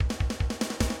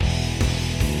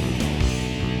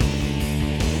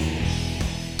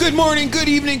Good morning, good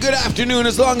evening, good afternoon.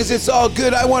 As long as it's all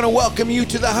good, I want to welcome you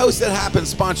to the House That Happens,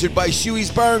 sponsored by Shuey's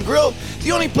Bar and Grill,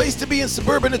 the only place to be in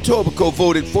suburban Etobicoke,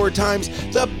 voted 4 times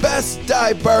the best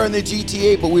dive bar in the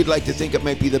GTA, but we'd like to think it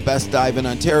might be the best dive in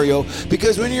Ontario,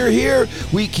 because when you're here,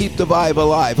 we keep the vibe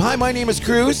alive. Hi, my name is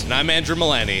Cruz. And I'm Andrew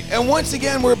Milani. And once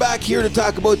again, we're back here to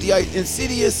talk about the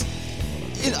insidious,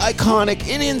 iconic,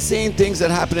 and insane things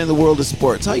that happen in the world of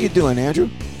sports. How you doing,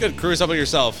 Andrew? Good, Cruz. How about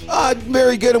yourself?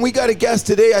 Very good. And we got a guest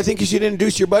today. I think you should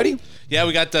introduce your buddy. Yeah,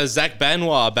 we got Zack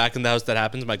Benoit back in the House That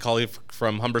Happens, my colleague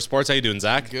from Humber Sports. How you doing,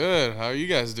 Zach? Good. How are you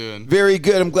guys doing? Very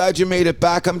good. I'm glad you made it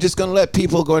back. I'm just going to let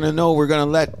people know. We're going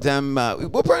to let them.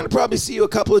 We're going to probably see you a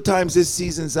couple of times this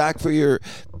season, Zach, for your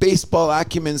baseball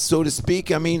acumen, so to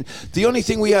speak. I mean, the only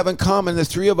thing we have in common, the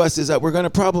three of us, is that we're going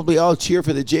to probably all cheer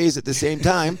for the Jays at the same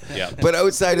time. Yeah. But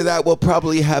outside of that, we'll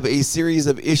probably have a series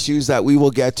of issues that we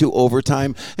will get to over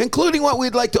time, including what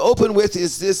we'd like to open with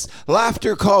is this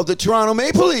laughter called the Toronto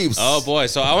Maple Leafs. Oh, boy.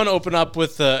 So I want to open up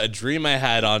with a dream I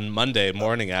had on Monday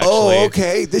morning, actually. Oh,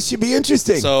 okay. This should be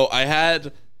interesting. So I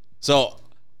had... So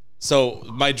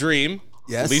my dream...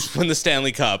 Yes. At least win the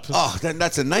Stanley Cup. Oh,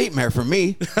 that's a nightmare for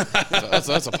me.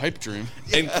 That's a pipe dream.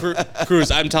 And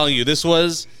Cruz, I'm telling you, this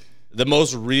was the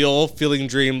most real feeling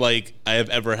dream like I have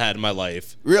ever had in my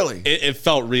life. Really? It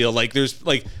felt real. Like there's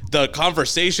like the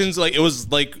conversations, like it was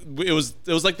like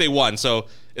they won. So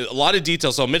a lot of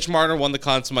detail. So Mitch Marner won the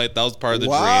Conn Smythe. That was part of the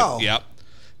Wow. dream. Yep.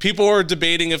 People were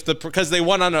debating because they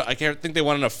won on I can't think they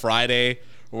won on a Friday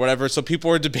or whatever. So people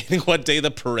were debating what day the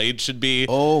parade should be.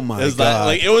 Oh my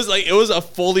God. It was a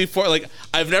fully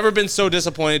I've never been so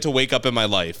disappointed to wake up in my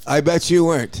life. I bet you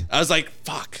weren't. I was like,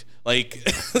 fuck. Like,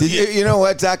 you know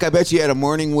what, Zach? I bet you had a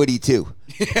morning woody too.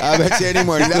 I bet you any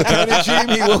morning. That kind of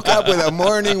dream, he woke up with a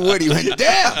morning woody. He went,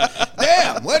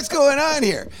 damn, what's going on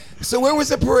here? So where was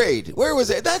the parade? Where was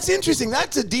it? That's interesting.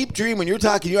 That's a deep dream. When you're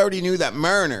talking, you already knew that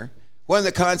Marner won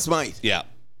the Conn Smythe. Yeah.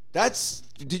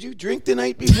 Did you drink the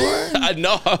night before?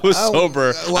 No, I was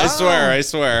sober. Wow. I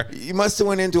swear. You must have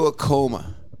went into a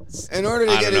coma in order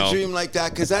to get a don't know. dream like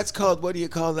that, because that's called, what do you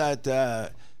call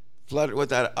that, flood with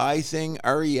that I thing,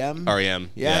 REM? REM.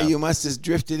 Yeah, you must have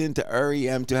drifted into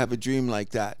REM to have a dream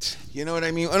like that. You know what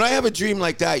I mean? When I have a dream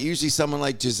like that, usually someone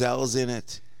like Giselle's in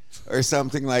it or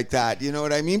something like that. You know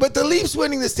what I mean? But the Leafs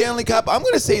winning the Stanley Cup, I'm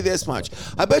going to say this much.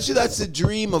 I bet you that's the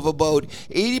dream of about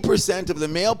 80% of the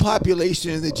male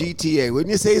population in the GTA.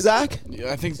 Wouldn't you say, Zach?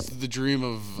 Yeah, I think it's the dream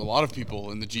of a lot of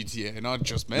people in the GTA, not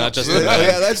just males. Not just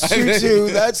Yeah, that's true too.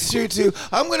 That's true too.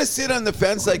 I'm going to sit on the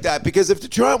fence like that, because if the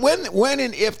Toronto, when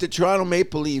and if the Toronto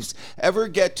Maple Leafs ever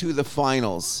get to the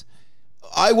finals,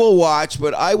 I will watch,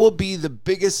 but I will be the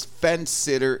biggest fence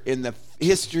sitter in the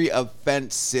history of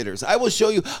fence sitters. I will show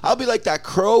you. I'll be like that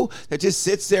crow that just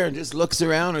sits there and just looks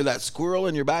around, or that squirrel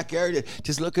in your backyard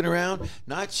just looking around,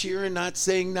 not cheering, not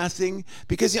saying nothing,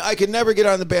 because I can never get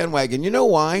on the bandwagon. You know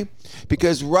why?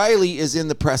 Because Riley is in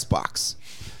the press box.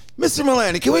 Mr.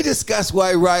 Milani, can we discuss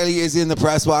why Riley is in the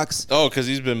press box? Oh, because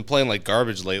he's been playing like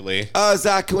garbage lately.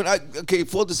 Zach, okay,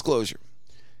 full disclosure.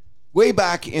 Way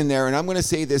back in there, and I'm going to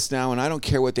say this now, and I don't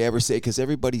care what they ever say, because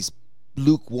everybody's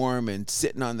lukewarm and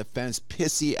sitting on the fence,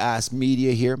 pissy ass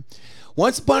media here.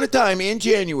 Once upon a time in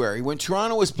January, when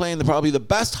Toronto was playing probably the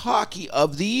best hockey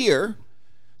of the year,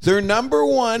 their number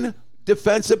one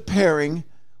defensive pairing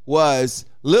was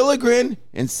Liljegren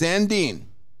and Sandin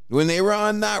when they were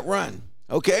on that run.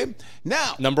 Okay?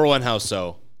 Now, Number one house,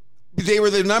 so. they were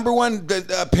the number one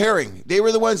pairing. They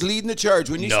were the ones leading the charge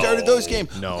when you started those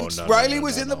games. No. Riley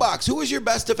was in the box. Who was your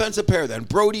best defensive pair then?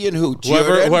 Brody and who?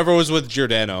 Whoever was with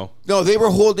Giordano. No, they were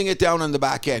holding it down on the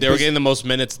back end. They were getting the most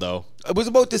minutes, though. It was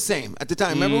about the same at the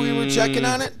time. Remember we were checking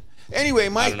on it? Anyway,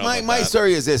 my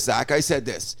story is this, Zach. I said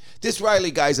this. This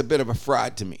Riley guy's a bit of a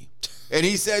fraud to me. And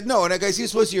he said, no, and that guy's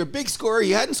supposed to be a big scorer.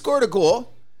 He hadn't scored a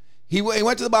goal. He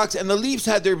went to the box, and the Leafs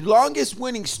had their longest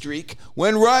winning streak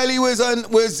when Riley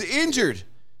was injured.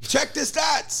 Check the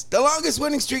stats. The longest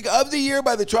winning streak of the year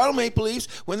by the Toronto Maple Leafs,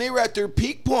 when they were at their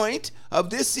peak point of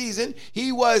this season,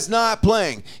 he was not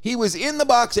playing. He was in the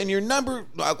box, and I'm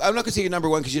not going to say your number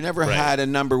one, because you never had a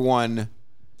number one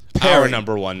pairing. Our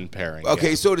number one pairing. Okay,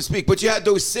 yeah. so to speak. But you had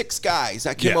those 6 guys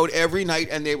that came out every night,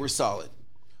 and they were solid.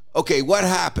 Okay, what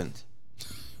happened?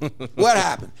 What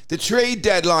happened? The trade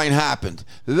deadline happened.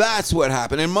 That's what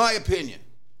happened, in my opinion.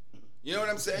 You know what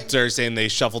I'm saying? So you're saying they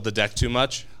shuffled the deck too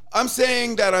much? I'm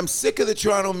saying that I'm sick of the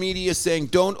Toronto media saying,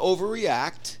 don't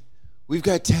overreact. We've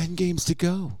got 10 games to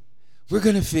go. We're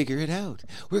going to figure it out.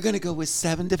 We're going to go with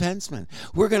 7 defensemen.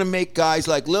 We're going to make guys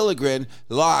like Liljegren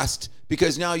lost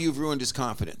because now you've ruined his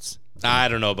confidence. I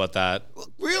don't know about that.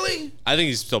 Really? I think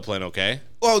he's still playing okay.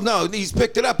 Well, no, he's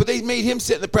picked it up, but they made him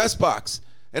sit in the press box.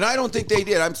 And I don't think they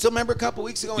did. I still remember a couple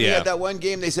weeks ago when he had that one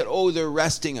game, they said, oh, they're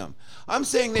resting him. I'm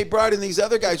saying they brought in these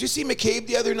other guys. You see McCabe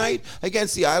the other night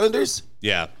against the Islanders?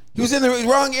 Yeah. He was in the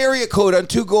wrong area code on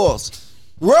 2 goals.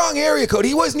 Wrong area code.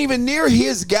 He wasn't even near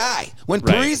his guy. When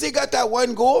Parise got that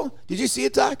 1 goal, did you see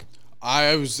it, Doc?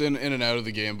 I was in and out of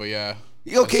the game, but yeah.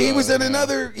 Okay, he was in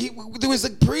another.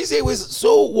 Parise was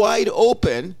so wide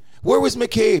open. Where was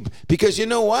McCabe? Because you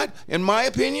know what? In my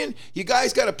opinion, you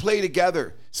guys got to play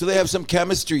together so they have some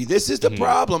chemistry. This is the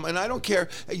problem, and I don't care.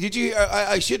 Did you?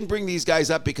 I shouldn't bring these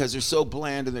guys up because they're so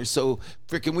bland and they're so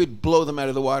freaking. We'd blow them out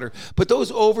of the water. But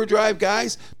those overdrive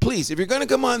guys, please, if you're going to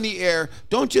come on the air,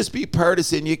 don't just be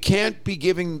partisan. You can't be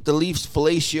giving the Leafs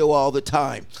fellatio all the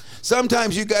time.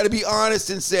 Sometimes you got to be honest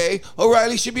and say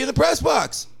O'Reilly should be in the press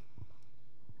box.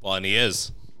 Well, and he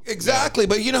is. Exactly,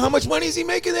 but you know how much money is he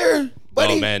making there,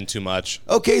 buddy? Oh man, too much.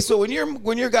 Okay, so when you're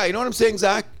a guy, you know what I'm saying,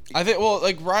 Zach? I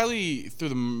think Riley through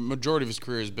the majority of his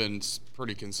career has been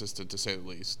pretty consistent, to say the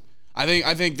least. I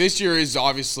think this year is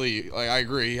obviously I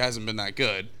agree he hasn't been that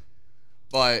good,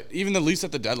 but even at least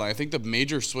at the deadline, I think the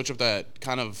major switch up that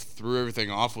kind of threw everything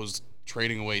off was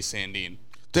trading away Sandin.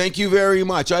 Thank you very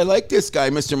much. I like this guy,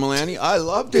 Mr. Milani. I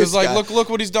love this guy. Because look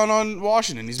what he's done on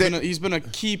Washington. He's been a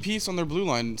key piece on their blue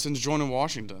line since joining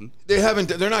Washington. They're not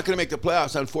going to make the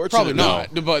playoffs, unfortunately.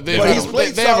 Probably not. But they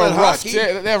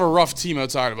have a rough team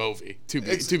outside of Ovi.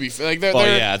 To be fair,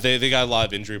 they got a lot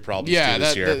of injury problems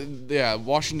this year.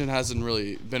 Washington hasn't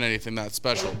really been anything that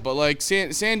special. But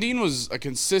Sandin was a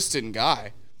consistent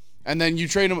guy, and then you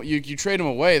trade him. You trade him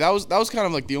away. That was kind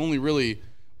of like the only really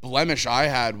blemish I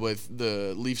had with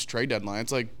the Leafs trade deadline.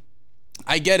 It's like,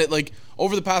 I get it. Like,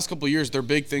 over the past couple of years, their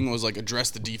big thing was like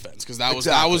address the defense, because that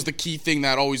was the key thing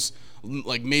that always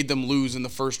like made them lose in the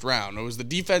first round. It was the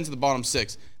defense in the bottom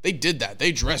 6. They did that. They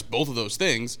addressed both of those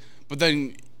things, but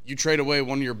then you trade away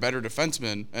one of your better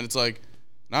defensemen, and it's like,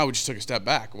 now we just took a step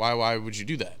back. Why would you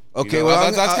do that? Okay,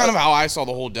 that's kind of how I saw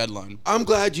the whole deadline. I'm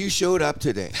glad you showed up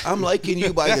today. I'm liking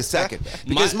you by the second.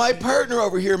 Because my partner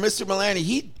over here, Mr. Milani,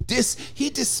 he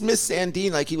dismissed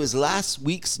Sandin like he was last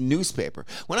week's newspaper.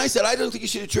 When I said, I don't think you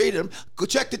should have traded him, go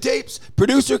check the tapes.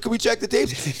 Producer, can we check the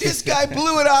tapes? This guy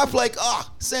blew it off like,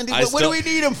 Sandin, what do we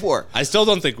need him for? I still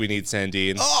don't think we need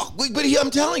Sandin. But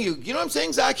I'm telling you, you know what I'm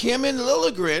saying, Zach? Him and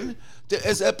Liljegren,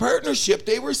 as a partnership,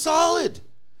 they were solid.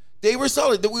 They were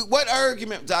solid. What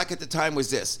argument, Doc, at the time was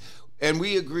this? And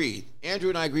we agreed. Andrew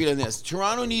and I agreed on this.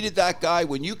 Toronto needed that guy.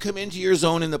 When you come into your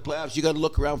zone in the playoffs, you got to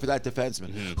look around for that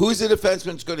defenseman. Who's the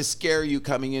defenseman that's going to scare you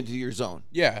coming into your zone?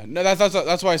 Yeah, no,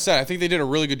 that's why I said I think they did a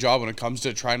really good job when it comes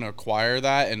to trying to acquire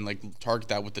that and like target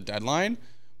that with the deadline.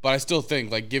 But I still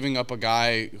think like giving up a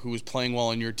guy who was playing well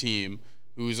on your team,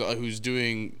 who's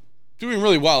doing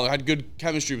really well, had good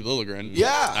chemistry with Liljegren.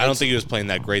 Yeah. I don't think he was playing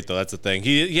that great, though. That's the thing.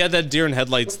 He had that deer in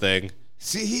headlights thing.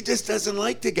 See, he just doesn't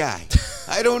like the guy.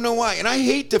 I don't know why. And I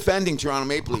hate defending Toronto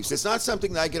Maple Leafs. It's not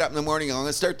something that I get up in the morning and I'm going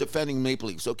to start defending Maple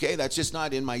Leafs, okay? That's just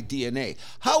not in my DNA.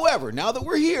 However, now that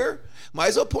we're here, might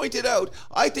as well point it out,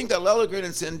 I think that Liljegren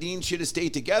and Sandin should have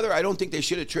stayed together. I don't think they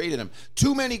should have traded him.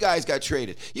 Too many guys got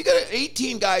traded. You got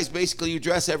 18 guys basically you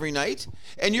dress every night,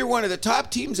 and you're one of the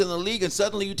top teams in the league, and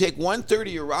suddenly you take 1/3 of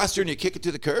your roster and you kick it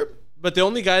to the curb? But the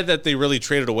only guy that they really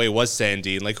traded away was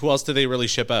Sandin. Like, who else did they really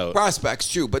ship out? Prospects,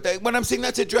 true. But when I'm saying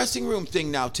that's a dressing room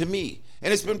thing now to me.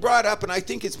 And it's been brought up, and I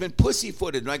think it's been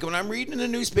pussyfooted. Like when I'm reading the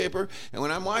newspaper and when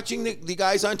I'm watching the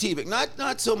guys on TV,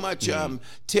 not so much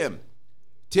Tim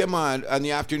on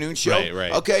the afternoon show.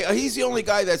 Right. Okay, he's the only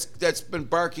guy that's been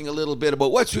barking a little bit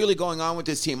about what's really going on with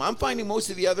this team. I'm finding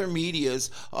most of the other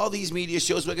all these media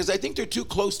shows, because I think they're too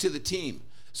close to the team.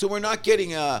 So we're not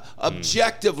getting a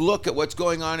objective look at what's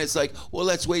going on. It's like, well,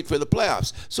 let's wait for the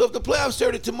playoffs. So if the playoffs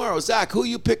started tomorrow, Zach, who are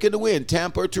you picking to win,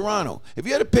 Tampa or Toronto? If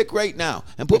you had to pick right now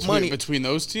and put money between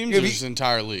those teams, or just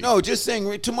entire league? No, just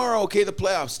saying tomorrow. Okay, the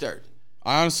playoffs start.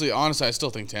 Honestly, I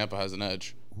still think Tampa has an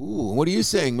edge. Ooh, what are you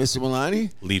saying, Mr.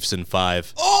 Milani? Leafs in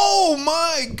 5. Oh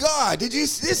my God!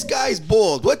 This guy's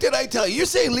bold. What did I tell you? You're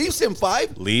saying Leafs in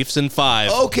 5? Leafs in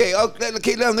 5. Okay.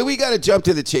 Now we got to jump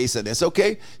to the chase on this.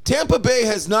 Okay, Tampa Bay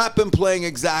has not been playing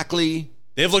exactly.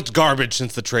 They've looked garbage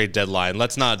since the trade deadline.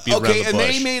 Let's not beat around the bush. Okay, and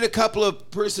they made a couple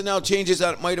of personnel changes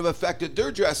that might have affected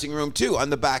their dressing room too on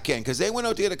the back end, because they went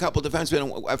out to get a couple of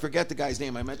defensemen. I forget the guy's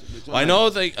name. I know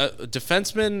they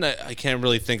defenseman. I can't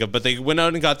really think of, but they went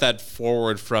out and got that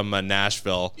forward from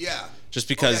Nashville. Yeah, just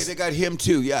because they got him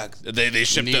too. Yeah, they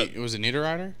shipped out. Was it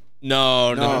Niederreiter?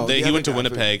 No. He went to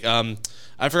Winnipeg.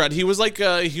 I forgot. He was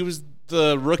he was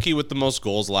the rookie with the most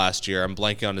goals last year. I'm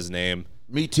blanking on his name.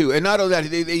 Me too. And not only that,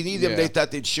 they need them. They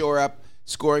thought they'd shore up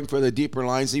scoring for the deeper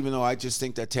lines, even though I just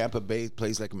think that Tampa Bay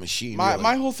plays like a machine.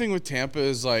 My whole thing with Tampa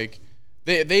is like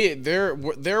They're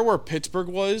where Pittsburgh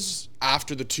was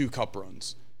after the 2 cup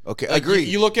runs. Okay, Like, agree.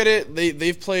 You look at it,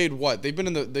 they've played what? They've been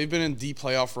in the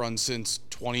playoff run since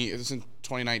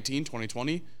 2019,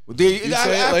 2020. After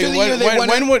the year they won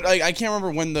when would I can't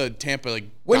remember when the Tampa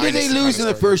when did they dynasty lose in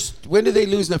kinda the started. first? When did they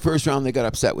lose in the first round? They got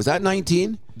upset. Was that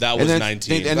 19? That was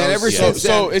 19. And then ever yeah. since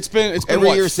then, So it's been every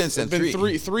what? year since then, It's been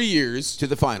three. 3 years. to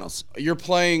the finals. They're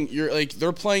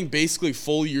playing basically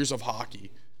full years of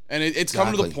hockey. And it's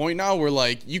coming to the Exactly. point now where,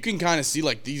 like, you can kind of see,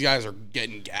 like, these guys are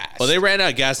getting gas. Well, they ran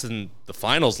out of gas in the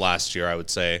finals last year, I would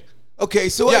say. Okay,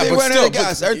 so they but run out still, of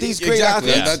gas. Aren't these great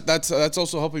exactly. athletes? That's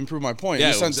also helping prove my point. Yeah,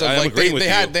 in the sense I'm of, like, agreeing with they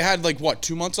you. had like what,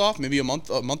 2 months off, maybe a month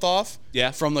off.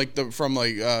 Yeah. From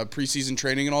preseason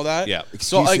training and all that. Yeah.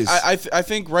 So like Excuses. I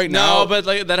think right now. No, but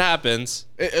like that happens.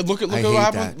 Look I what hate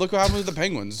happened. that. Look what happened with the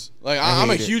Penguins. Like I'm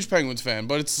a hate it. huge Penguins fan,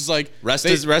 but it's just like Rest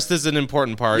is an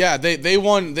important part. Yeah, they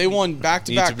won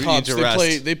back-to-back Need cups. to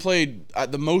rest. They played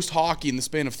the most hockey in the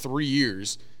span of 3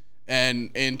 years, and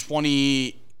in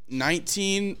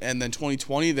 2019 and then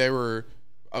 2020 they were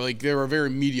very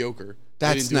mediocre. They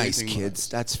That's didn't do nice, anything kids.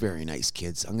 much. That's very nice,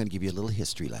 kids. I'm going to give you a little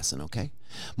history lesson, okay?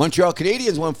 Montreal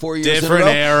Canadiens won 4 years Different in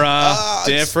a row. era.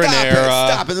 Different era.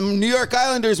 Stop it. The New York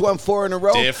Islanders won 4 in a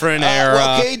row. Different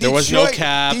era. Okay, There was no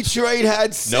cap. Detroit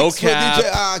had 6. No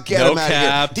cap. Get No them out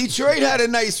cap. of here. Detroit had a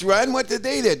nice run. What did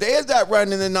they do? They had that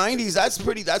run in the 90s. That's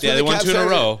Yeah, when they won Caps 2 in a started.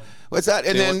 row. What's that?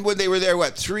 And They then won- when they were there,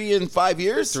 3 and 5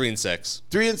 years? 3 and 6.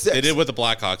 3 and 6. They did what the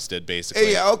Blackhawks did,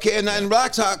 basically. Yeah, okay, and then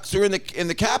Blackhawks are in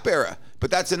the cap era,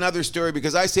 but that's another story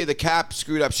because I say the cap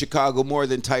screwed up Chicago more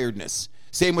than tiredness.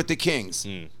 Same with the Kings.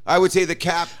 I would say the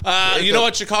cap. You know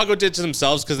what Chicago did to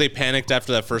themselves because they panicked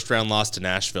after that first round loss to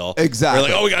Nashville. Exactly.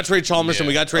 They're like, oh, we got to trade Chalmers and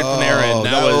we got to trade Panarin.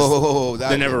 And that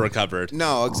they never recovered.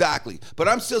 No, exactly. But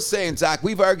I'm still saying, Zach,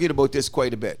 we've argued about this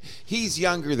quite a bit. He's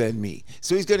younger than me,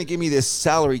 so he's going to give me this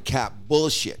salary cap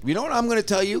bullshit. You know what I'm going to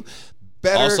tell you?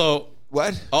 Better. Also,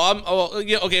 what?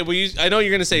 Yeah, okay. Well, I know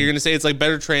you're gonna say it's like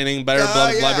better training, better Yeah,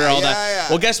 blah blah blah, all that. yeah.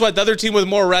 Well, guess what? The other team with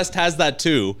more rest has that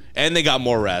too, and they got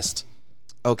more rest.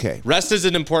 Okay. Rest is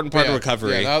an important part of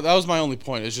recovery. Yeah, that was my only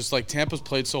point. It's just like Tampa's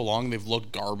played so long, they've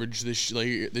looked garbage this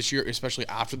year, especially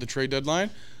after the trade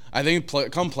deadline. I think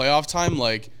come playoff time,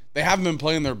 like they haven't been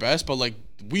playing their best, but like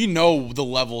we know the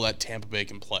level that Tampa Bay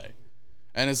can play,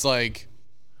 and it's like.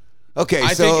 Okay,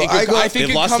 I so think it could- I think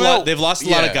They've it lost come a lot. out- They've lost a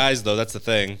lot of yeah. guys, though. That's the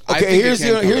thing. I Okay, think it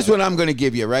can come here's out. what I'm going to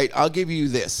give you, right? I'll give you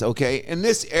this, okay? In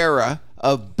this era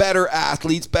of better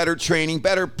athletes, better training,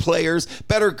 better players,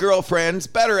 better girlfriends,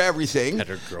 better everything.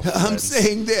 Better I'm girlfriends.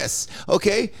 saying this,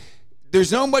 okay?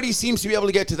 There's nobody seems to be able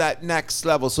to get to that next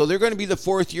level. So they're going to be the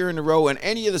 4th year in a row in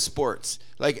any of the sports.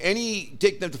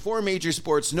 Take them to 4 major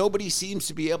sports, nobody seems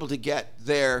to be able to get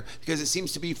there because it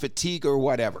seems to be fatigue or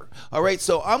whatever. All right,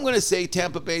 so I'm going to say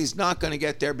Tampa Bay's not going to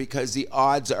get there because the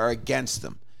odds are against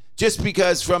them. Just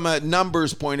because from a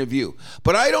numbers point of view.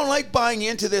 But I don't like buying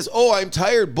into this, I'm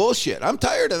tired bullshit. I'm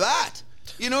tired of that.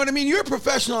 You know what I mean? You're a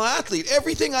professional athlete.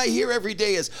 Everything I hear every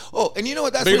day is, and you know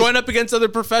what? That's But you're what going up against other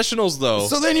professionals, though.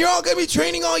 so then you're all going to be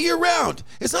training all year round.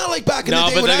 It's not like back in the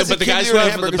day when I was a the kid, guys they who were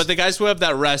have hamburgers. but the guys who have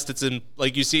that rest, it's in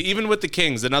like you see even with the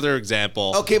Kings, another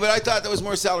example. Okay, but I thought that was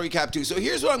more salary cap too. So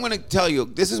here's what I'm going to tell you.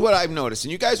 This is what I've noticed,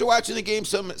 and you guys are watching the game.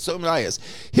 So am I.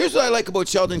 Here's what I like about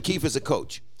Sheldon Keefe as a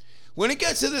coach. When it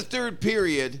gets to the 3rd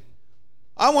period,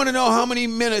 I want to know how many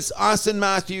minutes Austin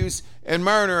Matthews and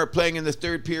Marner are playing in the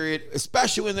 3rd period,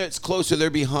 especially when it's closer, they're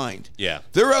behind. Yeah.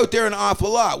 They're out there an awful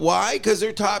lot. Why? Because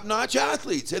they're top-notch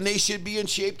athletes, and they should be in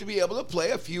shape to be able to play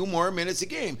a few more minutes a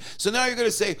game. So now you're going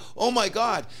to say, oh, my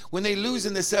God, when they lose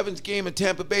in the 7th game at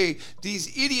Tampa Bay,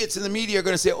 these idiots in the media are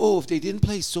going to say, if they didn't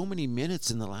play so many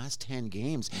minutes in the last 10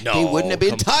 games, they wouldn't have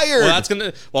been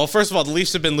tired. Well, first of all, the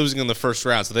Leafs have been losing in the first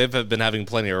round, so they've been having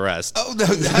plenty of rest. Oh, no,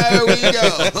 there we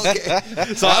go.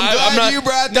 Okay. So I'm glad not, you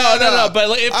brought that up. No, but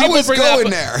like, if I people was bring going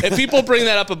that up, there. if people bring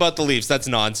that up about the Leafs, that's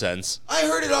nonsense. I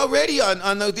heard it already on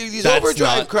these That's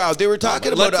Overdrive not- crowd. They were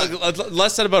talking about.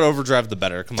 Less said about Overdrive, the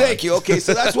better. Come on. Thank you. Okay,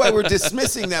 so that's why we're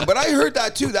dismissing them. But I heard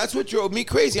that too. That's what drove me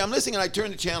crazy. I'm listening and I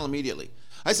turned the channel immediately.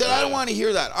 I said, I don't want to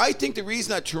hear that. I think the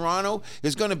reason that Toronto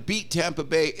is going to beat Tampa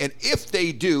Bay, and if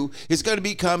they do, is going to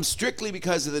become strictly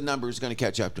because of the numbers going to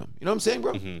catch up to them. You know what I'm saying,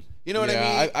 bro? Mm-hmm. You know what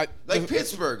I mean? Like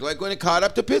Pittsburgh, like when it caught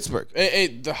up to Pittsburgh.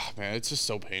 Man, it's just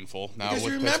so painful now. Because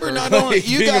with you remember, Pittsburgh. not only Like,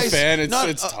 you being guys, a fan,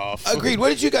 it's tough. Agreed. What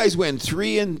did you guys win?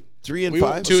 3 and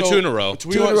 5. Two in a row.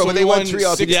 Two in a row, but they won 3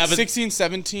 all together. Yeah, but- 16,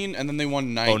 17, and then they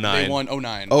won 9. 09. They won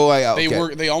 09. Oh, yeah,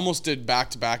 okay. They almost did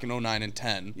back to back in 09 and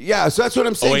 10. Yeah, so that's what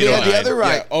I'm saying. 08, They had the 09. other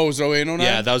right. Yeah. Oh, was 08 and 09?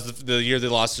 Yeah, that was the year they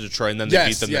lost to Detroit, and then they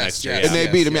beat them the next year. And they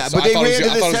beat them, yeah. So But I they thought it ran was-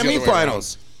 to I the thought it was the other way around.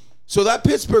 semifinals. So that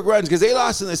Pittsburgh runs, because they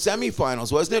lost in the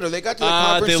semifinals, wasn't it? Or they got to the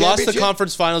conference They lost the championship?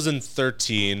 conference finals in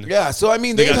 13. Yeah, so I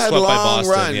mean, They they've got had swept by long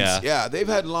Boston, runs. yeah. They've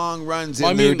had long runs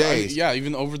in their days.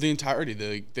 Even over the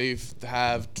entirety, they've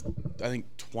have I think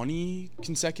 20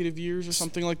 consecutive years or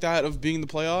something like that of being in the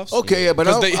playoffs. Okay, yeah, but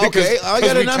I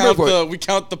got a number for it. We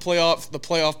count the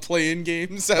playoff play-in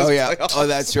games as playoffs. Oh,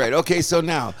 that's right. Okay, so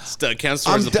now Counts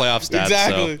towards the playoff stats.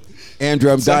 Exactly. So.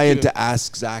 Andrew, I'm dying to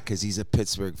ask Zach, because he's a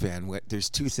Pittsburgh fan. There's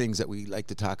two things that we like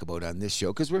to talk about on this show,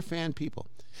 because we're fan people.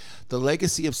 The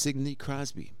legacy of Sidney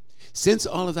Crosby. Since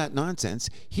all of that nonsense,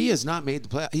 he has not made the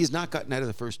play. He has not gotten out of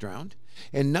the first round.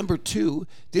 And number two,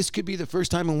 this could be the first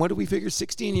time in, what do we figure,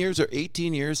 16 years or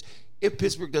 18 years, if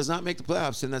Pittsburgh does not make the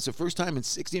playoffs, and that's the first time in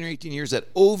 16 or 18 years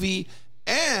that Ovi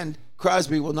and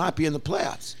Crosby will not be in the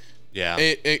playoffs. Yeah.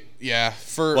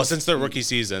 Since their rookie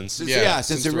seasons.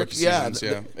 Since the rookie seasons.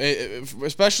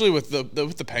 Especially with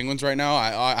the Penguins right now,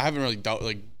 I haven't really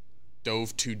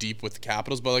dove too deep with the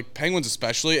Capitals, but like Penguins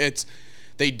especially,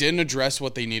 they didn't address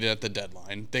what they needed at the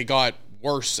deadline. They got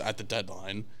worse at the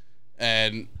deadline,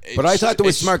 but I thought that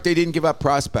was smart. They didn't give up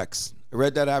prospects. I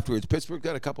read that afterwards. Pittsburgh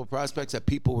got a couple of prospects that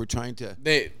people were trying to.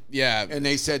 And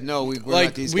they said no. We're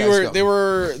not these guys.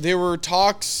 There were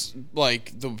talks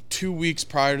like the 2 weeks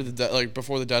prior to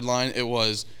before the deadline. It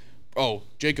was,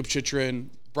 Jacob Chychrun,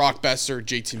 Brock Besser,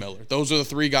 JT Miller. Those are the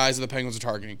three guys that the Penguins are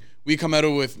targeting. We come out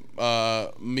with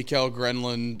Mikael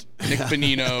Grenland, Nick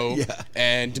Bonino,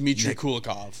 and Dmitry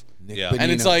Kulikov.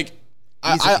 And it's like,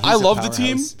 I love the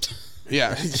team.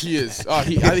 Yeah, he is.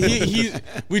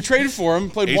 We traded for him,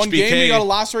 played one game, he got a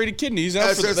lacerated kidney. He's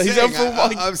out for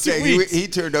 2 weeks. He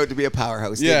turned out to be a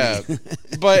powerhouse. Yeah,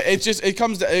 but it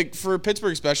comes to, for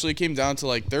Pittsburgh especially, it came down to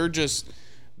like their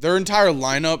entire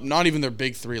lineup, not even their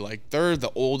big three. Like they're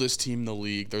the oldest team in the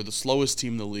league. They're the slowest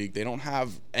team in the league. They don't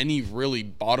have any really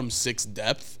bottom six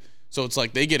depth. So it's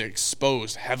like they get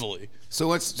exposed heavily. So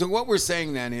what we're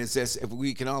saying then is this: if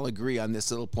we can all agree on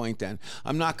this little point, then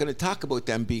I'm not going to talk about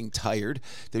them being tired.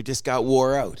 They just got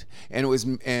wore out, and it was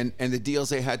and the deals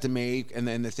they had to make, and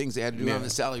then the things they had to do on the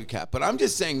salary cap. But I'm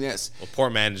just saying this: poor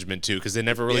management too, because they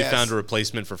never really found a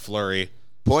replacement for Fleury.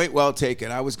 Point well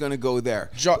taken. I was going to go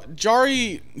there.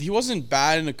 Jari, he wasn't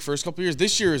bad in the first couple of years.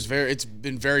 This year it's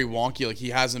been very wonky. Like he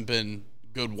hasn't been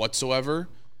good whatsoever.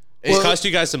 It cost you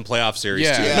guys some playoff series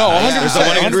too. No, 100%. There's the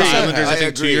one against the Islanders, I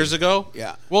think, 2 years ago.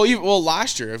 Yeah. Well,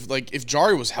 last year, if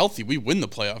Jari was healthy, we win the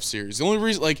playoff series. The only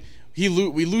reason,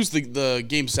 we lose the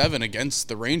game 7 against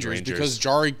the Rangers because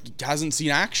Jari hasn't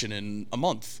seen action in a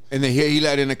month. And he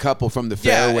let in a couple from the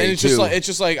fairway and it's too.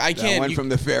 just like I can't. That one from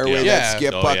the fairway, that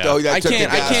skip puck. I took the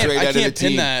gas right out of the can't pin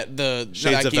team. that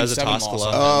Shades of game 7 loss.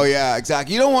 Oh yeah,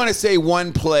 exactly. You don't want to say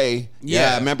one play.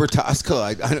 Yeah, remember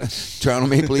Toskala, Toronto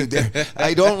Maple Leaf there.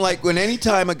 I don't like when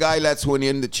anytime a guy lets one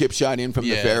in, the chip shot in from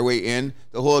the fairway in,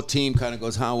 the whole team kind of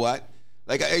goes, huh, what?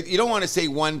 Like, you don't want to say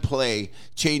one play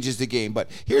changes the game. But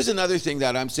here's another thing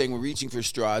that I'm saying. We're reaching for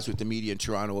straws with the media in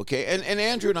Toronto, okay? And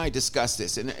Andrew and I discussed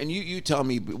this. And you tell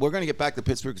me, we're going to get back to the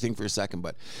Pittsburgh thing for a second.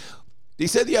 But they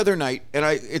said the other night, and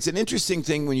it's an interesting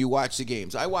thing when you watch the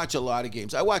games. I watch a lot of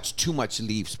games. I watch too much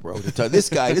Leafs, bro. This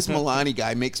Milani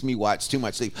guy makes me watch too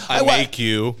much Leafs. I make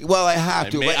you. Well, I have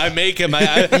to. I make him. I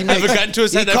haven't gotten to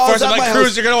his head at first. I'm like,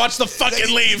 Cruz, you're going to watch the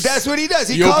fucking Leafs. That's what he does.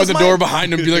 He open the door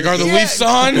behind him and be like, are the Leafs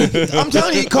on? I'm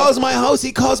telling you, he calls my house.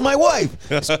 He calls my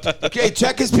wife. Okay,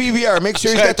 check his PVR. Make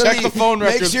sure he's got the Check the phone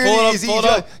records. Make sure pull it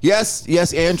up.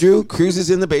 Yes, Andrew. Cruz is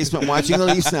in the basement watching the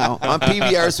Leafs now on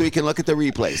PVR so he can look at the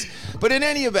replays. But in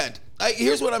any event,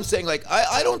 here's what I'm saying. Like,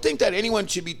 I don't think that anyone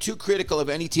should be too critical of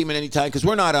any team at any time because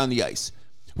we're not on the ice.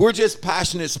 We're just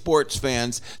passionate sports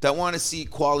fans that want to see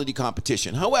quality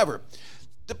competition. However,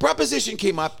 the proposition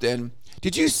came up then.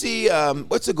 Did you see,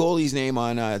 what's the goalie's name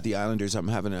on the Islanders? I'm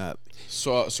having a...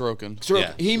 Sorokin.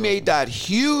 Yeah. He made that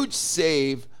huge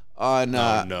save on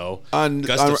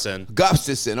Gustafsson,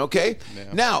 okay? Yeah.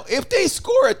 Now, if they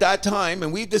score at that time,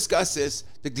 and we've discussed this,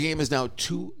 the game is now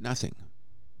 2-0.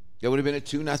 It would have been a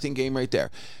 2-0 game right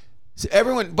there. So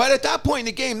but at that point in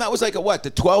the game, that was like the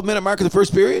 12-minute mark of the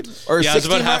first period? Or it was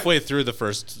about halfway through the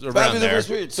first around there. First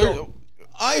period. So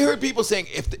I heard people saying,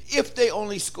 if they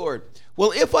only scored.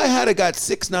 Well, if I had got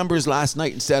 6 numbers last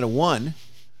night instead of 1,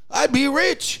 I'd be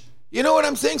rich. You know what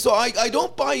I'm saying? So I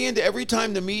don't buy into every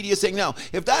time the media saying, now,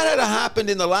 if that had happened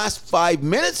in the last 5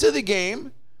 minutes of the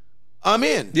game, I'm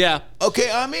in. Yeah.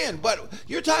 Okay, I'm in. But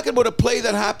you're talking about a play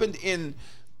that happened in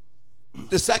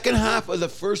the second half of the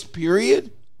first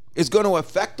period is going to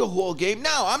affect the whole game.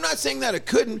 Now, I'm not saying that it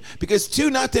couldn't because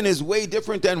 2-0 is way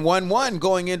different than 1-1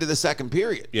 going into the second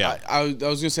period. Yeah. I was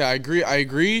going to say, I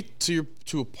agree to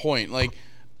a point. Like,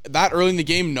 that early in the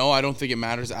game, no, I don't think it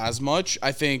matters as much.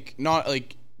 I think not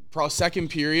like second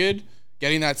period,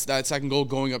 getting that second goal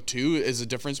going up 2 is a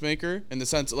difference maker in the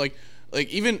sense like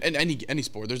even in any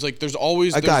sport. There's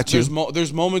always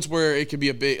there's moments where it could be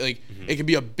a big it could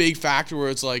be a big factor where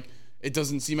it's like it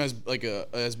doesn't seem as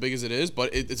as big as it is,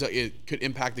 but it could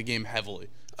impact the game heavily.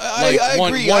 I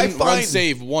agree. One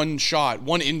save, one shot,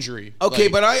 one injury. Okay,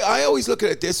 but I always look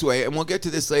at it this way, and we'll get to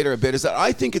this later a bit, is that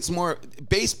I think it's more,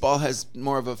 baseball has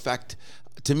more of effect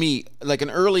to me, like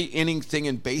an early inning thing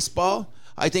in baseball.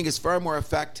 I think it's far more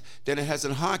effect than it has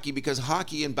in hockey because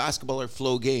hockey and basketball are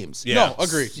flow games. Yeah. No,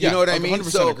 agreed. You know what I mean?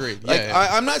 100% So, agreed.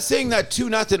 I'm not saying that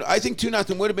 2-0. I think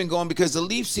 2-0 would have been going because the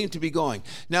Leafs seem to be going.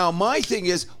 Now, my thing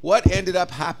is what ended up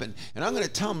happening. And I'm going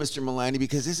to tell Mr. Milani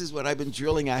because this is what I've been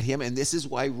drilling at him, and this is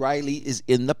why Riley is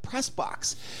in the press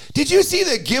box. Did you see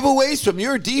the giveaways from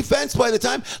your defense by the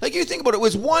time? Like, you think about it, it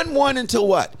was 1-1 until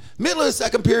what? Middle of the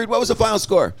second period, what was the final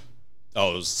score?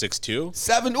 Oh, it was 6-2?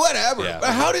 7, whatever. Yeah.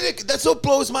 But how did it? That so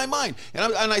blows my mind.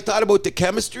 And I thought about the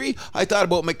chemistry. I thought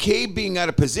about McCabe being out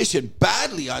of position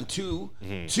badly on two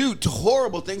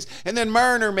horrible things. And then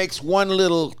Marner makes one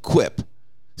little quip.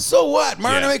 So what?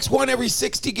 Marner makes one every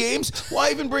 60 games. Why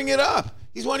even bring it up?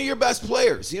 He's one of your best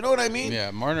players. You know what I mean?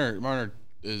 Yeah, Marner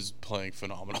is playing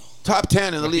phenomenal. Top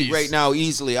 10 in the league right now,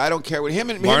 easily. I don't care what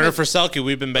him and Marner for Selke.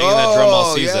 We've been banging that drum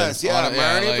all season. Yes,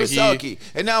 Marner for Selke.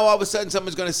 And now all of a sudden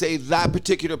someone's going to say that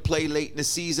particular play late in the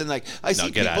season. Like I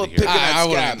see people picking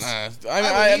at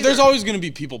scabs. There's always going to be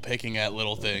people picking at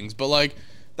little things, but like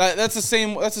that's the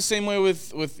same way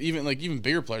with even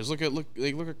bigger players. Look at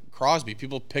Crosby.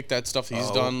 People pick that stuff he's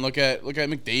done. Look at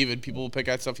McDavid. People pick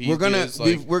at stuff he's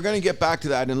done. We're gonna get back to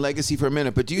that in legacy for a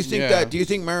minute. But do you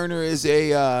think Marner is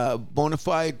a bona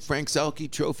fide Frank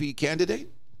Selke trophy candidate?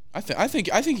 I think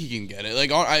he can get it.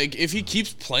 Like if he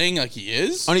keeps playing like he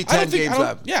is, only 10 games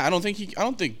left. Yeah, I don't think he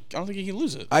can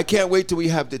lose it. I can't wait till we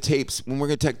have the tapes when we're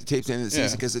going to take the tapes at the end of the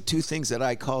season because the two things that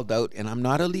I called out, and I'm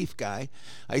not a Leaf guy,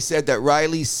 I said that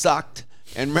Riley sucked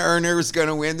and Mariner was going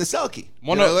to win the Selke.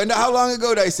 And how long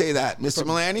ago did I say that, Mr.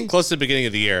 Milani? Close to the beginning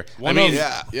of the year.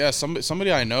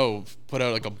 Somebody I know put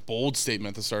out like a bold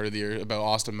statement at the start of the year about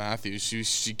Austin Matthews.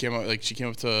 She came up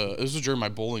to, this was during my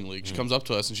bowling league. She comes up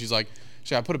to us and she's like,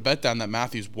 I put a bet down that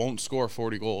Matthews won't score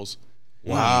 40 goals.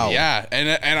 Wow. Yeah, and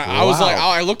I was like,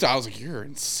 I looked at it, I was like, you're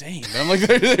insane. And I'm like,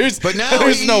 there's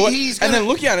no way. And then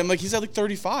looking at him, like he's at like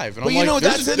 35, and I'm like,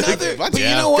 that's another. But you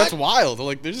know what? That's wild.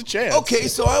 Like, there's a chance. Okay,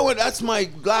 so that's my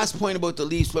last point about the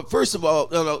Leafs. But first of all,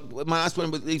 my last point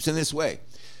about the Leafs in this way.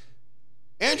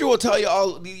 Andrew will tell you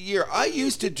all the year, I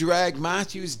used to drag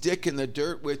Matthews' dick in the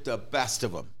dirt with the best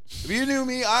of them. If you knew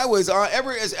me, I was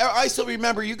I still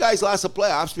remember you guys lost the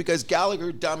playoffs because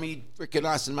Gallagher dummied freaking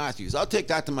Austin Matthews. I'll take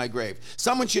that to my grave.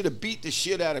 Someone should have beat the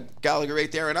shit out of Gallagher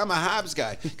right there, and I'm a Habs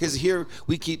guy because here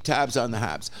we keep tabs on the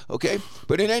Habs, okay?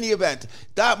 But in any event,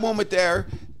 that moment there,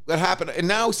 that happened, and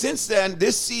now since then,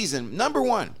 this season, number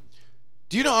one,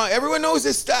 do you know, everyone knows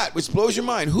this stat, which blows your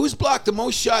mind. Who's blocked the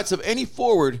most shots of any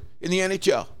forward in the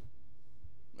NHL?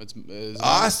 It's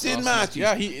Austin Matthews.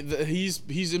 Yeah,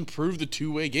 he's improved the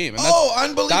two-way game. And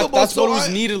unbelievable. That's what was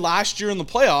needed last year in the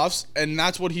playoffs, and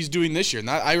that's what he's doing this year. And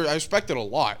I respect it a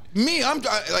lot. I'm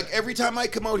like every time I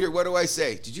come out here, what do I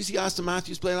say? Did you see Austin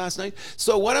Matthews play last night?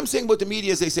 So what I'm saying about the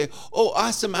media is they say, oh,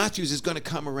 Austin Matthews is going to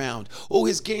come around. Oh,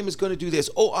 his game is going to do this.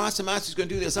 Oh, Austin Matthews is going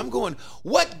to do this. I'm going,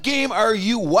 what game are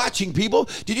you watching, people?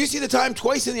 Did you see the time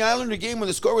twice in the Islander game when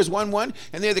the score was 1-1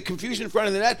 and they had the confusion in front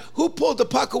of the net? Who pulled the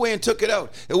puck away and took it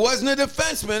out? It wasn't a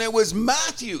defenseman. It was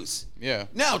Matthews. Yeah.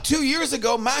 Now, 2 years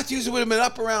ago, Matthews would have been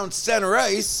up around center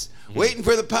ice waiting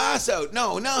for the pass out.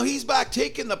 No, he's back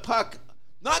taking the puck.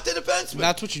 Not the defenseman.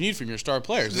 That's what you need from your star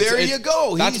players. There you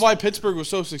go. That's why Pittsburgh was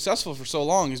so successful for so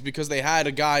long, is because they had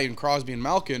a guy in Crosby and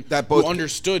Malkin who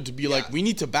understood to be like, we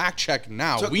need to back check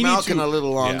now. Took Malkin a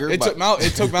little longer. It took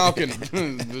Malkin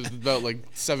about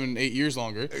like 7-8 years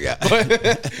longer. Yeah.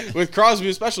 But with Crosby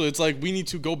especially, it's like, we need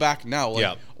to go back now.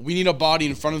 Like, we need a body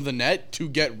in front of the net to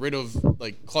get rid of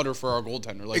like clutter for our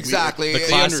goaltender. Like, exactly.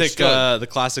 The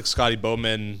classic Scotty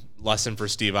Bowman lesson for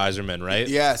Steve Yzerman, right?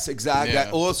 Yes, exactly. Yeah.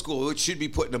 That old school, which should be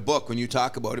put in a book when you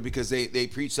talk about it, because they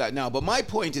preach that now. But my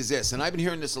point is this, and I've been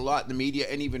hearing this a lot in the media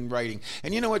and even writing.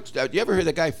 And you know what? You ever heard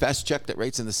the guy Feschuk that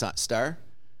writes in the Star?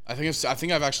 I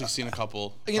think I've actually seen a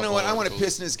couple. You know what? I want to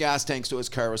piss in his gas tank so his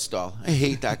car will stall. I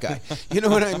hate that guy. You know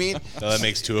what I mean? So that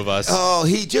makes two of us. Oh,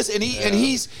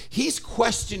 he's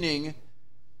questioning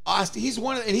Austin.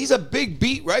 He's a big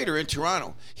beat writer in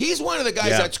Toronto. He's one of the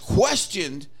guys that's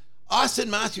questioned Austin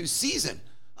Matthews' season.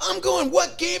 I'm going,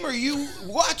 what game are you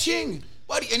watching?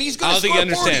 Buddy, and he's I going to don't think he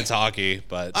score 40. understands hockey,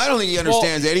 but I don't think he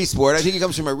understands any sport. I think he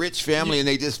comes from a rich family, and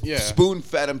they just Yeah.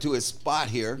 spoon-fed him to his spot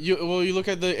here. You look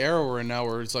at the era we're in now,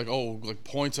 where it's like, oh, like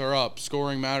points are up,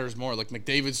 scoring matters more. Like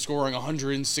McDavid's scoring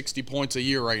 160 points a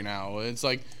year right now. It's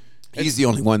like He's the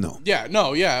only one, though.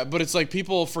 yeah, but it's like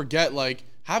people forget like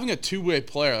having a two-way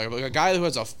player, like a guy who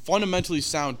has a fundamentally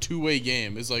sound two-way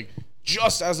game is like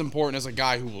just as important as a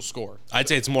guy who will score. I'd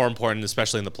say it's more important,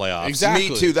 especially in the playoffs. Exactly.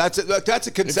 Me too. That's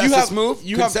a consensus move.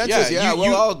 You Consensus, have, yeah.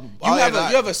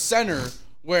 you have a center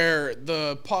where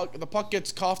the puck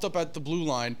gets coughed up at the blue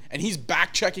line and he's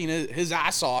back checking his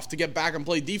ass off to get back and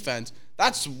play defense.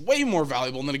 That's way more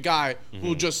valuable than a guy who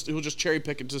will just cherry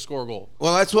pick it to score a goal.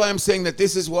 Well, that's why I'm saying that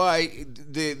this is why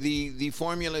the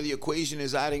formula, the equation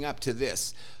is adding up to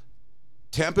this.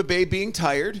 Tampa Bay being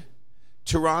tired,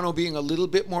 Toronto being a little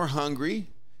bit more hungry,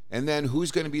 and then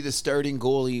who's going to be the starting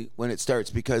goalie when it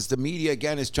starts? Because the media,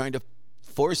 again, is trying to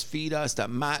force feed us that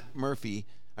Matt Murphy,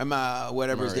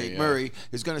 Murray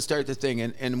is going to start the thing.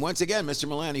 And once again, Mr.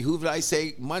 Milani, who did I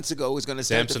say months ago was going to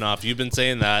start Samsonov, you've been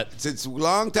saying that since a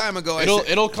long time ago.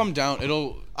 It'll come down.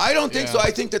 I don't think so.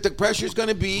 I think that the pressure is going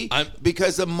to be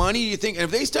because the money. You think, and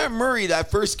if they start Murray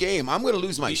that first game, I'm going to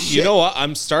lose my shit. You know what?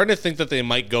 I'm starting to think that they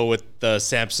might go with the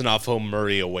Samsonov home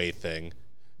Murray away thing.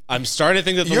 I'm starting to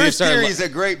think that the Leafs are. Your theories are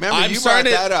great. Remember, you brought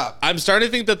that up. I'm starting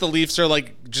to think that the Leafs are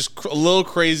like just a little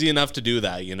crazy enough to do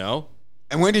that. You know.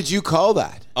 And when did you call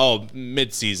that? Oh,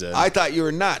 mid-season. I thought you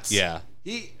were nuts. Yeah.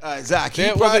 Zach,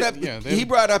 he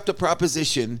brought up the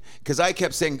proposition because I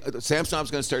kept saying Samsonov's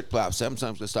going to start the playoffs.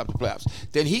 Samsonov's going to stop the playoffs.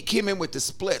 Then he came in with the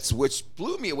splits, which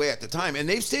blew me away at the time, and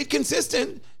they've stayed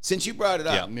consistent since you brought it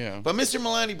up. Yeah. But Mr.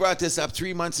 Milani brought this up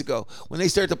 3 months ago. When they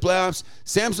start the playoffs,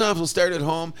 Samsonov will start at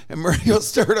home, and Murray will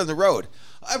start on the road.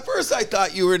 At first, I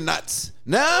thought you were nuts.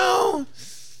 Now,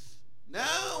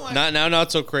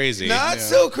 not so crazy. Not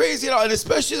so crazy at all, and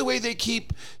especially the way they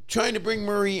keep trying to bring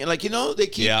Murray in. Like, they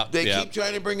keep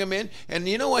trying to bring him in. And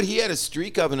you know what? He had a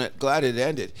streak of it. Glad it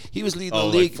ended. He was leading the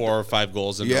league. Like 4 or 5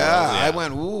 goals in a row. I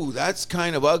went, ooh, that's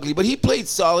kind of ugly. But he played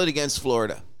solid against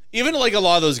Florida. Even like a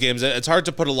lot of those games, it's hard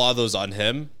to put a lot of those on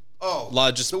him. Oh, a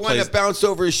lot just the one that bounced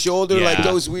over his shoulder, like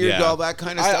those weird, all that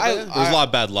kind of stuff. There's a lot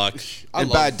of bad luck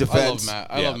and bad defense.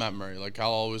 I love Matt Murray. Like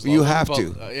I'll always love you him. have But, to.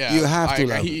 You have to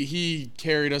love him. He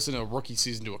carried us in a rookie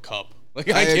season to a cup. Like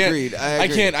I agreed. I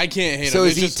can't hate him. So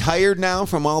is he tired now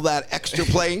from all that extra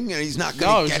playing, and he's not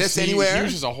going to get us anywhere? He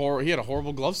was just he had a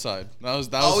horrible glove side. That was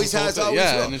always has.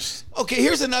 Always will. Okay,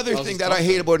 here's another thing that I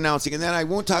hate about announcing, and then I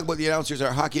won't talk about the announcers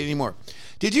or hockey anymore.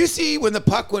 Did you see when the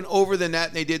puck went over the net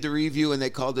and they did the review and they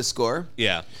called the score?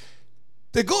 Yeah.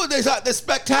 The goal, they thought the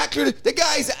spectacular, the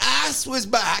guy's ass was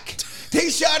back. They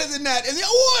shot at the net, and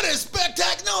what a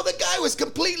spectacle. No, the guy was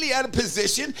completely out of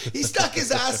position. He stuck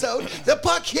his ass out. The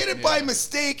puck hit it by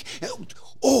mistake.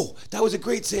 Oh, that was a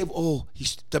great save. Oh,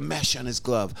 the mesh on his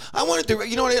glove. I wanted to,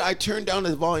 you know what? I turned down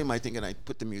the volume, I think, and I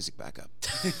put the music back up.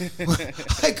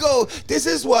 I go, this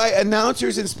is why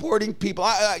announcers and sporting people,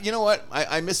 you know what?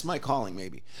 I missed my calling,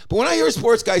 maybe. But when I hear a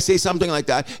sports guy say something like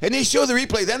that, and they show the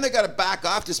replay, then they got to back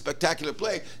off to spectacular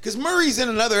play, because Murray's in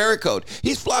another error code.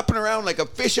 He's flopping around like a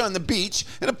fish on the beach,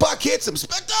 and a puck hits him.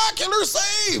 Spectacular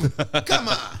save. Come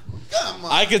on. Come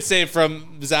on. I could say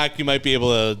from Zach, you might be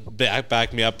able to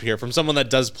back me up here. From someone that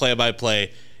does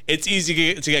play-by-play, it's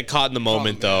easy to get caught in the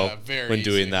moment, though, when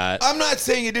doing that. I'm not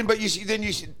saying you didn't, but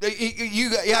you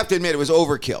have to admit it was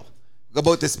overkill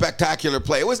about the spectacular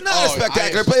play. It was not a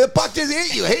spectacular play. The puck just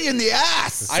hit you in the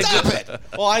ass. Stop it.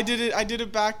 Well, I did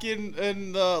it back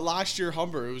in the last year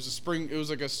Humber. It was a spring. It was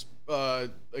like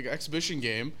an exhibition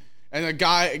game. And a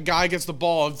guy gets the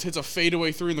ball, hits a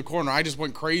fadeaway 3 in the corner. I just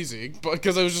went crazy,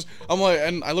 because I'm like,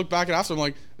 and I look back at after, I'm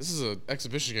like, this is an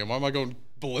exhibtion game. Why am I going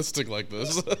ballistic like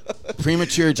this?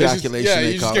 Premature ejaculation.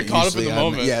 You just get caught up in the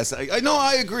moment. Yes, I know,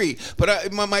 I agree.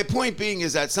 But my point being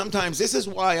is that sometimes this is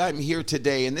why I'm here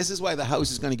today, and this is why the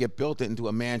house is going to get built into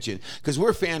a mansion, because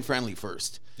we're fan friendly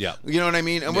first. Yeah, you know what I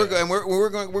mean. And we're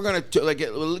going to like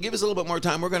give us a little bit more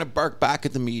time. We're going to bark back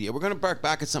at the media. We're going to bark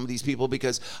back at some of these people,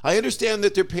 because I understand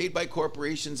that they're paid by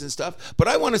corporations and stuff. But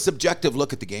I want a subjective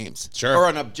look at the games, or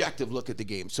an objective look at the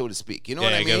game, so to speak. You know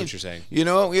what I mean? I get what you're saying. You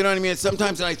know what I mean.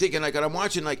 Sometimes I think, and I'm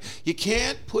watching, like, you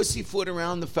can't pussyfoot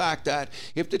around the fact that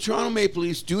if the Toronto Maple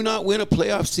Leafs do not win a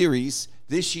playoff series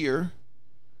this year,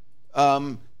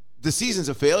 the season's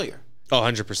a failure. Oh,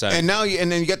 100%. And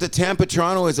then you get the Tampa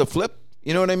Toronto as a flip.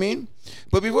 You know what I mean?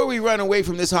 But before we run away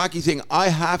from this hockey thing, I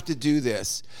have to do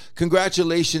this.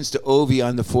 Congratulations to Ovi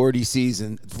on the 40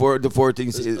 season. For the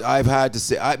 14th, I've had to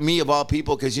say, me of all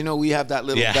people, because we have that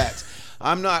little bet.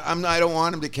 I don't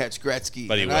want him to catch Gretzky.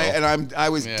 But he will. I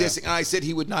was dissing, and I said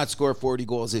he would not score 40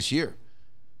 goals this year.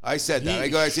 I said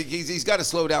that. I said he's got to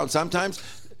slow down sometimes.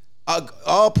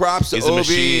 All props to He's a Ovi.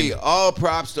 machine. All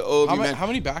props to Ovi, man. How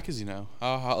many back is he now?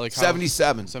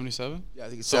 77. 77? Yeah, I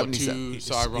think it's So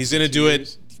 77. He's going to do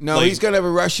it. No, like- he's going to have a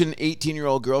Russian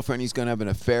 18-year-old girlfriend he's going to have an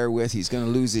affair with. He's going to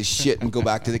lose his shit and go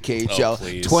back to the KHL.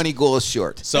 please. 20 goals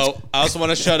short. So I also want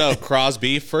to shout out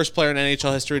Crosby, first player in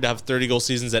NHL history to have 30-goal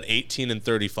seasons at 18 and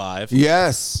 35.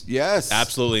 Yes.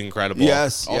 Absolutely incredible.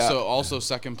 Yes. Also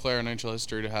second player in NHL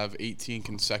history to have 18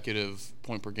 consecutive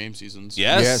point per game seasons.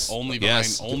 Yes. Only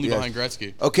Yes. behind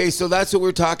Gretzky. Okay, so that's what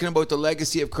we're talking about, the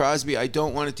legacy of Crosby. I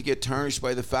don't want it to get tarnished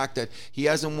by the fact that he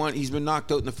hasn't won. He's been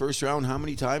knocked out in the first round how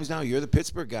many times now? You're the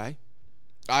Pittsburgh guy.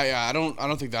 I don't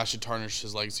think that should tarnish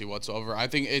his legacy whatsoever. I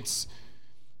think it's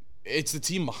the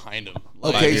team behind him.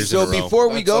 Okay, years so in a row. before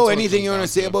we That's go, what it anything comes you want to down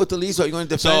say to. about the Leafs? Are you going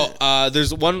to defend? So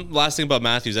there's one last thing about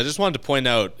Matthews. I just wanted to point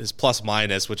out his plus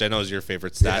minus, which I know is your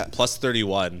favorite stat, Yeah. plus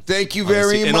 31. Thank you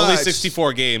very much. In only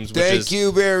 64 games. Which Thank is,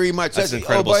 you very much. That's an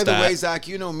incredible by the stat. way, Zach,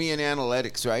 you know me and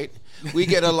analytics, right? We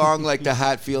get along like the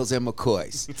Hatfields and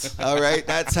McCoys. All right?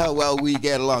 That's how well we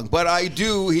get along. But I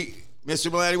do,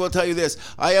 Mr. Milani will tell you this,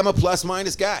 I am a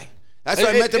plus-minus guy. That's why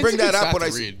I meant to bring it's a that good up stat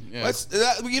when to I read,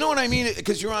 yeah. you know what I mean?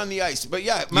 Because you're on the ice. But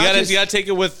yeah, You gotta take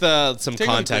it with some Take it with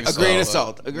context. a grain though. of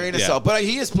salt. A grain of Yeah. salt. But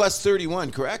he is plus 31,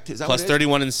 correct? Is that Plus what it is?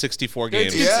 31 in 64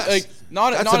 games. It's Yes. like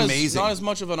not That's not amazing. not as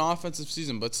much of an offensive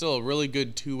season, but still a really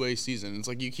good two-way season. It's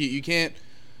like you can't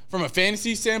from a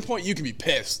fantasy standpoint, you can be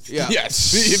pissed. Yeah.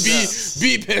 Yes,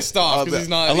 be pissed off because he's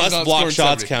not Unless he's not block scoring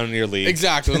shots 70. count in your league.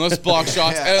 Exactly, unless block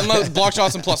shots, Yeah. unless block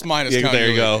shots and plus minus. Yeah, count there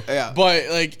in you your go. league. Yeah. But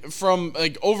like from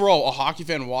like overall, a hockey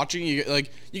fan watching, you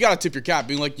gotta tip your cap,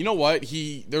 being like, you know what,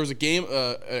 there was a game,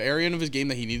 an area of his game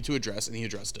that he needed to address, and he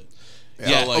addressed it.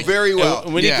 Yeah. So, like, very well.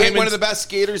 when he He's came one in- of the best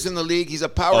skaters in the league. He's a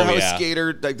powerhouse yeah.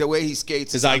 skater. Like the way he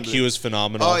skates. His IQ is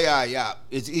phenomenal. Oh yeah.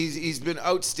 He's been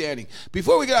outstanding.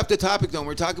 Before we get off the topic, though,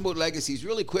 we're talking about legacies.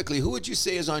 Really quickly, who would you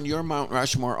say is on your Mount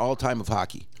Rushmore all time of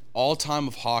hockey? all time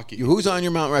of hockey. Who's on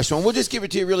your Mount Rushmore? We'll just give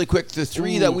it to you really quick. The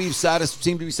three that we've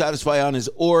seem to be satisfied on is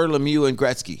Orr, Lemieux, and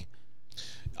Gretzky.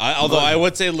 Although I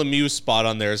would say Lemieux's spot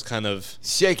on there is kind of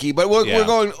Shaky, but we're Yeah.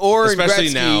 going Orr and Especially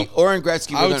Gretzky. now. Orr and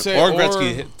Gretzky. I would say or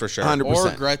Gretzky hit for sure. 100%. or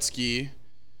Gretzky.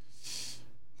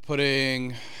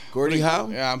 Putting Gordie Howe.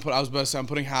 Yeah, I was about to say I'm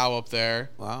putting Howe up there.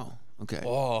 Wow. Okay.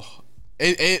 Oh,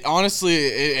 it honestly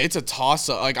it's a toss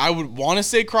up. Like I would want to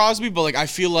say Crosby, but like I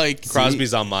feel like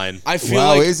Crosby's on mine. I feel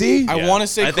Wow, like is he? I Yeah. want to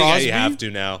say I Crosby. think you have to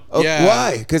now. Oh, yeah.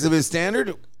 Why? Because of his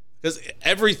standard. Because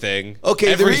everything.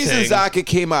 Okay, the reason, everything- Zach, it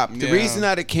came up, the Yeah. reason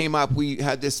that it came up, we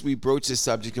broached this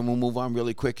subject, and we'll move on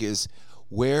really quick, is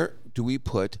where do we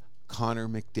put Connor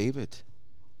McDavid?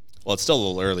 Well, it's still a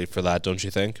little early for that, don't you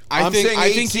think? I'm saying I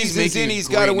 8 think he's seasons making in, a he's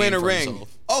got to great win a name for ring. himself.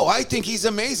 Oh, I think he's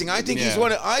amazing. I think he's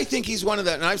Yeah. one of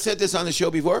that, and I've said this on the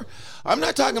show before. I'm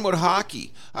not talking about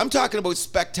hockey. I'm talking about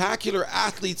spectacular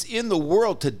athletes in the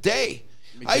world today.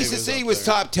 I used to McDavid's say he up was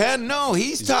there. top 10. No,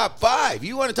 he's top 5.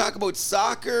 You want to talk about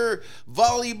soccer,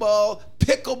 volleyball,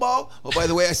 pickleball? Oh, by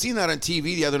the way, I seen that on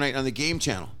TV the other night on the Game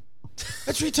Channel.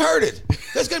 That's retarded.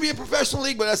 That's going to be a professional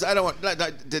league, but I don't want not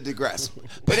to digress.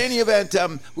 But in any event,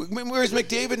 where's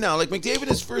McDavid now? Like McDavid,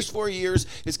 his first 4 years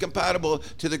is compatible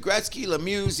to the Gretzky,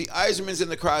 Lemieux, the Yzermans, and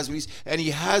the Crosbys, and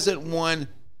he hasn't won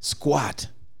squat.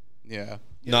 Yeah.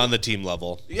 Not on the team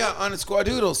level. Yeah, on a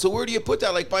squadoodle. So where do you put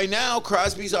that? Like by now,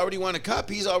 Crosby's already won a cup.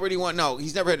 He's already won. No,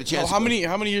 he's never had a chance. How many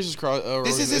years is Crosby?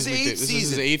 This is his eighth This is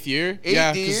season. his 8th year. Eighth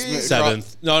yeah, year?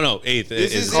 Seventh. No, eighth.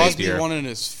 This is is next Crosby year. won in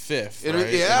his 5th. It-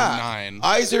 Right? yeah, In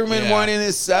 9. Yzerman Yeah. won in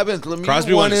his 7th. Lemieux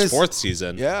Crosby won his 4th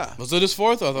season. Yeah. Was it his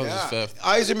 4th? I thought Yeah. it was his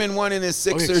 5th. Yzerman won in his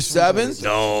 6th yeah, or 7th.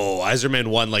 No, Yzerman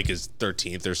won like his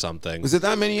 13th or something. Was it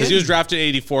that many? Because he was drafted in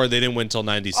 84. They didn't win till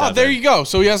 97. Oh, there you go.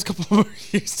 So he has a couple more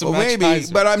years to Well, match maybe,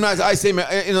 Kaiser. but I'm not. I say in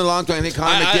the long term, I think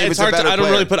Connor McDavid's It's a hard better to. I don't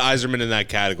player. really put Yzerman in that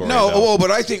category. No, though.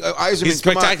 but I think Yzerman. He's a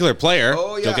spectacular player.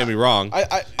 Oh, yeah. Don't get me wrong.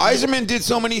 Yzerman did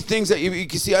so many things that you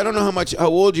can see. I don't know how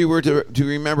old you were to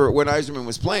remember when Yzerman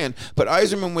was playing, but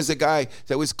Yzerman was a guy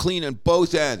that was clean on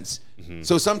both ends. Mm-hmm.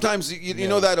 So sometimes you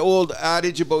know that old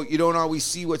adage about you don't always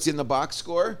see what's in the box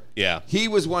score. Yeah. He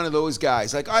was one of those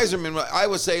guys. Like Yzerman, I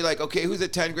would say like, okay, who's the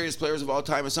 10 greatest players of all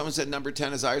time? If someone said number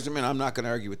 10 is Yzerman, I'm not going to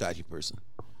argue with that person.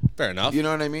 Fair enough. You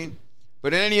know what I mean?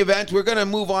 But in any event, we're going to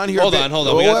move on here. Hold a bit.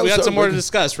 on. We I'm got sorry. some more to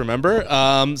discuss, remember?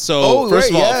 First Oh, of all,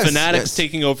 right, yes, Fanatics yes.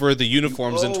 taking over the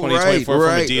uniforms in Oh, 2024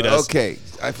 right, from Adidas. Okay.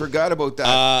 I forgot about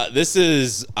that. This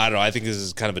is, I don't know. I think this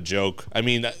is kind of a joke. I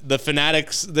mean, the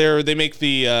Fanatics, they make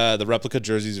the replica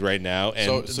jerseys right now,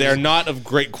 and they're not of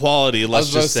great quality.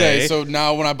 Let's just say. So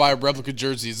now, when I buy a replica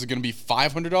jersey, is it going to be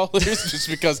 $500 just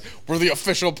because we're the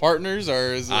official partners,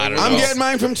 or is it? I don't know. I'm getting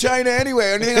mine from China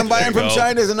anyway. Anything I'm buying from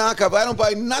China is a knockoff. I don't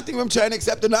buy nothing from China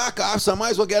except a knockoff, so I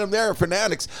might as well get them there.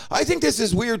 Fanatics. I think this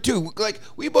is weird too. Like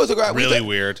we both agree. Really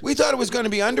weird. We thought it was going to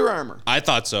be Under Armour. I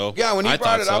thought so. Yeah, when he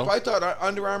brought it up, I thought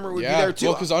Under Armour would be there too.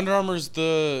 Well, because Under Armour's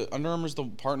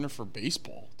the partner for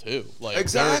baseball too. Like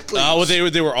exactly. Well,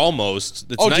 they were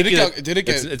almost. It's Nike did it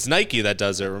get? It's Nike that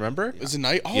does it. Remember? Is it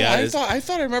Nike? Oh, yeah, I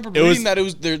thought I remember reading that it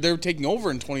was they're taking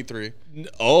over in 23.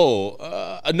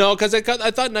 Oh, no, because I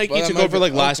thought Nike took over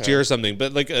like last year or something.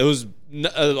 But like it was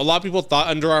a lot of people thought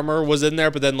Under Armour was in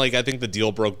there, but then like I think the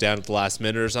deal broke down at the last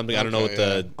minute or something. I don't know what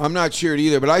the. I'm not sure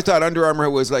either, but I thought Under Armour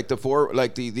was like the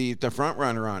front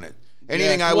runner on it.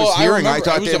 Anything I was hearing, I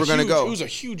thought they were going to go. It was a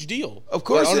huge deal. Of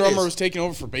course, Under Armour was taking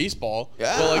over for baseball.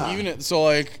 Yeah. But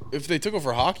like if they took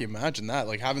over hockey, imagine that.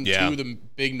 Like having two of the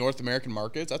big North American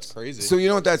markets, that's crazy. So you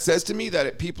know what that says to me?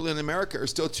 That people in America are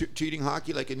still treating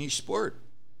hockey like a niche sport.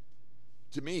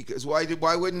 To me, because why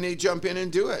wouldn't they jump in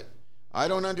and do it? I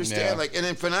don't understand. Yeah. Like, and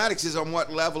then Fanatics is on what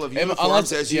level of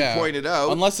uniforms, as you pointed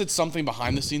out. Unless it's something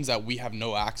behind the scenes that we have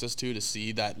no access to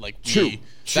see that, like, True.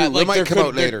 That, like, it might come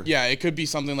out later. Yeah, it could be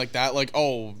something like that. Like,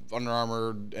 oh, Under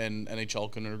Armour and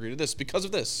NHL couldn't agree to this because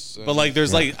of this. But like,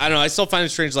 there's like, I don't know. I still find it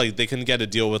strange. Like, they couldn't get a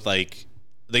deal with like.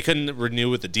 They couldn't renew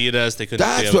with Adidas. They couldn't.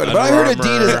 That's what. But I heard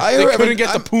Adidas. They couldn't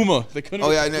get the Puma. They couldn't.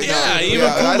 Oh yeah, Puma.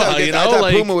 I thought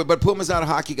like Puma, but Puma's not a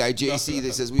hockey guy. JC,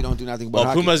 they says we don't do nothing but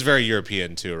hockey. Puma's very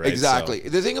European too, right? Exactly.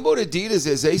 So. The thing about Adidas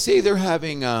is they say they're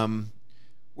having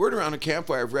word around a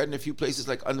campfire. I've read in a few places,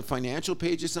 like on the financial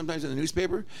pages, sometimes in the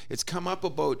newspaper, it's come up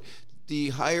about the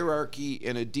hierarchy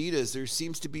in Adidas. There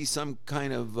seems to be some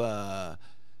kind of.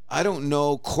 I don't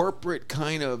know, corporate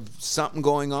kind of something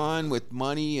going on with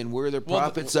money and where their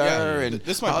profits are and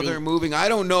how they're moving. I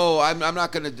don't know. I'm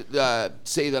not going to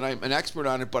say that I'm an expert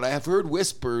on it, but I have heard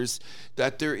whispers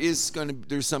that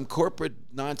there's some corporate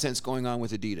nonsense going on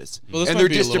with Adidas and their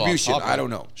distribution. I don't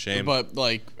know. Shame. But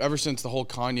like ever since the whole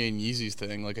Kanye and Yeezys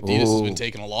thing, like Adidas has been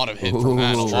taking a lot of hit from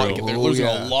that. They're losing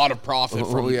a lot of profit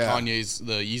from Kanye's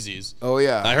the Yeezys. Oh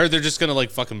yeah. I heard they're just gonna like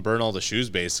fucking burn all the shoes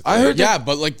basically. I heard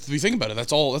but like if you think about it,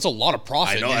 that's a lot of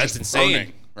profit. I know, that's insane.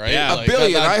 Burning, right? Yeah, $1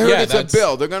 billion. I heard it's a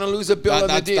bill. They're going to lose $1 billion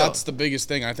on the deal. That's the biggest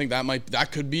thing. I think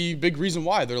that could be a big reason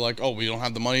why they're like, oh, we don't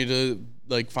have the money to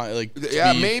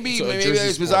maybe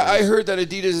I heard that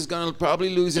Adidas is going to probably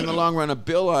lose in the long run $1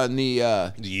 billion on the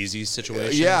Yeezy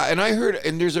situation. And I heard,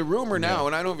 and there's a rumor now,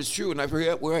 and I don't know if it's true, and I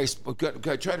forget where I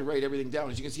try to write everything down.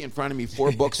 As you can see in front of me,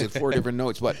 4 books with 4 different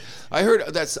notes. But I heard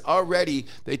that's already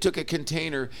they took a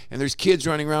container, and there's kids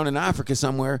running around in Africa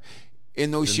somewhere. In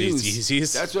those shoes.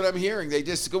 Yeezys? That's what I'm hearing. They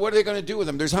just what are they going to do with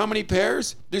them? There's how many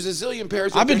pairs? There's a zillion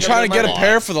pairs. I've been trying to get a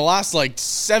pair for the last like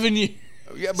 7 years.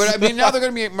 Yeah, but I mean now they're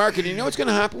going to be marketing. You know what's going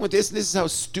to happen with this? This is how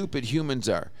stupid humans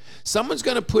are. Someone's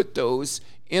going to put those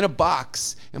in a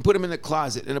box and put them in the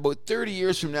closet. And about 30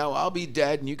 years from now, I'll be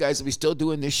dead, and you guys will be still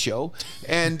doing this show.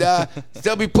 And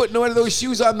they'll be putting one of those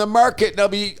shoes on the market, and they'll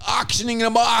be auctioning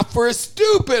them off for a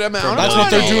stupid amount. That's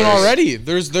what they're doing already.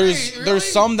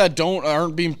 There's some that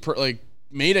aren't being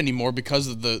made anymore because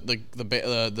of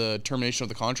the termination of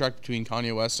the contract between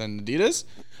Kanye West and Adidas.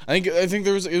 I think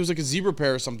it was like a zebra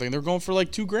pair or something. They're going for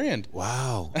like $2,000.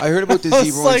 Wow, I heard about the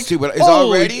zebra ones too, but it's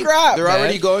already they're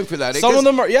already going for that. Some of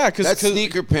them are because that's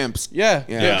sneaker pimps.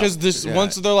 Because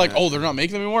once they're like, oh, they're not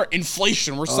making them anymore.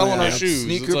 Inflation, we're selling our shoes.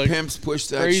 Sneaker pimps push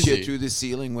that shit through the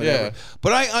ceiling, whatever. Yeah.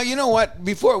 But I you know what?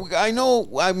 Before I'm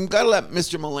gotta let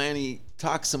Mr. Milani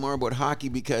talk some more about hockey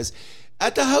because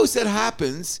at the house that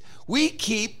happens, we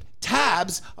keep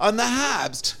tabs on the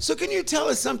Habs. So can you tell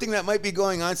us something that might be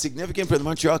going on significant for the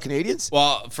Montreal Canadiens?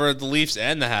 Well, for the Leafs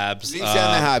and the Habs. Leafs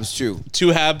and the Habs, true. 2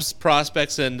 Habs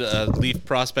prospects and Leaf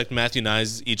prospect Matthew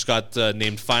Nyes each got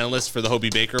named finalists for the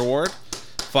Hobey Baker Award.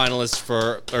 Finalists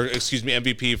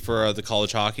MVP for the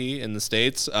college hockey in the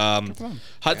States.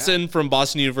 Hudson from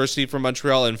Boston University from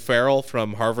Montreal and Farrell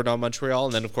from Harvard on Montreal.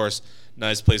 And then, of course,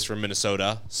 Nyes plays for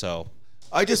Minnesota. So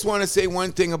I just want to say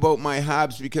one thing about my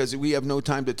Habs because we have no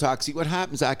time to talk. See, what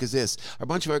happens, Zach, is this. A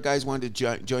bunch of our guys wanted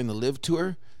to join the Live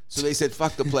Tour, so they said,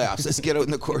 fuck the playoffs. Let's get out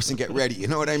in the course and get ready. You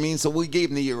know what I mean? So we gave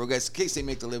them the Euro guys in case they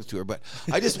make the Live Tour. But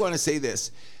I just want to say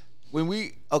this.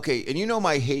 And you know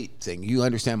my hate thing. You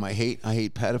understand my hate. I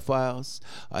hate pedophiles,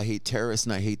 I hate terrorists,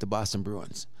 and I hate the Boston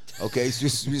Bruins. Okay, so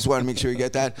just want to make sure you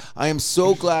get that. I am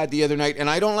so glad the other night, and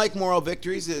I don't like moral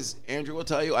victories, as Andrew will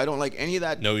tell you. I don't like any of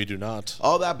that. No, you do not.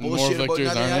 All that bullshit about victories,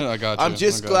 nothing. aren't it? I got you. I'm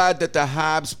just glad that the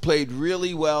Habs played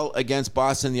really well against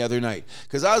Boston the other night.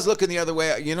 Because I was looking the other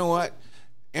way. You know what,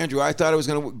 Andrew? I thought I was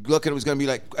going to look and it was going to be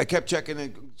like, I kept checking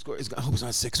the score. I hope it's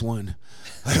not 6-1.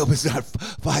 I hope it's not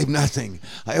 5-0.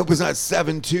 I hope it's not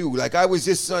 7-2. Like I was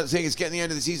just saying, it's getting the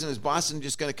end of the season. Is Boston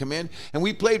just going to come in? And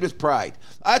we played with pride.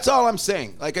 That's all I'm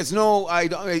saying. Like it's no, I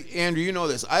don't, Andrew, you know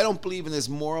this. I don't believe in this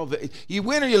moral. You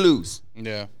win or you lose.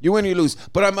 Yeah. You win or you lose.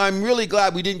 But I'm really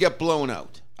glad we didn't get blown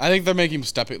out. I think they're making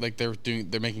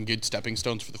they're making good stepping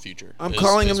stones for the future. I'm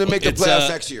calling them to make the playoffs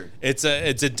next year. It's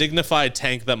a dignified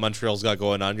tank that Montreal's got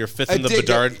going on. You're fifth in the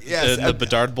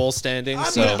Bedard Bowl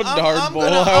standings. Bedard Bowl.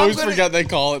 I always forget they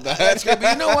call it that. That's good.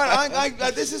 But you know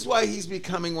what? This is why he's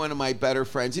becoming one of my better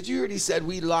friends. Did you hear what he said?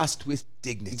 We lost with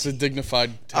dignity. It's a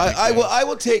dignified tank. I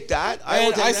will take that.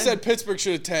 I said Pittsburgh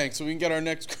should have tanked so we can get our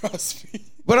next Crosby.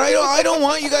 But I don't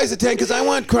want you guys to tank because I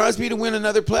want Crosby to win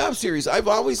another playoff series. I've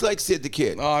always liked Sid the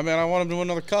Kid. Oh, man, I want him to win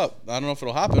another cup. I don't know if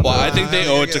it'll happen. Well, I think they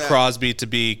owe it to Crosby to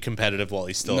be competitive while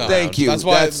he's still around. Thank you. That's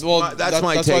why. That's my take.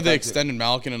 That's why they extended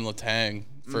Malkin and Letang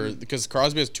because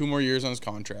Crosby has 2 more years on his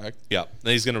contract. Yeah,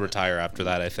 he's going to retire after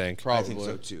that. I think. Probably. I think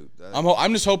so too.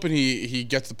 I'm just hoping he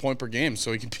gets the point per game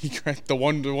so he can be the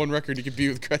one record he could be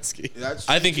with Gretzky.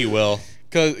 I think he will.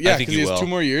 Because he has 2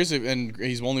 more years and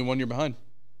he's only 1 year behind.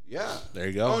 Yeah. There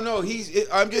you go. Oh, no,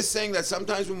 I'm just saying that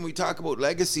sometimes when we talk about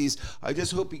legacies, I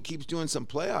just hope he keeps doing some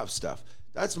playoff stuff.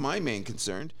 That's my main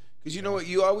concern. Because you know what?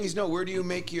 You always know, where do you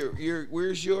make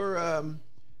where's your,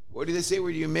 what do they say?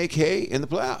 Where do you make hay? In the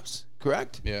playoffs,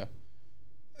 correct? Yeah.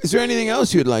 Is there anything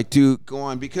else you'd like to go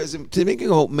on? Because to make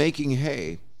about making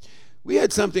hay, we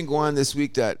had something go on this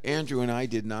week that Andrew and I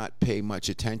did not pay much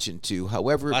attention to.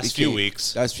 However, last few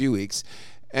weeks.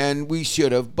 And we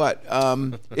should have, but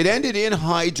it ended in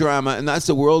high drama, and that's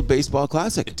the World Baseball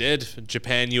Classic. It did.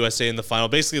 Japan, USA in the final,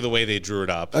 basically the way they drew it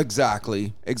up.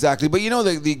 Exactly. But you know,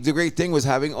 the great thing was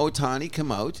having Ohtani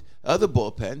come out of the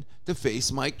bullpen to face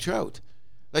Mike Trout.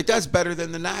 Like, that's better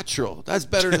than the natural. That's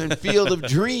better than Field of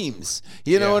Dreams.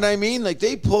 You know what I mean? Like,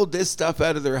 they pulled this stuff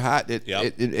out of their hat,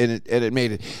 and it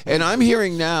made it. And I'm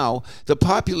hearing now the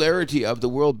popularity of the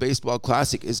World Baseball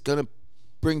Classic is going to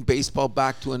bring baseball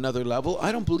back to another level.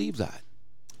 I don't believe that.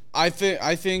 I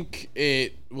think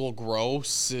it will grow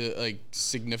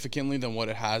significantly than what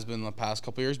it has been in the past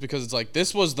couple of years because it's like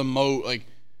this was the the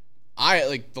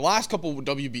last couple of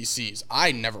WBCs.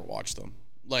 I never watched them.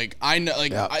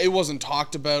 It wasn't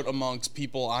talked about amongst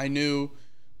people I knew,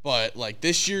 but like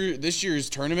this year's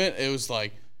tournament, it was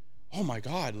like, oh my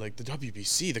god, like the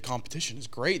WBC, the competition is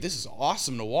great. This is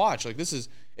awesome to watch. Like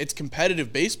it's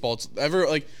competitive baseball. It's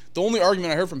the only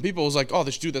argument I heard from people was like, oh,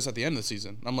 they should do this at the end of the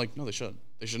season. I'm like, no, they shouldn't.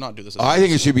 They should not do this. I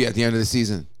think it should be at the end of the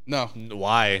season. No.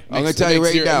 Why? I'm going to tell you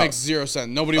right now. It makes 0 sense.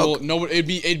 Nobody will.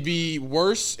 Nobody. It'd be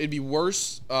worse. It'd be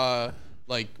worse.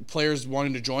 Like players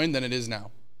wanting to join than it is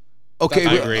now. Okay,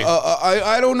 I agree.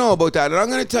 I don't know about that, and I'm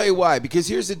going to tell you why. Because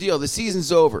here's the deal: the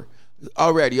season's over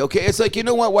already. Okay, it's like, you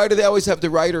know what? Why do they always have the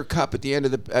Ryder Cup at the end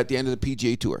of the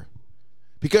PGA Tour?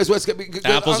 Because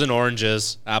apples and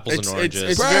oranges.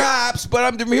 Perhaps,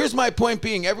 but here's my point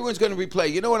being, everyone's going to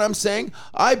replay. You know what I'm saying?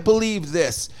 I believe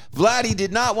this. Vladdy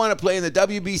did not want to play in the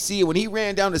WBC. When he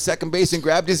ran down to second base and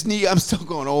grabbed his knee, I'm still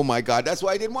going, oh my God. That's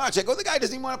why I didn't watch. I go, the guy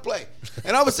doesn't even want to play.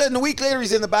 And all of a sudden, a week later,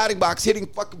 he's in the batting box hitting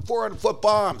fucking 400-foot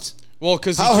bombs. Well,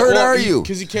 because how hurt are you?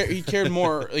 Because he cared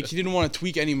more. Like, he didn't want to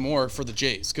tweak any more for the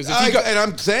Jays. And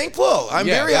I'm thankful. I'm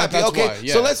very happy. Okay, why,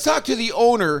 yeah. So let's talk to the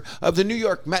owner of the New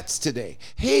York Mets today.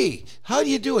 Hey, how do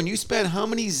you do? And you spent how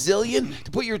many zillion to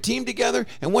put your team together?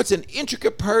 And what's an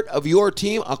intricate part of your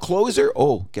team? A closer?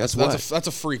 Oh, guess what? That's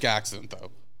a freak accident, though.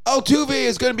 Altuve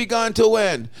is going to be gone till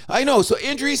when? I know. So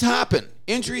injuries happen.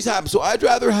 So I'd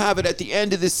rather have it at the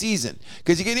end of the season,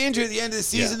 because you get injured at the end of the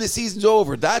season, the season's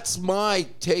over. That's my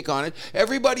take on it.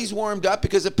 Everybody's warmed up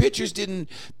because the pitchers didn't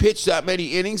pitch that many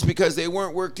innings because they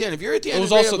weren't worked in. If you're at the end,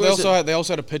 they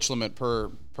also had a pitch limit per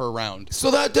round.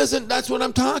 So that's what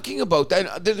I'm talking about.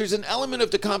 There's an element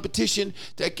of the competition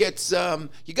that gets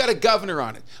you got a governor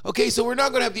on it. Okay, so we're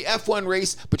not going to have the F1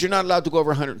 race, but you're not allowed to go over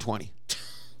 120.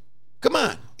 Come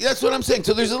on. That's what I'm saying.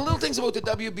 So there's a little things about the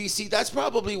WBC. That's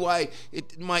probably why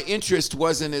my interest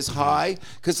wasn't as high,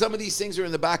 because some of these things are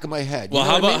in the back of my head. Well,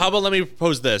 how about let me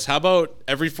propose this. How about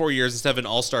every 4 years, instead of an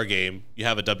all-star game, you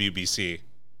have a WBC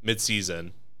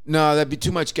mid-season? No, that'd be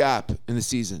too much gap in the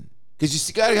season. Because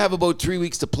you got to have about 3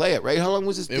 weeks to play it, right? How long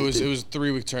was this? It was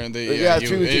 3-week turn. 3 weeks.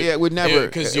 It would never.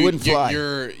 It wouldn't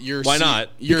fly. Why not?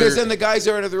 Because then the guys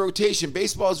are out of the rotation.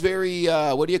 Baseball's very.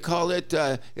 What do you call it?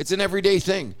 It's an everyday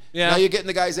thing. Yeah. Now you're getting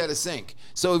the guys out of sync.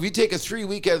 So if you take a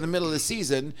 3-week out of the middle of the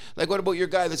season, like what about your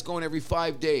guy that's going every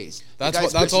 5 days?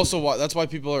 That's also why. That's why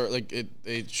people are like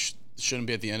it shouldn't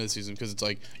be at the end of the season because it's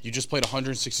like you just played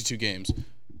 162 games.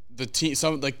 The team,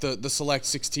 some like the select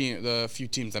 16, the few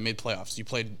teams that made playoffs. You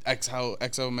played how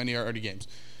many already games.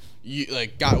 You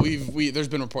like there's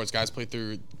been reports guys played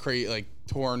through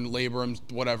torn labrums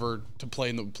whatever to play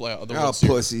in the World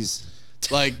Series. Pussies.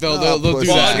 Like they'll do that.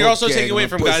 Well, you're also taking away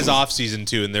from guys off season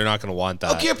too, and they're not going to want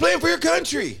that. Okay, you're playing for your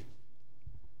country.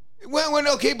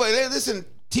 Okay, but listen,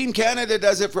 Team Canada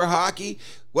does it for hockey.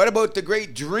 What about the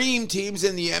great dream teams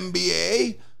in the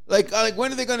NBA? Like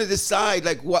when are they going to decide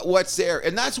what's there?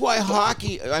 And that's why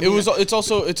hockey. It's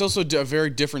also a very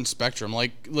different spectrum.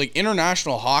 Like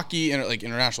international hockey and like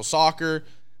international soccer.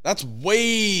 Those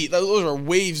are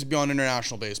waves beyond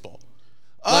international baseball.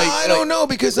 I don't know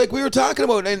because we were talking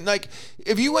about and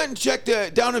if you went and checked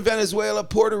down in Venezuela,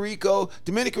 Puerto Rico,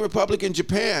 Dominican Republic, and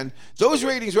Japan, those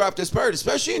ratings were off the chart,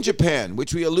 especially in Japan,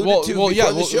 which we alluded to before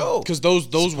the show. Because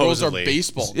those worlds are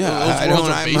baseball. Yeah, those worlds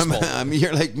are baseball.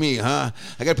 You're like me, huh?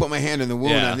 I got to put my hand in the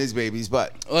wound on these babies,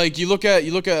 but you look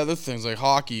at other things like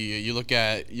hockey. You look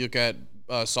at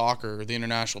soccer, the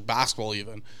international basketball,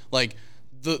 even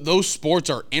those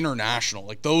sports are international.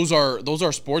 Like those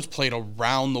are sports played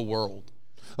around the world.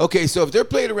 Okay, so if they're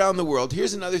played around the world,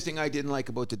 here's another thing I didn't like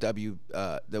about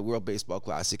the World Baseball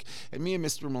Classic, and me and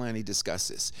Mr. Milani discussed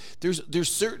this. There's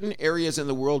certain areas in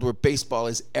the world where baseball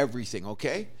is everything.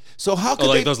 Okay, so how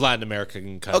could those Latin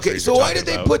American countries? Okay, so why did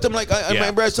they put them I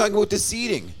remember I was talking about the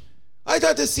seeding. I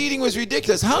thought the seeding was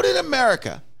ridiculous. How did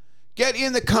America get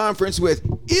in the conference with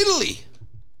Italy?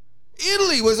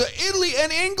 Italy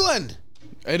and England.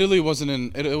 Italy wasn't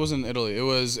in. It wasn't Italy. It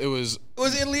was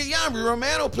Italy. Yeah,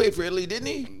 Romano played for Italy, didn't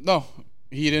he? No,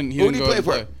 he didn't. Who did he play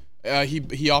for?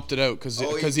 He opted out because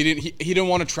he didn't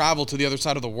want to travel to the other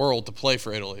side of the world to play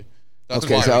for Italy. That's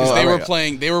okay, why. So, because they were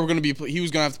playing. They were going to be. He was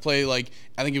going to have to play I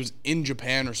think it was in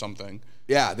Japan or something.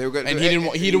 Yeah, they were going. And he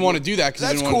didn't want to do that because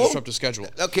he didn't want to disrupt the schedule.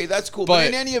 Okay, that's cool. But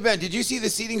in any event, did you see the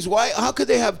seedings? Why? How could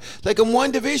they have in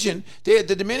one division? They had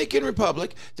the Dominican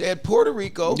Republic, they had Puerto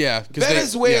Rico,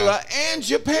 Venezuela, and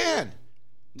Japan.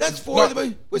 That's four.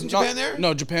 Wasn't Japan there?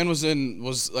 No, Japan was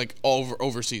all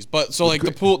overseas. But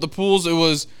the pools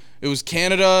it was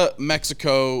Canada,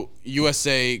 Mexico,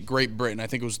 USA, Great Britain. I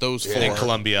think it was those four. And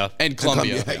Colombia.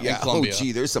 Yeah. Oh,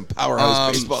 gee, there's some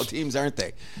powerhouse baseball teams, aren't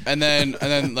they? And then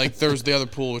there was the other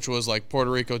pool, which was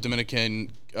Puerto Rico,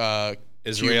 Dominican,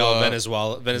 Israel,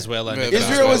 Cuba, Venezuela. And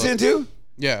Israel was in too?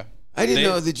 Yeah. I didn't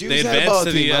know the Jews they had a ball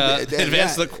team. They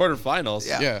advanced to the quarterfinals.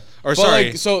 Yeah. Or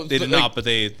sorry, they did not. But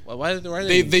they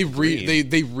they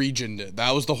regioned it.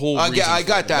 That was the whole. Reason I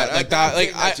got that. I got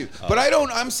that. But I don't.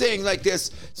 I'm saying like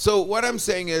this. So what I'm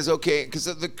saying is okay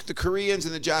because the Koreans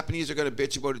and the Japanese are going to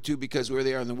bitch about it too because where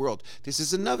they are in the world. This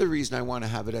is another reason I want to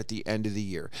have it at the end of the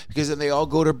year because then they all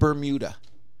go to Bermuda.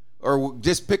 Or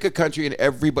just pick a country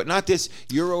and but not this,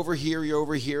 you're over here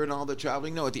and all the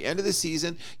traveling. No, at the end of the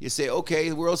season, you say, okay,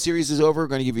 the World Series is over. We're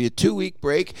going to give you a 2-week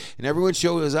break and everyone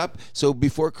shows up. So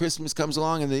before Christmas comes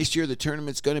along and this year the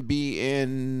tournament's going to be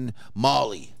in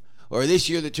Mali. Or this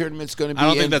year the tournament's going to be in Venezuela.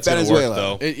 I don't think that's going to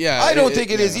work, though. I don't think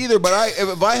it is either, but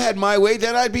if I had my way,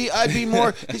 then I'd be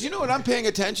more, because you know what I'm paying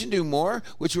attention to more,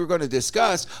 which we're going to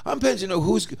discuss. I'm paying attention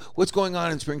to what's going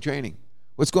on in spring training.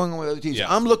 What's going on with other teams? Yeah.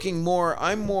 I'm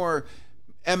more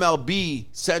MLB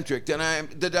centric than I am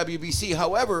the WBC.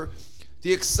 However,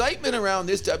 the excitement around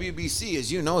this WBC,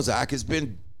 as you know, Zach, has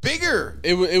been bigger.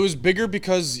 It was bigger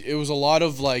because it was a lot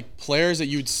of players that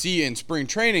you'd see in spring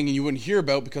training and you wouldn't hear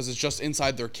about because it's just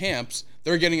inside their camps.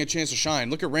 They're getting a chance to shine.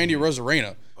 Look at Randy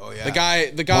Rosarena. Oh yeah,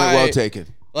 the guy. Well taken.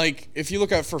 If you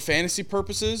look at for fantasy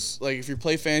purposes, if you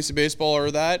play fantasy baseball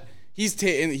or that.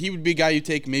 He would be a guy you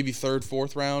take maybe third,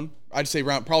 fourth round. I'd say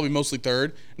probably mostly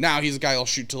third. Now he's a guy I'll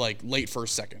shoot to late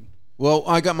first, second. Well,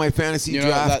 I got my fantasy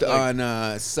draft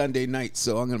on Sunday night,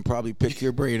 so I'm gonna probably pick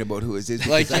your brain about who is his.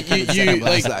 There's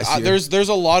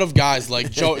a lot of guys like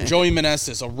Joey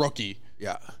Meneses, a rookie.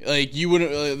 Yeah. You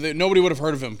wouldn't nobody would have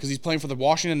heard of him because he's playing for the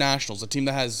Washington Nationals, a team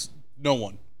that has no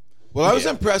one. Well, I was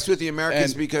impressed with the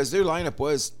Americans because their lineup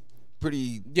was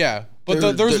pretty. Yeah,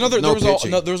 but there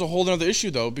was a whole other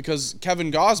issue though because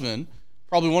Kevin Gausman,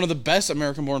 probably one of the best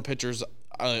American-born pitchers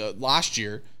last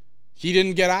year, he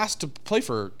didn't get asked to play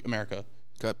for America.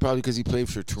 Probably because he played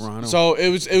for Toronto. So it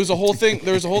was a whole thing.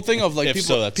 There was a whole thing of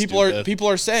people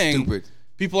are saying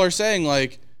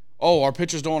oh, our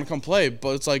pitchers don't want to come play,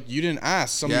 but it's like you didn't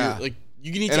ask. Some of your, like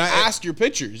you need to ask your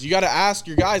pitchers. You got to ask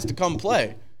your guys to come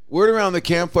play. Word around the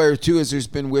campfire too is there's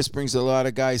been whisperings. A lot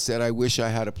of guys said, "I wish I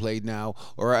had a played now,"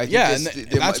 or I think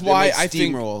that's why I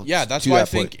think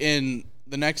point. In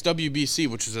the next WBC,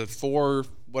 which is 4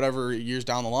 whatever years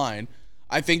down the line,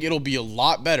 I think it'll be a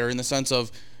lot better in the sense of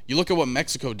you look at what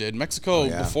Mexico did. Mexico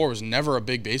before was never a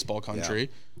big baseball country.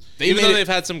 Yeah. Even though they've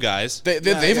had some guys,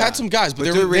 they've had some guys,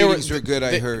 but their ratings were good.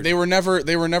 I heard they were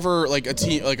never like a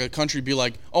team, like a country be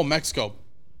like, oh, Mexico,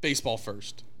 baseball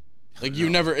first. Like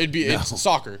it's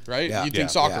soccer, right? Yeah. You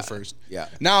think soccer first. Yeah.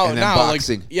 Now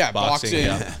boxing. Like boxing.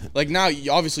 Yeah. Like now,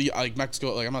 obviously, like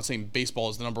Mexico. Like I'm not saying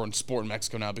baseball is the #1 sport in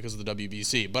Mexico now because of the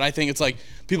WBC, but I think it's like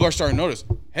people are starting to notice.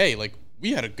 Hey, like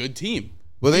we had a good team.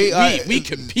 Well, we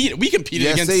competed. We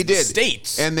competed against the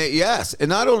states. And and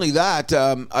not only that,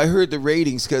 I heard the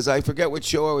ratings because I forget what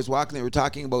show I was watching. They were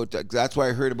talking about. That's why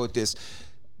I heard about this.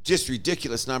 Just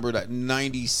ridiculous number that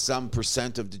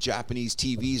 90% of the Japanese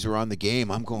TVs are on the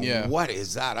game. I'm going, what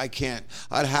is that?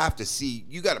 I'd have to see.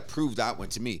 You got to prove that one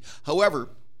to me. However,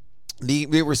 they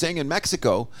were saying in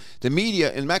Mexico, the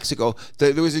media in Mexico,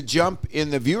 there was a jump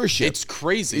in the viewership. It's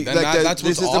crazy.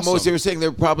 This is the most. They were saying there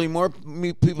were probably more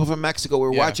people from Mexico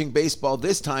were watching baseball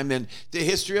this time than the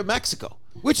history of Mexico.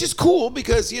 Which is cool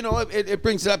because, it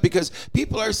brings it up because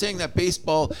people are saying that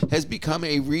baseball has become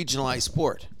a regionalized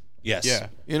sport. Yes. Yeah.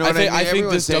 You know what I mean? I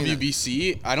think this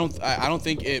WBC, I don't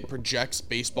think it projects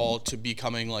baseball to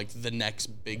becoming like the next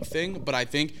big thing, but I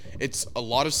think it's a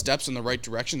lot of steps in the right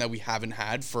direction that we haven't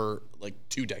had for like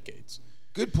 2 decades.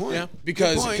 Good point. Yeah.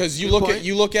 Because you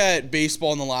look at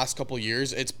baseball in the last couple of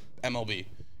years, it's MLB.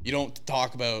 You don't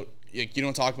talk about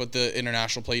the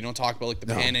international play. You don't talk about like the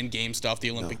Pan Am game stuff, the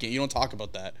Olympic game. You don't talk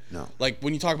about that. No. Like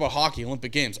when you talk about hockey,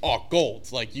 Olympic games, gold.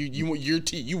 Like your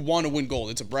team, you want to win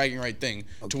gold. It's a bragging right thing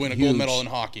to win a gold medal in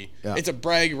hockey. Yeah. It's a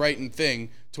brag righting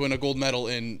thing to win a gold medal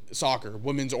in soccer,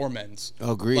 women's or men's.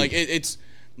 Oh, agreed. Like it's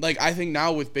like I think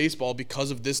now with baseball because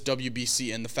of this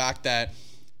WBC and the fact that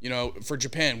for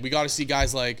Japan we got to see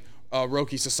guys like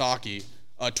Roki Sasaki,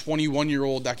 a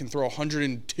 21-year-old that can throw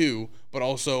 102, but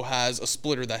also has a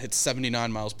splitter that hits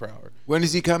 79 miles per hour. When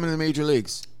does he come into the major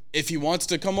leagues? If he wants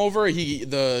to come over,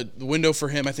 the window for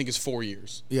him I think is 4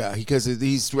 years. Yeah, because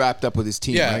he's wrapped up with his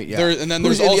team, right? Yeah. And then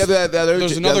there's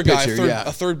another guy,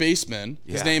 a third baseman.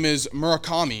 His name is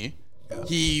Murakami. Yeah.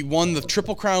 He won the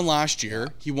Triple Crown last year.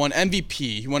 He won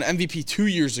MVP. He won MVP 2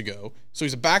 years ago. So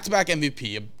he's a back-to-back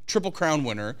MVP, a Triple Crown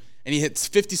winner, and he hits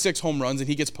 56 home runs, and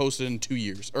he gets posted in 2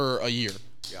 years or a year.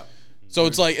 Yeah. So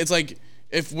it's like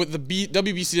if with the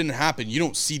WBC didn't happen, you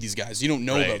don't see these guys. You don't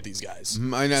know about these guys.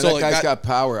 I know that guy's got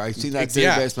power. I seen that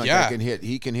third baseman guy can hit.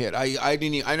 He can hit. I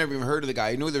never even heard of the guy.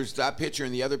 I knew there's that pitcher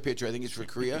and the other pitcher. I think it's for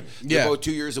Korea. They're both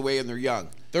 2 years away and they're young.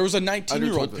 There was a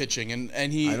 19-year-old pitching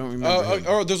and he. I don't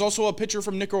remember. There's also a pitcher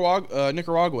from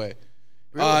Nicaragua.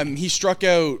 Really? He struck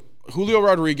out Julio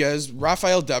Rodriguez,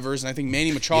 Rafael Devers, and I think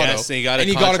Manny Machado. Yes, and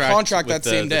he got a contract that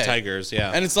same day. The Tigers,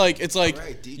 And it's like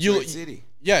right, Detroit City.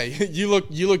 Yeah, you look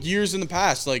years in the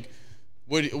past. Like,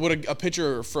 would a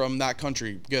pitcher from that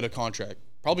country get a contract?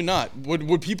 Probably not.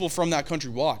 Would people from that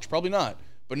country watch? Probably not.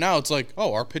 But now it's like,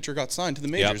 our pitcher got signed to the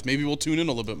majors. Yep. Maybe we'll tune in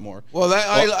a little bit more. Well,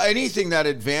 anything that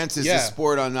advances the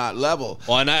sport on that level.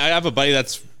 Well, and I have a buddy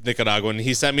that's Nicaraguan.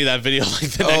 He sent me that video like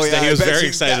the next day. He was very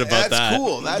excited about that. That's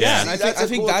cool. I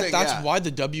think that's why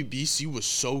the WBC was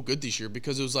so good this year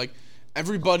because it was like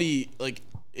everybody like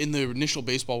in the initial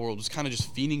baseball world was kind of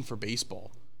just fiending for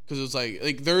baseball because it was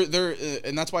like they're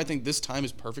and that's why I think this time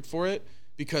is perfect for it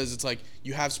because it's like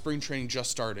you have spring training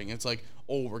just starting. It's like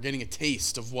we're getting a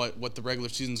taste of what the regular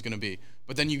season is going to be,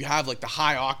 but then you have like the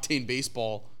high octane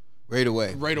baseball right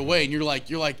away, and you're like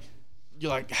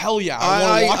hell yeah, I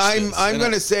want to watch this. I'm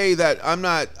going to say that I'm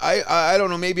not. I don't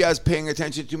know. Maybe I was paying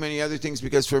attention to too many other things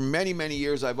because for many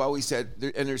years I've always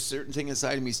said, and there's certain thing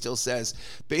inside of me still says,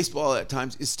 baseball at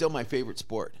times is still my favorite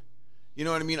sport. You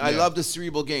know what I mean? Yeah. I love the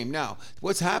cerebral game. Now,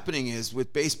 what's happening is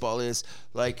with baseball is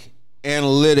like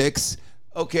analytics.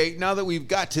 Okay, now that we've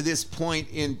got to this point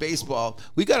in baseball,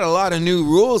 we got a lot of new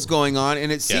rules going on, and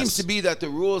it seems to be that the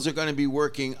rules are going to be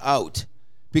working out.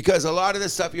 Because a lot of the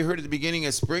stuff you heard at the beginning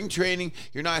of spring training,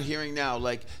 you're not hearing now,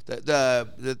 like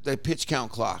the pitch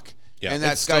count clock. Yeah, and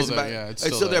that's still there. It's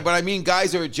still there. But I mean,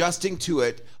 guys are adjusting to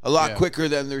it a lot quicker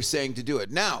than they're saying to do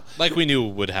it now. Like we knew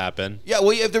would happen. Yeah,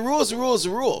 well, if the rule's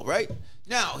the rule, right?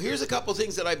 Now, here's a couple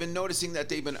things that I've been noticing that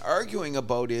they've been arguing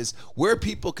about is where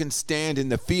people can stand in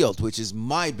the field, which is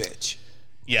my bitch.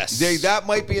 Yes. That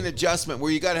might be an adjustment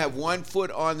where you got to have 1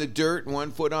 foot on the dirt and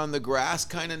 1 foot on the grass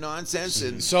kind of nonsense.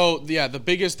 And So yeah, the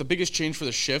biggest change for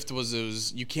the shift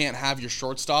was you can't have your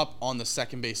shortstop on the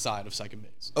second base side of second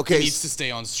base. Okay. He needs to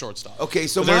stay on shortstop. okay,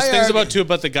 so There's my things argument-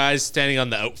 about the guys standing on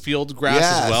the outfield grass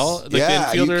Yes, as well. Like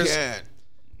yeah, the infielders. you can't.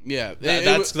 Yeah,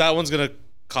 That one's gonna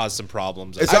cause some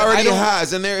problems. It's I already don't-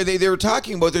 has, and they were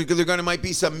talking about there going to might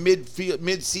be some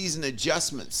mid-season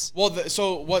adjustments. Well,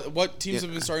 so what teams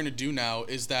have been starting to do now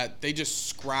is that they just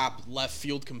scrap left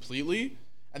field completely,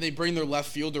 and they bring their left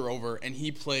fielder over, and he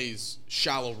plays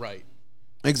shallow right.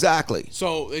 Exactly.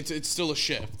 So it's still a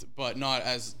shift, but not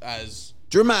as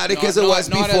Dramatic Not- as it not- was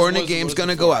not before, as and the was- game's was going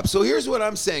to before. go up. So here's what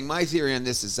I'm saying. My theory on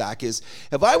this is, Zach, is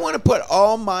if I want to put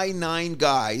all my 9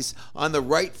 guys on the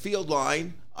right field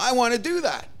line, I want to do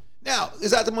that. Now,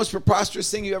 is that the most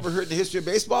preposterous thing you ever heard in the history of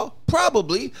baseball?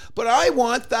 Probably, but I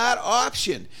want that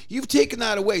option. You've taken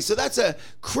that away. So that's a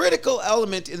critical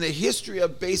element in the history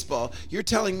of baseball you're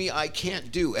telling me I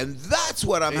can't do, and that's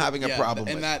what I'm having a problem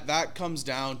with. And that comes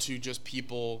down to just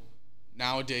people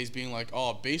nowadays being like,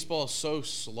 oh, baseball is so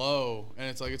slow, and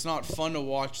it's like it's not fun to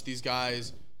watch these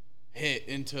guys hit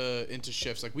into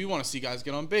shifts. Like, we want to see guys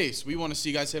get on base, we want to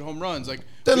see guys hit home runs. Like,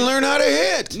 Then learn how to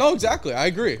hit. no, exactly, I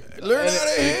agree. Learn how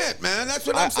to hit, man. That's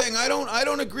what I'm saying. I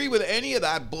don't agree with any of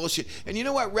that bullshit. And you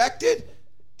know what wrecked it?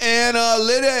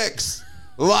 Analytics,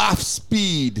 loft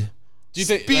speed, Do you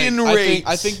think spin like, rates,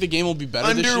 I think the game will be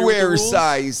better this year with the underwear rules.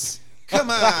 size. Come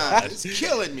on, it's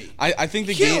killing me. I think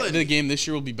Killing the game this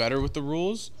year will be better with the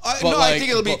rules. I but think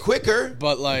it'll be quicker.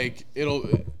 But like it'll.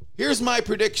 Here's my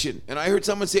prediction, and I heard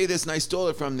someone say this, and I stole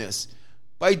it from this.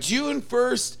 By June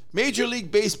 1st, Major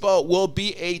League Baseball will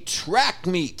be a track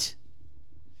meet.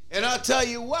 And I'll tell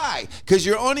you why. Because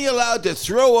you're only allowed to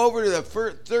throw over to the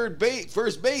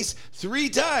first base 3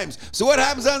 times. So what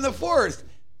happens on the 4th?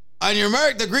 On your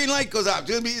mark, the green light goes off.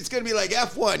 It's going to be like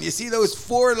F1. You see those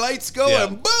 4 lights go,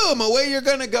 and boom, away you're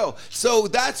going to go. So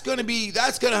that's going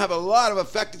to have a lot of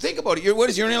effect. Think about it. You're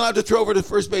only allowed to throw over to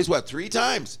first base, 3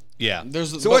 times? Yeah.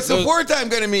 So what's the 4th time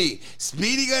going to be?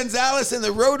 Speedy Gonzalez and the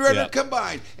Roadrunner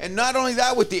combined. And not only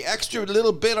that, with the extra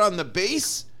little bit on the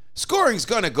base, scoring's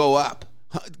going to go up.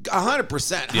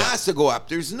 100% has to go up.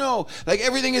 There's no,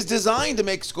 everything is designed to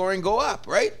make scoring go up,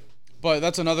 right? But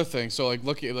that's another thing. So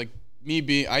look at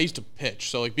I used to pitch.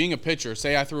 So being a pitcher,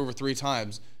 say I threw over 3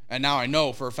 times, and now I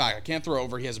know for a fact I can't throw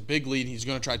over. He has a big lead. He's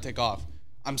going to try to take off.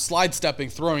 I'm slide stepping,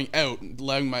 throwing out,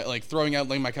 letting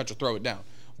my catcher throw it down.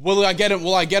 Will I get him?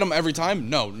 Will I get him every time?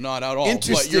 No, not at all.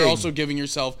 Interesting. But you're also giving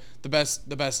yourself the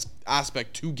best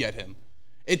aspect to get him.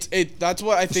 That's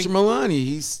what I think. Mr. Milani,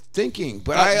 he's thinking,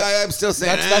 but I'm still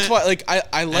saying that's why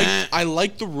I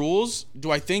like the rules. Do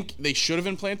I think they should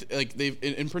have they've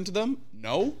imprinted them?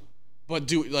 No.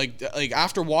 But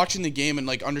after watching the game and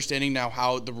understanding now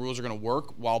how the rules are going to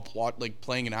work while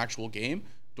playing an actual game,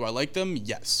 do I like them?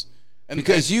 Yes.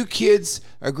 Because you kids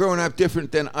are growing up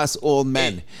different than us old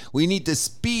men. We need to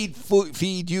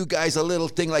feed you guys a little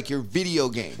thing like your video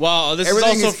game. Well, this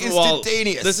Everything is also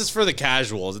instantaneous. this is for the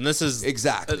casuals, and this is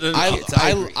Exactly.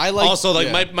 I like also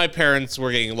my parents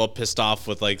were getting a little pissed off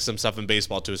with some stuff in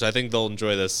baseball too, so I think they'll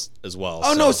enjoy this as well.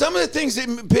 Oh, no, some of the things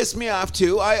that piss me off,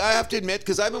 too, I have to admit,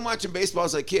 because I've been watching baseball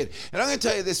as a kid. And I'm going to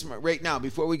tell you this right now,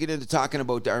 before we get into talking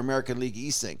about our American League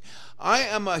East thing. I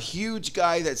am a huge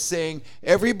guy that's saying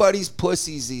everybody's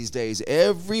pussies these days.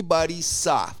 Everybody's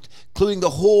soft, including the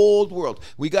whole world.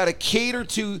 We got to cater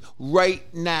to right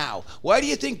now. Why do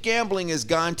you think gambling has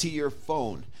gone to your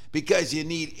phone? Because you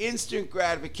need instant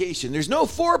gratification. There's no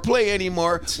foreplay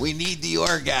anymore. We need the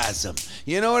orgasm.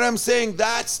 You know what I'm saying?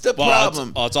 That's the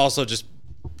problem. It's also just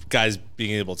guys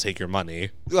being able to take your money.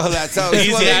 Well, that's how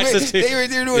Easy access to- they were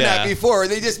doing that before.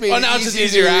 They just made now it it's just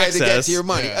easier easier to get access. to your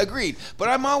money. Yeah. Agreed. But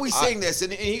I'm always saying this,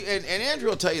 and Andrew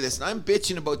will tell you this, and I'm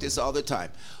bitching about this all the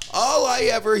time. All I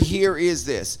ever hear is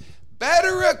this: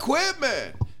 better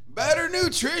equipment, better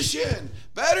nutrition,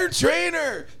 better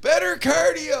trainer, better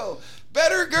cardio,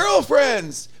 better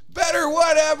girlfriends, better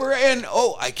whatever. And,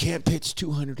 I can't pitch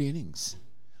 200 innings.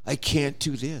 I can't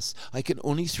do this. I can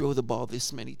only throw the ball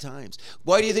this many times.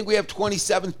 Why do you think we have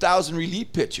 27,000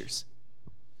 relief pitchers?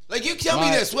 You tell me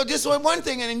this. Well, just one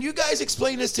thing, and then you guys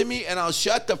explain this to me, and I'll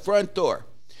shut the front door.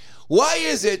 Why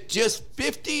is it just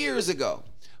 50 years ago,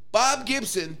 Bob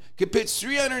Gibson could pitch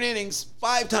 300 innings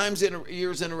 5 times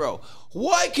years in a row?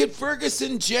 Why could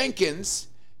Ferguson Jenkins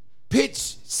pitch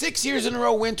 6 years in a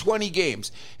row, win 20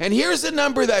 games? And here's the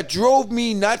number that drove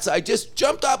me nuts. I just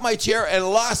jumped off my chair and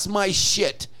lost my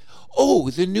shit.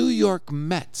 The New York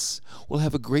Mets will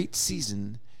have a great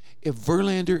season if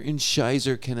Verlander and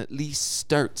Shizer can at least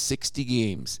start 60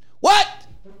 games. What?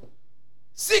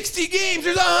 60 games.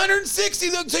 There's 160.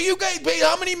 So you guys paid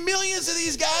how many millions of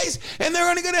these guys? And they're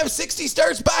only going to have 60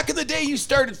 starts. Back in the day, you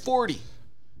started 40.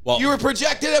 Well, You were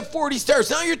projected at 40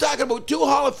 starts. Now you're talking about 2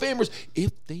 Hall of Famers.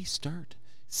 If they start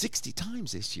 60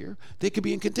 times this year, they could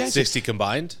be in contention. 60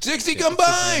 combined? 60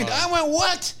 combined. I went,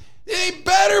 what? They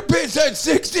better pitch at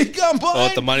 60 combined. Oh,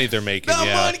 with the money they're making, The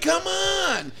yeah. money, come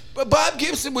on. But Bob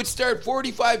Gibson would start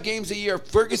 45 games a year.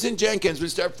 Ferguson Jenkins would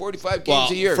start 45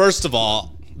 games a year. First of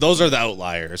all, those are the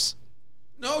outliers.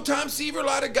 No, Tom Seaver, a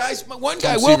lot of guys. One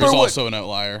guy, Tom Wilbur Seaver's Wood. also an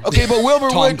outlier. Okay, but Wilbur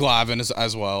Tom Wood. Glavine is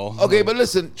as well. Okay, but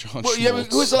listen. John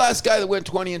Who was the last guy that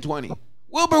went 20-20?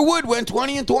 Wilbur Wood went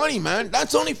 20-20, man.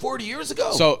 That's only 40 years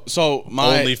ago. So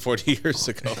my Only 40 years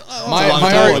ago.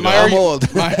 I'm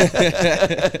old.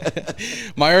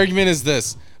 my argument is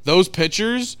this: those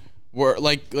pitchers were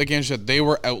like Andrew said, they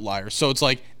were outliers. So it's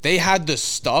like they had the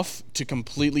stuff to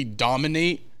completely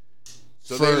dominate.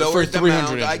 So they lowered the 300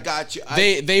 mound. I innings. got you.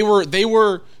 They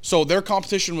were so their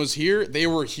competition was here. They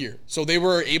were here, so they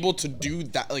were able to do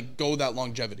that, like go that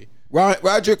longevity.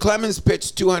 Roger Clemens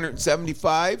pitched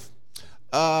 275.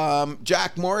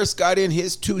 Jack Morris got in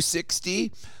his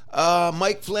 260.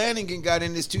 Mike Flanagan got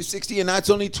in his 260, and that's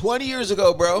only 20 years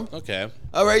ago, bro. Okay.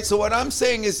 All right, so what I'm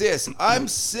saying is this. I'm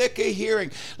sick of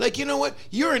hearing, like, you know what?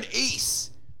 You're an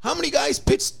ace. How many guys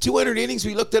pitched 200 innings?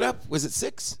 We looked it up. Was it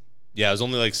 6? Yeah, it was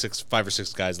only like 5 or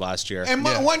 6 guys last year. And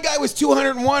one guy was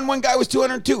 201, one guy was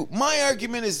 202. My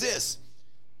argument is this.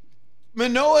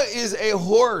 Manoah is a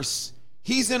horse.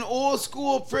 He's an old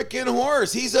school freaking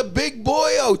horse. He's a big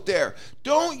boy out there.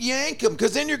 Don't yank him,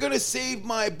 because then you're going to save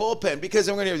my bullpen. Because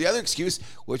I'm going to hear the other excuse,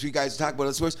 which we guys talk about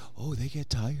elsewhere. Oh, they get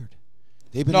tired.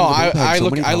 They've been No, in the bullpen I so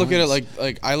look many at it times.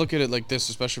 like I look at it like this,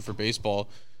 especially for baseball.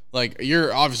 Like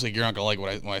you're not gonna like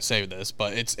when I say this,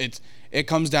 but it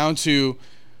comes down to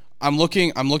I'm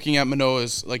looking at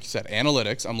Manoah's, like you said,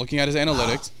 analytics. I'm looking at his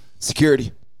analytics.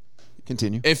 Security.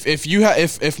 Continue.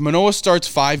 If Manoah starts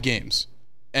 5 games,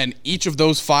 and each of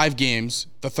those 5 games,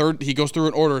 he goes through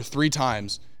an order 3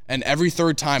 times, and every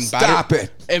third time, Stop it.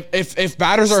 If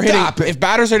batters are Stop hitting, it. if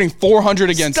batters are hitting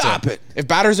 400 against Stop him, it. if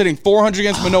batters are hitting 400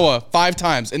 against Manoah 5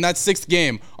 times in that 6th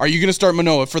game, are you going to start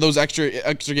Manoah for those extra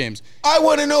games? I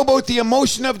want to know about the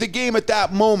emotion of the game at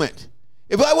that moment.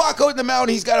 If I walk out in the mound,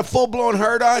 he's got a full-blown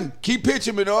hard on, keep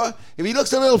pitching, Manoah. If he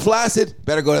looks a little flaccid,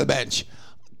 better go to the bench.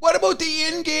 What about the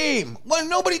in-game? Well,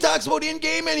 nobody talks about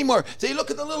in-game anymore. So you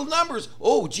look at the little numbers.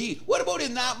 Oh, gee, what about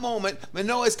in that moment?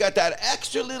 Manoah's got that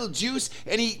extra little juice,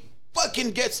 and he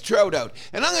fucking gets Trout out.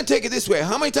 And I'm going to take it this way.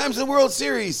 How many times in the World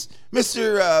Series,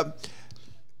 Mr.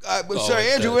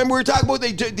 Andrew, remember we were talking about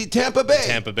the Tampa Bay.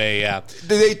 Tampa Bay, yeah.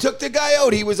 They took the guy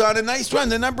out. He was on a nice run.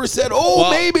 The number said,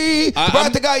 maybe.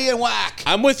 Brought the guy in, whack.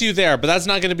 I'm with you there, but that's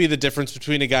not going to be the difference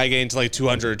between a guy getting to like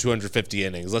 200 or 250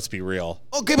 innings. Let's be real.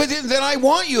 Okay, but then I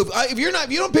want you. If you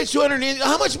don't pitch 200 innings,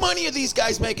 how much money are these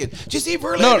guys making? Did you see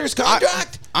Verlander's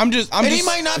contract? He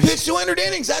might not pitch 200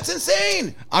 innings. That's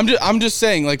insane. I'm just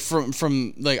saying, like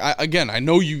from like I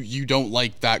know you don't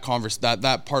like that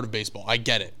that part of baseball. I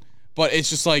get it. But it's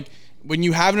just like when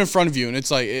you have it in front of you, and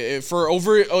it's like for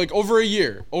over a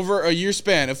year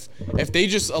span, if they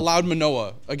just allowed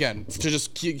Manoah again to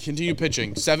just continue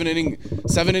pitching 7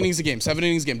 innings a game,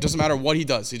 doesn't matter what he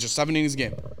does, he's just 7 innings a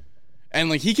game, and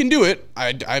like he can do it.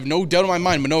 I have no doubt in my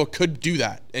mind Manoah could do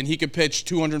that, and he could pitch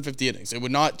 250 innings. It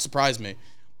would not surprise me.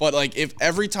 But like if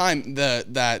every time the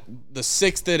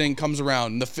 6th inning comes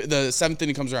around, the 7th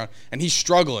inning comes around, and he's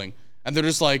struggling. And they're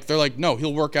like, no,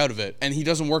 he'll work out of it. And he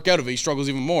doesn't work out of it. He struggles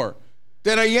even more.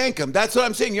 Then I yank him. That's what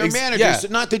I'm saying. You're a manager,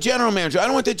 not the general manager. I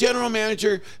don't want the general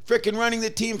manager freaking running the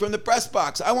team from the press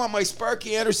box. I want my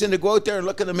Sparky Anderson to go out there and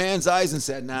look in the man's eyes and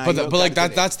say, nah. But like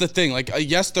that's the thing. Like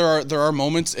yes, there are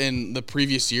moments in the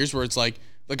previous years where it's like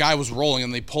the guy was rolling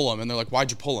and they pull him and they're like,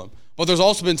 why'd you pull him? But there's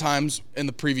also been times in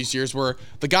the previous years where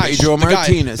the guy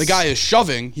is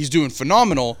shoving, he's doing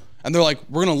phenomenal, and they're like,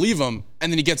 we're gonna leave him,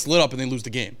 and then he gets lit up and they lose the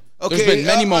game. Okay, there's been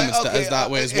many moments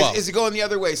that way as well. Is it going the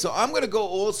other way? So I'm going to go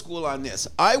old school on this.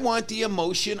 I want the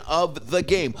emotion of the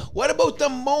game. What about the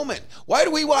moment? Why do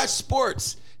we watch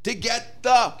sports? To get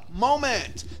the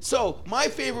moment. So my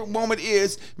favorite moment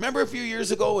is, remember a few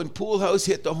years ago when Poolhouse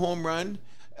hit the home run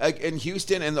in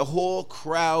Houston and the whole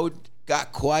crowd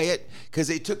got quiet because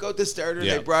they took out the starter,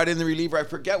 they brought in the reliever. I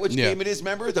forget which game it is.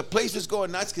 Remember, the place was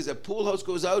going nuts because if Poolhouse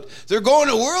goes out, they're going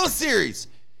to World Series.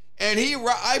 And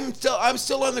I'm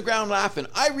still on the ground laughing.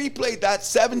 I replayed that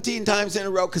 17 times in a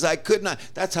row because I could not.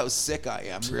 That's how sick I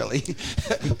am, really.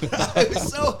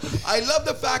 I love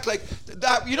the fact, like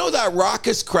that. You know that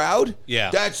raucous crowd? Yeah.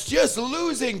 That's just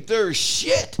losing their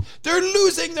shit. They're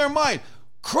losing their mind.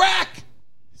 Crack.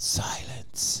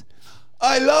 Silence.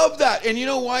 I love that. And you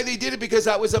know why they did it? Because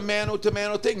that was a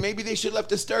mano-to-mano thing. Maybe they should have left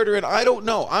the starter in. I don't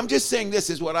know. I'm just saying this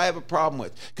is what I have a problem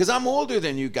with. Because I'm older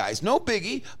than you guys. No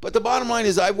biggie. But the bottom line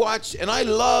is I watch, and I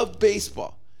love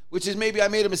baseball, which is maybe I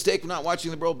made a mistake not watching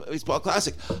the World Baseball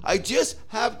Classic. I just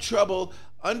have trouble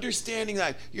understanding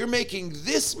that you're making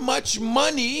this much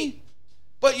money,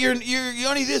 but you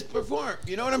only this perform.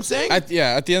 You know what I'm saying? At the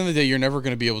end of the day, you're never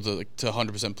going to be able to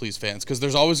 100% please fans, because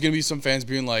there's always going to be some fans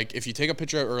being like, if you take a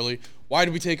pitcher out early, why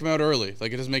did we take him out early?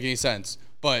 Like, it doesn't make any sense.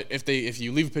 But if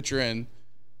you leave a pitcher in,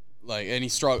 like, and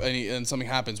something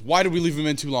happens, why did we leave him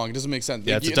in too long? It doesn't make sense.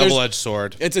 Yeah, Like, it's a double-edged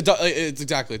sword. It's a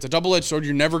double-edged sword.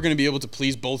 You're never going to be able to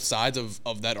please both sides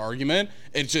of that argument.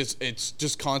 It's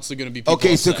just constantly going to be people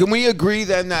Okay, so upset. can we agree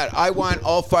then that I want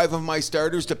all 5 of my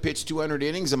starters to pitch 200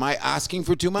 innings? Am I asking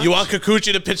for too much? You want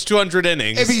Kikuchi to pitch 200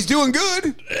 innings? If he's doing good,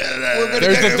 we're gonna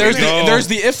There's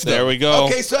the if though. There we go.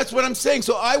 Okay, so that's what I'm saying.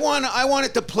 So I want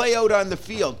it to play out on the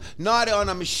field, not on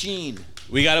a machine.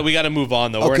 We got to move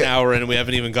on though. We're Okay. an hour in and we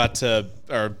haven't even got to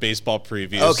our baseball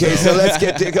preview. Okay, so let's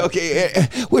get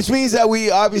to which means that we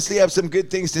obviously have some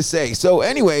good things to say. So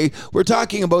anyway, we're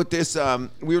talking about this.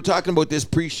 We were talking about this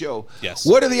pre-show. Yes.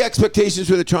 What are the expectations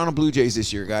for the Toronto Blue Jays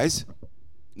this year, guys?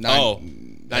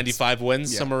 95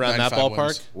 wins, yeah, somewhere around that 95 ballpark.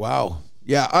 wins. Wow.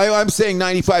 Yeah, I'm saying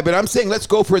 95, but I'm saying let's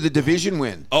go for the division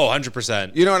win. Oh,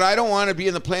 100%. You know, and I don't want to be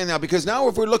in the play now because now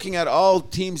if we're looking at all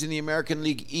teams in the American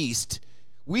League East,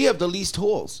 we have the least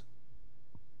holes.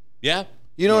 Yeah.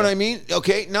 You know what I mean?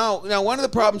 Okay. Now, one of the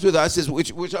problems with us is,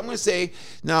 which I'm going to say,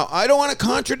 now I don't want to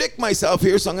contradict myself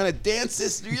here, so I'm going to dance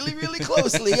this really, really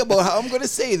closely about how I'm going to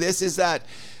say this. Is that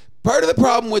part of the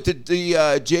problem with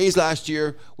the Jays last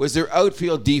year was their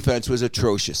outfield defense was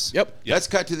atrocious. Yep. Let's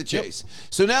cut to the chase.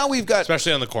 So now we've got.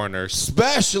 Especially on the corners.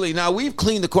 Especially now we've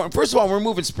cleaned the corner. First of all, we're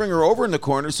moving Springer over in the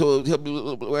corner, so he'll be a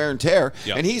little wear and tear.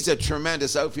 Yep. And he's a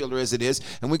tremendous outfielder as it is.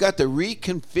 And we got the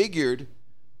reconfigured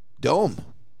dome.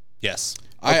 Yes.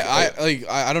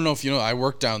 I don't know if you know, I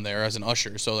worked down there as an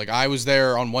usher, so like I was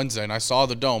there on Wednesday and I saw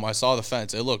the dome, I saw the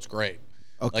fence. It looked great.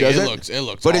 Okay, Like, does it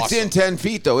looks but awesome. it's in 10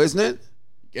 feet though, isn't it?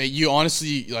 You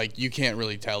honestly, like, you can't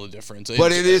really tell the difference.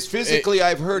 But it is physically,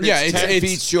 I've heard it's 10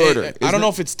 feet shorter. I don't know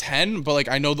if it's 10, but like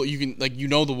I know that you can, like,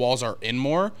 the walls are in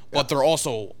more, but they're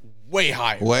also way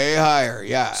higher. Way higher,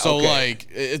 yeah. So okay. like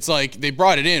it's like they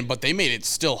brought it in, but they made it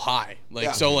still high. Like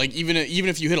Yeah. so, like even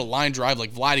if you hit a line drive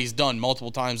like Vladdy's done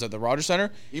multiple times at the Rogers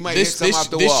Center, He might hit some off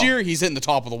the this wall. year he's hitting the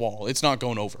top of the wall. It's not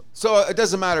going over. So it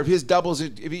doesn't matter if his doubles,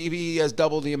 if he has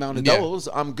double the amount of Yeah. doubles,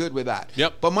 I'm good with that.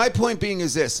 Yep. But my point being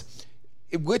is this.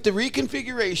 With the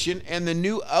reconfiguration and the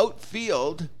new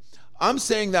outfield, I'm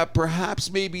saying that perhaps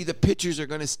maybe the pitchers are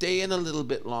going to stay in a little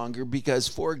bit longer because,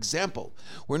 for example,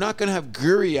 we're not going to have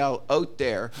Gurriel out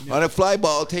there on a fly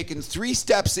ball taking 3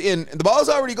 steps in. And the ball's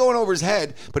already going over his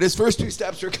head, but his first 2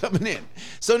 steps are coming in.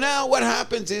 So now what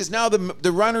happens is now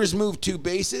the runners move 2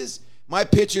 bases. My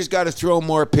pitcher's got to throw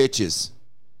more pitches.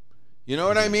 You know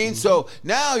what I mean? So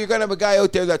now you're going to have a guy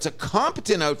out there that's a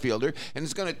competent outfielder and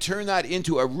is going to turn that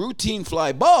into a routine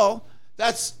fly ball.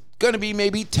 That's going to be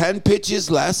maybe 10 pitches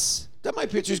less that my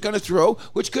pitcher's going to throw,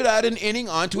 which could add an inning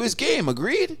onto his game.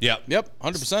 Agreed? Yep.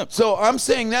 100%. So I'm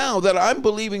saying now that I'm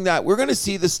believing that we're going to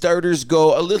see the starters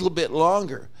go a little bit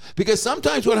longer. Because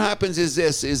sometimes what happens is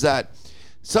this, is that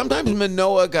sometimes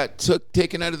Manoah got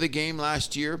taken out of the game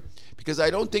last year because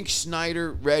I don't think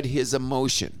Schneider read his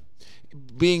emotion.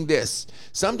 Being this,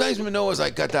 sometimes Manoah's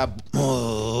like got that,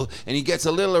 and he gets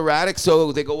a little erratic.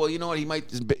 So they go, well, you know what? He might.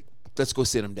 Let's go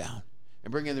sit him down and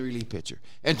bring in the relief pitcher.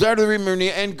 And started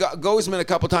and Gosman a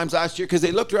couple times last year because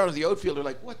they looked around at the outfielder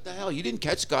like, what the hell? You didn't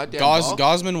catch goddamn ball.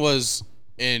 Gosman was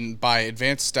by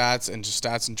advanced stats and just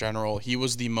stats in general, he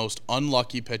was the most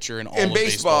unlucky pitcher in all of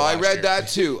baseball. I read year. that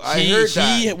too. I heard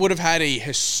that. He would have had a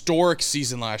historic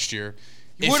season last year.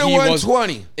 He would have won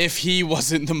 20 if he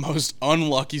wasn't the most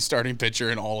unlucky starting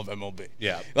pitcher in all of MLB.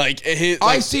 Yeah.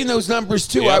 I've seen those numbers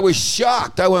too. Yep. I was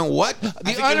shocked. I went, what?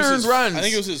 The unearned runs. I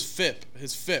think it was his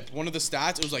FIP. One of the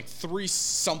stats, it was like 3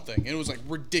 something. And it was like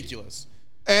ridiculous.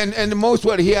 And the most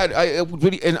what he had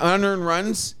in unearned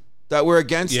runs that were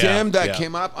against him that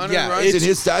came up unearned runs in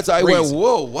his stats. I went,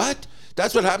 whoa, what?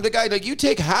 That's what happened to the guy. Like, you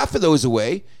take half of those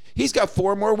away, he's got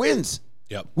 4 more wins.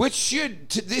 Yep. Which should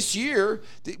this year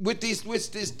with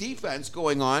this defense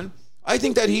going on, I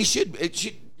think that it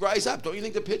should rise up. Don't you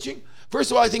think the pitching?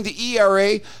 First of all, I think the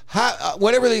ERA,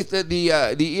 whatever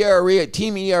the ERA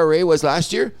team ERA was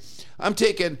last year, I'm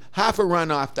taking half a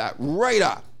run off that right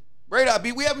up.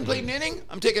 We haven't played an inning.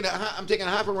 I'm taking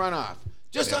half a run off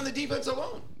just on the defense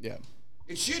alone. Yeah.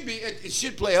 It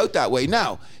should play out that way.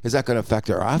 Now, is that going to affect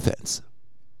our offense?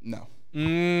 No.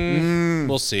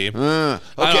 We'll see. Okay.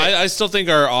 I still think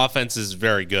our offense is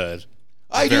very good.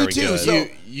 I do Very too. good. So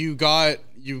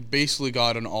You basically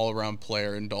got an all-around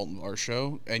player in Dalton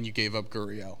Varsho, and you gave up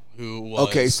Gurriel, who was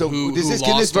okay, so who can this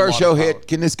lost a lot of Varsho power. hit?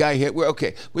 Can this guy hit?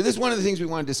 Okay. Well, this is one of the things we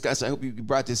want to discuss. I hope you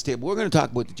brought this table. We're going to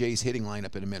talk about the Jays hitting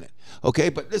lineup in a minute. Okay,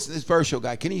 but listen, this Varsho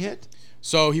guy, can he hit?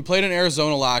 So he played in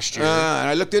Arizona last year. And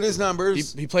I looked at his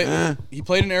numbers. He played. He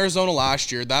played in Arizona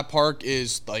last year. That park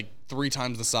is like 3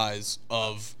 times the size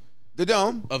of the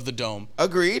dome. the dome.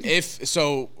 Agreed. If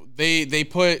so, they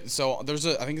put there's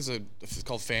I think it's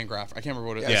called Fangraph. I can't remember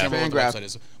what it is. Yeah, I can't remember what Fangraph. the website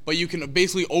is. But you can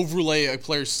basically overlay a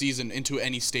player's season into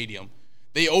any stadium.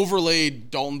 They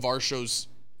overlaid Dalton Varsho's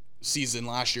season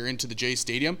last year into the Jays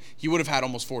stadium. He would have had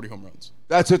almost 40 home runs.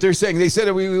 That's what they're saying. They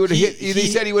said we would have hit. They he-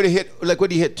 said he would have hit like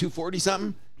what he hit 240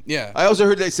 something. Yeah. I also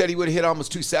heard they said he would have hit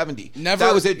almost 270. Never-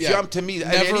 That was a yeah. jump to me. At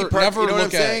Never- any part, never you know what I'm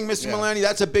look at- saying, Mr. yeah. Milani?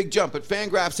 That's a big jump. But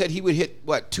Fangraph said he would hit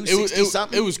what 260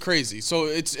 something. It was crazy. So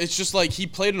it's just like he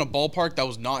played in a ballpark that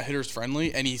was not hitters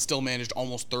friendly, and he still managed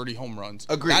almost 30 home runs.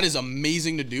 Agreed. That is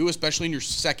amazing to do, especially in your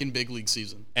second big league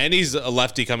season. And he's a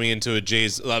lefty coming into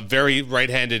a very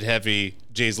right-handed heavy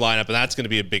Jays lineup, and that's going to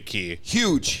be a big key.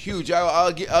 Huge.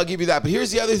 I'll give you that. But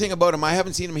here's the other thing about him. I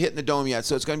haven't seen him hitting the dome yet,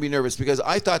 so it's going to be nervous because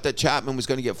I thought that Chapman was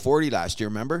going to get 40 last year.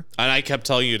 Remember? And I kept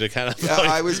telling you to kind of. Yeah,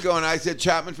 I said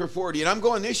Chapman for 40, and I'm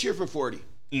going this year for 40.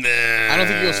 Nah. I don't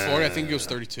think he goes 40. I think he goes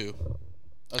 32.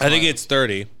 I think it's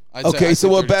 30. Okay, so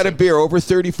we'll bet a beer over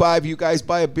 35. You guys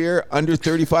buy a beer. Under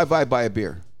 35, I buy a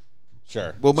beer.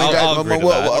 Sure. Well, I'll agree to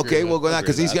that. okay, we'll go that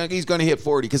because Agree to he's going to hit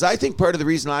 40. Because I think part of the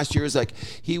reason last year is like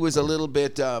he was a little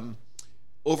bit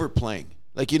overplaying.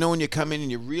 Like, you know, when you come in and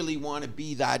you really want to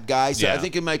be that guy. So I Yeah.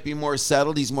 think it might be more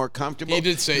settled. He's more comfortable. He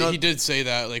did say You know, he did say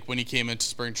that like when he came into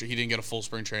he didn't get a full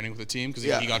spring training with the team because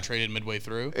Yeah. he got traded midway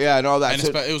through. Yeah, and all that. And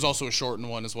So, it was also a shortened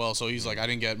one as well. So he's like, I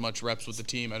didn't get much reps with the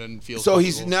team. I didn't feel. so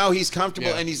he's comfortable. comfortable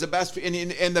Yeah. and he's the best.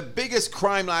 And the biggest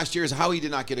crime last year is how he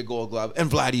did not get a Gold Glove,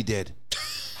 and Vladdy did.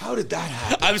 How did that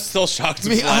happen? I'm still shocked.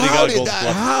 mean, Vladdy how got a did gold that-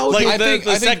 glove. how like did- the, I the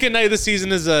think- second night of the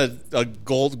season is a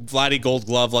Vladdy gold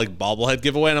glove like bobblehead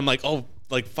giveaway, and I'm like, oh,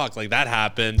 like fuck, like that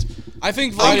happened. I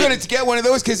think I'm Vladdy- going to get one of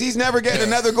those because he's never getting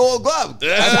another Gold Glove.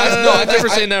 I never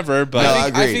say never, but No, I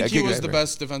agreed. think he agree. was the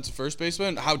best defensive first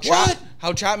baseman. What?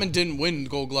 How Chapman didn't win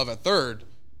Gold Glove at third?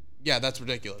 Yeah, that's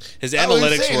ridiculous. his I was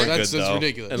analytics saying were it. good That's though.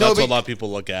 ridiculous. And No, that's but- what a lot of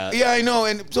people look at. Yeah, I know.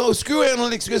 And so screw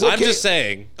analytics. Because I'm just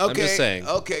saying. I'm just saying.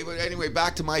 Okay, but anyway,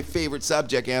 back to my favorite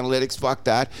subject, analytics. Fuck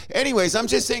that. Anyways, I'm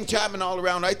just saying Chapman all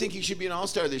around. I think he should be an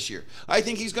all-star this year. I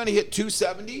think he's going to hit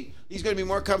 270. He's going to be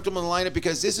more comfortable in the lineup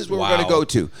because this is where we're going to go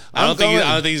to. I don't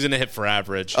think he's gonna hit for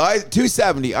average.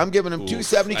 270. I'm giving him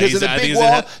 270 because of the I think big he's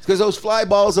gonna wall. hit- Because those fly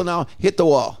balls will now hit the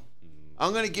wall.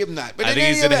 I'm going to give him that. But I in think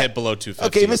he's any gonna event- hit below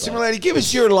 250. Okay, Mr. but- Milani, give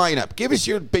us your lineup. Give us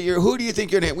your who do you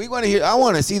think you're going to hit? We want to hear. I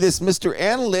want to see this Mr.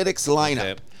 Analytics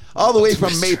lineup. Okay. All the way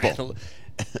from Mr. Maple.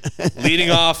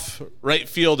 Leading off, right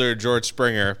fielder George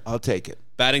Springer. I'll take it.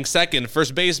 Batting second,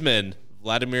 first baseman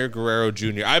Vladimir Guerrero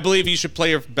Jr. I believe he should play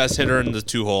your best hitter in the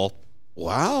 2-hole.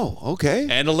 Wow. Okay.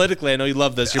 Analytically, I know you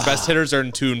love this. Your best hitters are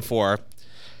in 2 and 4.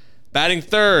 Batting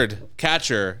third,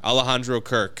 catcher Alejandro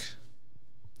Kirk.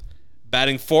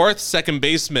 Batting fourth, second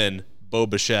baseman Bo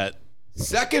Bichette.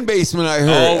 Second baseman, I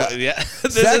heard. Oh yeah,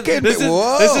 Second. This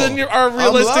Whoa. is our I'm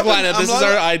realistic loving- lineup. I'm This is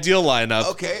our loving- ideal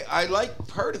lineup. Okay, I like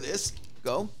part of this.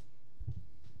 Go.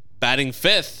 Batting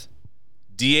fifth,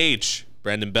 DH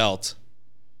Brandon Belt.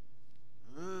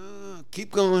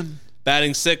 Keep going.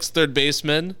 Batting sixth, third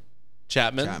baseman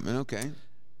Chapman. Chapman. Okay.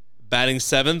 Batting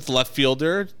seventh, left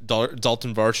fielder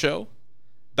Dalton Varsho.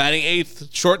 Batting eighth,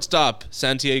 shortstop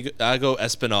Santiago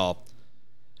Espinal.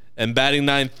 And batting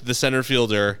ninth, the center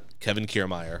fielder Kevin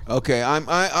Kiermaier. Okay.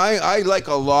 I like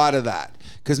a lot of that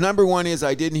because number one is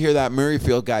I didn't hear that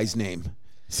Murrayfield guy's name,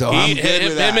 so I'm good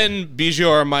with that. Him and Bijou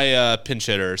are my pinch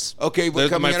hitters. Okay, we're they're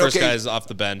coming my in, first okay. guys off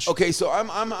the bench. Okay, so I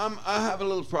have a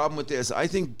little problem with this. I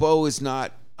think Bo is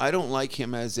not. I don't like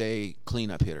him as a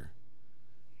cleanup hitter.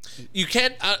 You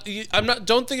can't. I'm not.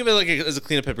 Don't think of it like as a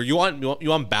cleanup hitter. You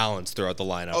want balance throughout the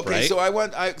lineup, Okay,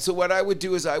 right? so what I would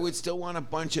do is I would still want a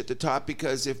bunch at the top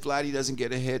because if Vladdy doesn't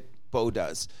get a hit, Bo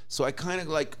does. So I kind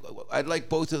of I'd like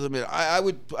both of them. I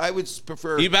would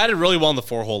prefer. He batted really well in the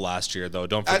 4-hole last year, though.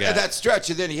 Don't forget At that stretch,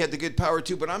 and then he had the good power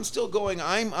too. But I'm still going.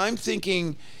 I'm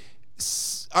thinking.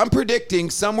 I'm predicting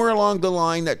somewhere along the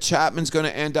line that Chapman's going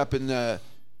to end up in the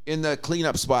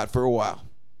cleanup spot for a while.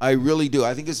 I really do.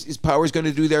 I think his power is going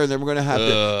to do there, and then we're going to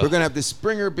have the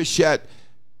Springer, Bichette,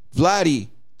 Vladdy,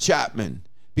 Chapman,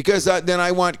 Because then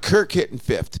I want Kirk hitting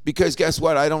 5th. Because guess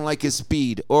what? I don't like his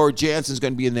speed. Or Jansen's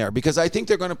going to be in there. Because I think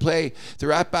they're going to play.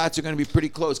 Their at-bats are going to be pretty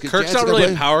close. Kirk's not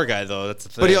really a power guy, though. That's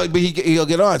the thing. But he'll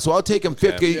get on. So I'll take him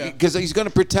 5th because he's going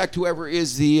to protect whoever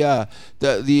is whoever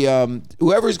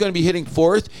is going to be hitting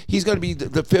 4th. He's going to be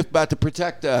the 5th bat to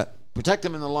protect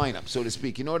him in the lineup, so to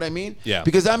speak. You know what I mean? Yeah.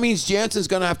 Because that means Jansen's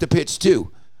going to have to pitch too.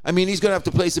 I mean, he's going to have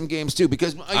to play some games too.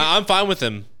 Because I'm fine with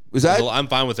him. Was that? I'm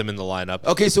fine with him in the lineup.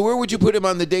 Okay, so where would you put him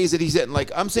on the days that he's hitting?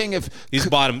 Like, I'm saying if he's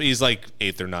bottom, he's like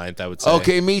 8th or 9th, I would say.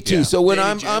 Okay, me too. Yeah. So when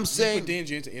I'm You saying put Dan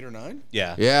Jansen 8 or 9?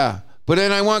 Yeah. Yeah. But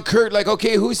then I want Kurt, like,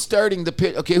 okay, who's starting the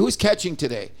pitch? Okay, who's catching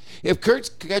today? If Kurt's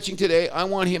catching today, I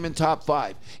want him in top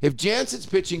 5. If Jansen's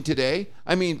catching today,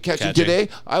 I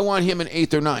want him in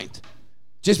 8th or 9th.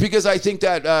 Just because I think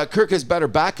that Kirk has better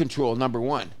back control, number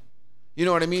 1. You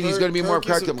know what I mean? He's going to be more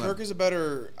practical. Kirk has a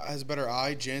better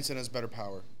eye. Jansen has better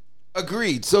power.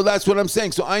 Agreed. So that's what I'm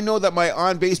saying. So I know that my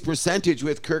on-base percentage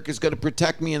with Kirk is going to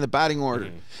protect me in the batting order.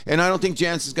 And I don't think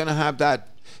Jansen's going to have that.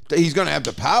 He's going to have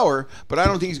the power, but I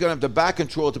don't think he's going to have the back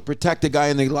control to protect the guy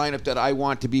in the lineup that I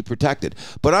want to be protected.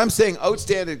 But I'm saying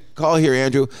outstanding call here,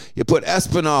 Andrew. You put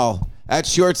Espinal at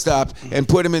shortstop and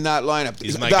put him in that lineup.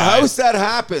 He's my the guy. house that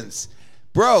happens.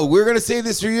 Bro, we're going to say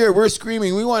this for a year. We're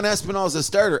screaming. We want Espinal as a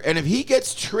starter. And if he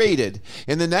gets traded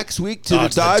in the next week to the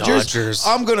Dodgers,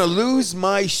 I'm going to lose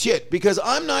my shit because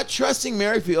I'm not trusting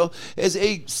Merrifield as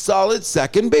a solid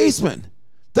second baseman.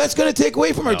 That's going to take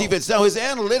away from our defense. Now, his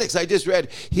analytics, I just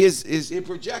read, his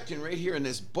projection right here in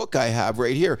this book I have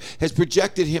right here has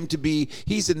projected him to be,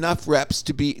 he's enough reps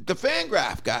to be, the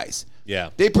Fangraph guys. Yeah.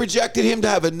 They projected him to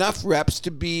have enough reps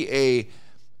to be a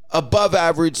above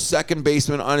average second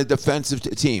baseman on a defensive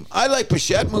team. I like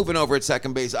Pichette moving over at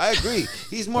second base. I agree.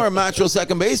 He's more a natural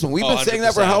second baseman. We've been saying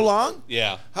that for how long?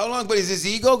 Yeah. How long? But is his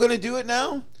ego going to do it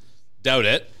now? Doubt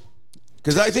it.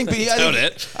 Because I think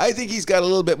he's got a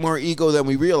little bit more ego than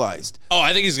we realized. Oh,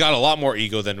 I think he's got a lot more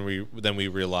ego than we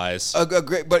realize.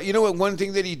 Great, but you know what? One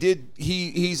thing that he did,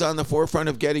 he's on the forefront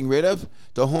of getting rid of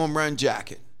the home run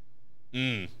jacket.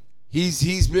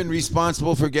 He's been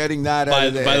responsible for getting that out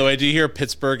of there. By the way, do you hear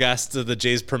Pittsburgh asked the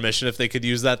Jays permission if they could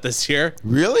use that this year?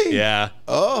 Really? Yeah.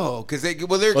 Oh, because they're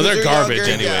garbage younger,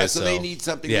 anyway, so they need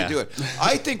something to do it.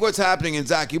 I think what's happening, and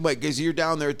Zach, you might, because you're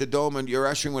down there at the Dome and you're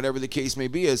ushering whatever the case may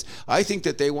be, is I think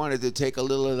that they wanted to take a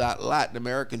little of that Latin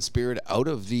American spirit out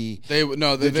of the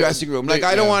dressing room. Like,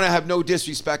 I don't want to have no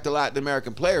disrespect to Latin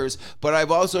American players, but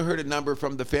I've also heard a number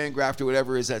from the Fangraph or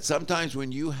whatever is that sometimes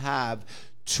when you have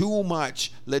too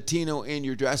much Latino in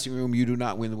your dressing room, you do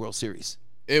not win the World Series.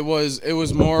 It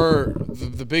was more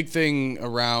the big thing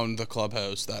around the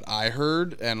clubhouse that I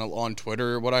heard, and on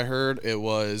Twitter what I heard, it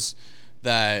was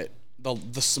that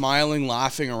the smiling,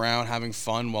 laughing around, having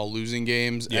fun while losing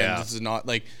games, and this is not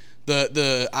like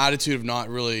the attitude of not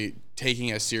really taking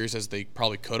it as serious as they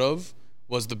probably could have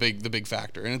was the big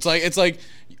factor. And it's like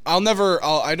I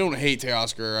don't hate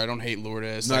Teoscar, I don't hate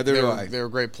Lourdes. Neither do I. They were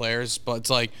great players, but it's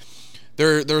like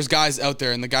there's guys out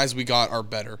there, and the guys we got are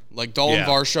better. Like Dalton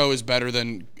Varsho is better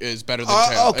than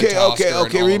Teoscar.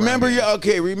 Okay. Remember.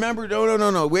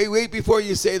 No. Wait before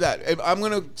you say that. I'm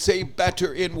going to say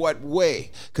better in what way?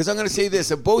 Because I'm going to say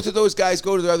this: if both of those guys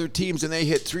go to the other teams and they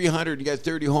hit 300 and get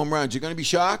 30 home runs, you're going to be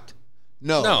shocked?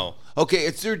 No. Okay,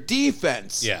 it's their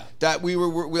defense that that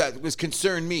was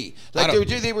concerned me. Like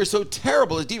they were so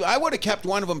terrible as defense. I would have kept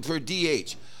one of them for a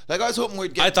DH. Like I was hoping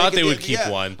we'd get. I thought they would keep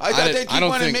one. I thought they'd keep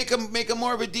one and make him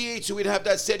more of a DH, so we'd have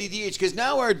that steady DH. Because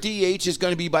now our DH is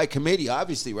going to be by committee,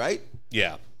 obviously, right?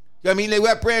 Yeah. I mean, they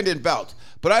got Brandon Belt,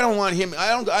 but I don't want him.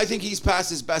 I think he's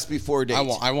past his best before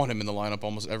dates. I want him in the lineup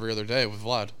almost every other day with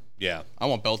Vlad. Yeah. I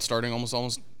want Belt starting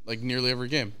almost like nearly every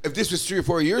game. If this was 3 or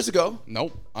 4 years ago.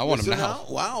 Nope. I want him now.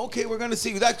 Wow. Okay, we're going to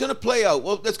see. That's going to play out.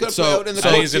 Well, that's going to play out in the.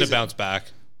 I think he's going to bounce back.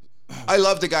 I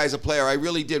love the guy as a player. I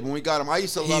really did when we got him. I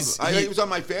used to love him. He was on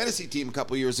my fantasy team a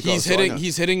couple years ago. He's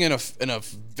hitting in a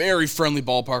very friendly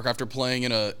ballpark after playing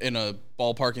in a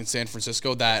ballpark in San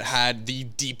Francisco that had the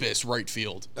deepest right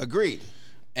field. Agreed.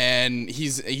 And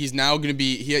he's now going to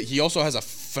be. He also has a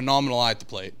phenomenal eye at the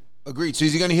plate. Agreed. So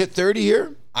is he going to hit 30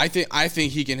 here? I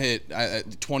think he can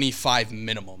hit 25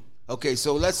 minimum. Okay,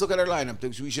 so let's look at our lineup.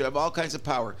 We should have all kinds of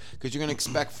power because you're going to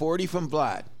expect 40 from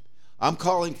Vlad. I'm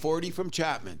calling 40 from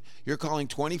Chapman. You're calling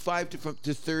 25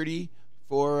 to 30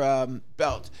 for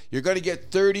Belt. You're going to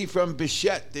get 30 from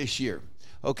Bichette this year.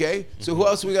 Okay? So who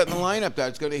else we got in the lineup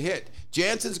that's going to hit?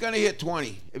 Jansen's going to hit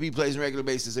 20 if he plays on a regular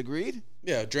basis. Agreed?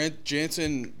 Yeah,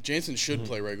 Jansen should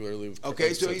play regularly.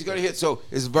 Okay, so he's going to hit. So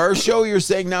is Varsho, you're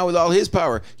saying now with all his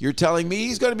power, you're telling me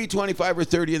he's going to be 25 or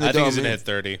 30 in the Dome? I think he's going to hit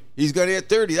 30. He's going to hit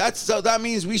 30. That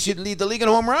means we should lead the league in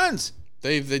home runs.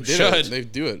 They did Should. it. They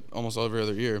do it almost every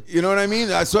other year. You know what I mean?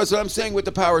 That's what I'm saying with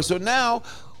the power. So now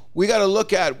we got to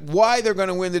look at why they're going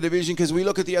to win the division because we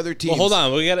look at the other teams. Well, hold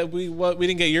on. We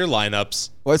didn't get your lineups.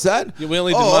 What's that? We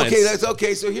only did mine. Okay, that's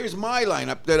okay. So here's my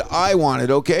lineup that I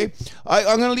wanted. Okay,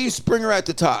 I'm going to leave Springer at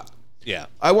the top. Yeah.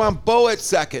 I want Bo at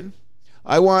second.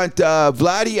 I want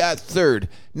Vladdy at third.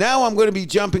 Now I'm going to be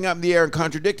jumping up in the air and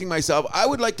contradicting myself. I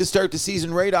would like to start the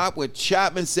season right off with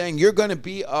Chapman saying, you're going to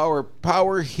be our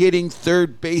power-hitting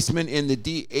third baseman in the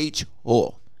DH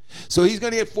hole. So he's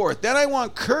going to get fourth. Then I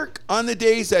want Kirk on the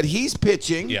days that he's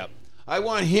pitching. Yep. I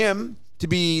want him to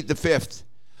be the fifth.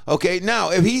 Okay,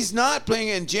 now, if he's not playing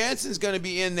and Jansen's going to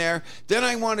be in there, then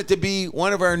I want it to be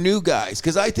one of our new guys.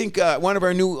 Because I think one of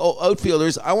our new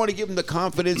outfielders, I want to give him the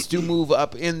confidence to move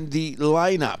up in the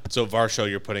lineup. So Varsho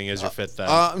you're putting as your fifth then.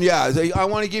 Yeah, I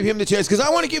want to give him the chance. Because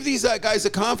I want to give these guys the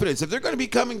confidence. If they're going to be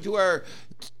coming to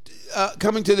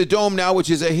the Dome now, which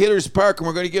is a hitter's park, and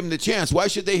we're going to give them the chance, why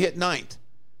should they hit ninth?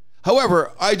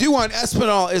 However, I do want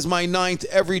Espinal as my ninth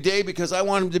every day because I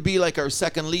want him to be like our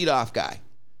second leadoff guy.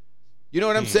 You know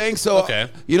what I'm saying? So, okay.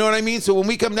 You know what I mean? So when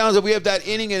we come down, so we have that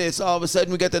inning, and it's all of a sudden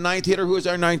we got the ninth hitter. Who is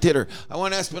our ninth hitter? I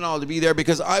want Espinal to be there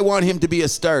because I want him to be a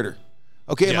starter.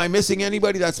 Okay, am I missing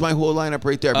anybody? That's my whole lineup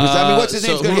right there. Because, I mean, what's his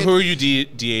name? Who are you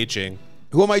DHing?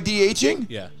 Who am I DHing?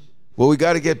 Yeah. Well, we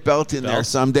got to get Belt in there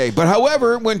someday. But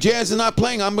however, when Jazz is not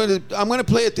playing, I'm gonna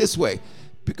play it this way.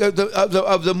 Because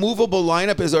of the movable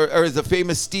lineup, as the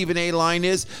famous Stephen A. line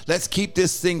is, let's keep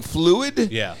this thing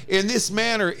fluid. Yeah. In this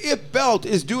manner, if Belt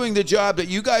is doing the job that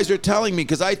you guys are telling me,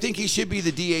 because I think he should be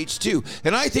the DH too,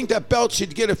 and I think that Belt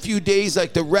should get a few days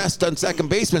like the rest on second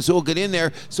baseman, so he'll get in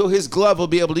there, so his glove will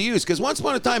be able to use. Because once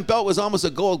upon a time, Belt was almost a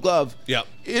Gold Glove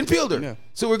infielder. Yeah.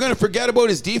 So we're going to forget about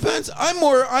his defense. I'm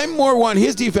more want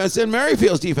his defense than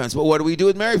Merrifield's defense. But what do we do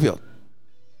with Merrifield?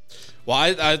 Well,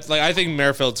 I think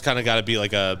Merrifield's kind of got to be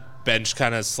like a bench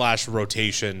kind of /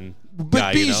 rotation guy.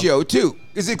 But Biggio too.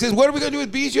 Because what are we going to do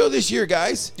with Biggio this year,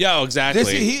 guys? Yeah, exactly.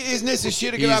 Isn't this a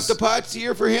shit to get off the pots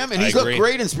year for him? And he's looked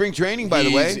great in spring training, by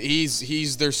the way.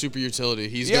 He's their super utility.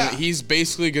 He's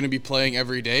basically going to be playing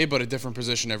every day, but a different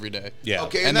position every day. Yeah.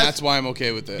 Okay, and that's why I'm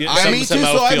okay with it. Yeah, I mean, too.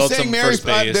 So I'm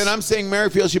saying I'm saying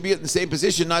Merrifield should be in the same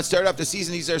position, not start off the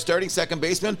season. He's our starting second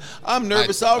baseman. I'm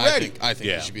nervous already. I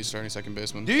think he should be starting second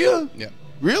baseman. Do you? Yeah.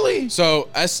 Really? So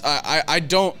I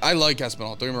like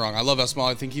Espinal. Don't get me wrong. I love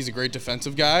Espinal. I think he's a great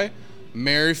defensive guy.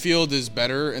 Merrifield is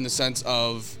better in the sense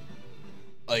of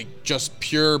like just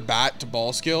pure bat to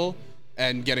ball skill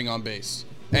and getting on base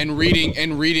and reading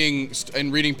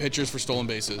pitchers for stolen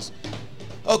bases.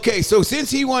 Okay, so since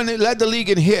he led the league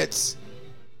in hits,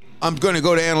 I'm going to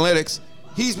go to analytics.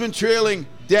 He's been trailing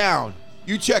down.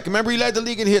 You check. Remember, he led the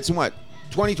league in hits in what?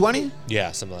 2020?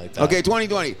 Yeah, something like that. Okay,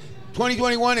 2020.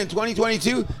 2021 and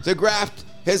 2022, the graft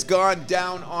has gone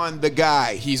down on the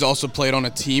guy. He's also played on a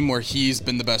team where he's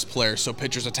been the best player, so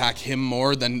pitchers attack him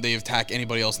more than they attack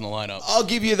anybody else in the lineup. I'll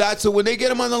give you that. So when they get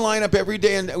him on the lineup every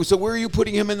day, and so where are you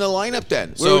putting him in the lineup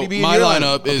then? Where would he be in my your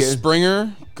lineup is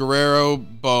Springer, Guerrero,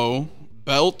 Bo,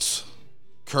 Belt,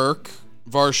 Kirk,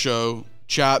 Varsho,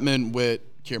 Chapman,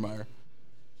 Witt, Kiermaier.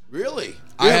 Really?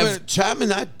 I have Chapman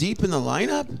that deep in the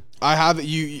lineup?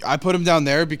 I put him down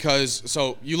there because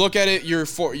so you look at it, you're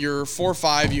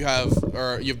 4-5. You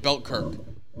have Belt, Kirk.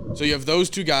 So you have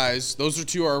those two guys. Those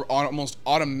two are almost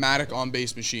automatic on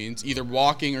base machines, either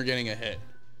walking or getting a hit.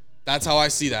 That's how I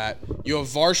see that. You have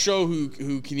Varsho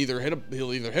who can either hit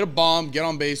a bomb, get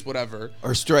on base, whatever,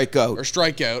 or strike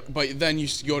out. But then you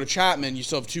go to Chapman, you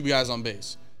still have two guys on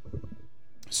base.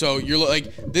 So you're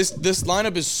like this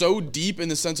lineup is so deep in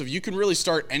the sense of you can really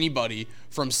start anybody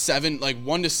from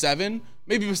 1 to 7,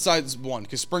 maybe besides 1,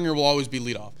 because Springer will always be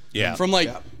leadoff. Yeah. From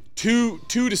 2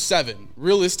 to 7,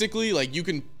 realistically, like you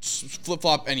can flip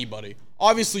flop anybody.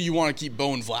 Obviously, you want to keep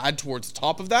Bo and Vlad towards the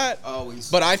top of that. Always.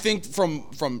 But I think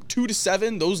from 2 to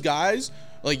 7, those guys,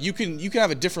 like you can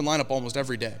have a different lineup almost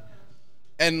every day.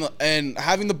 And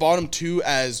having the bottom two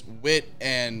as Witt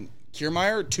and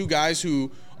Kiermaier, two guys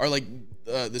who are like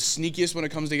the sneakiest when it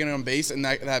comes to getting on base and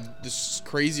that have this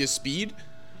craziest speed.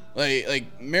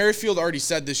 Like Merrifield already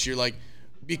said this year, like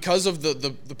because of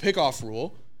the pickoff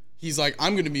rule, he's like,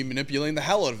 I'm going to be manipulating the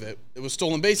hell out of it. It was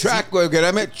stolen bases. Track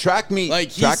meet.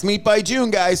 Track meet by June,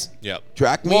 guys. Yep.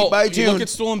 Track meet by June. You look at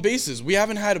stolen bases. We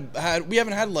haven't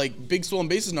had like big stolen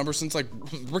bases numbers since like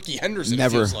Ricky Henderson.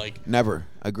 Never. It feels like. Never.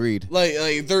 Agreed.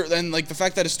 Like the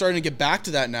fact that it's starting to get back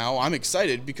to that now, I'm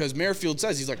excited because Merrifield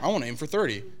says he's like, I want to aim for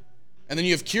 30. And then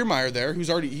you have Kiermaier there,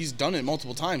 he's done it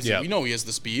multiple times. Yep. We know he has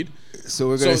the speed. So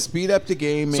we're going to speed up the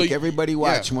game, make everybody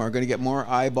watch more. We're going to get more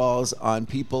eyeballs on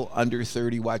people under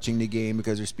 30 watching the game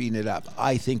because they're speeding it up.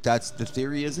 I think that's the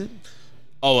theory, is it?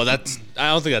 Oh, well, I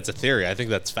don't think that's a theory. I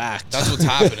think that's fact. That's what's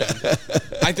happening.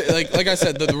 Like I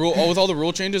said, the rule with all the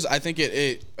rule changes, I think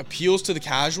it appeals to the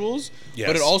casuals, Yes.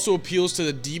 but it also appeals to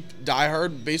the deep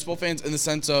diehard baseball fans in the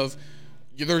sense of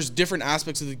there's different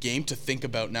aspects of the game to think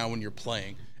about now when you're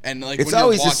playing, and like It's when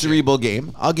always you're watching, a cerebral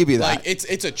game. I'll give you that. Like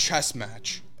it's a chess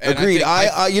match. And Agreed.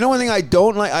 I You know one thing I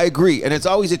don't like? I agree. And it's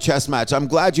always a chess match. I'm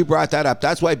glad you brought that up.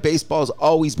 That's why baseball's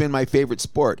always been my favorite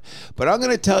sport. But I'm going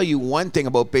to tell you one thing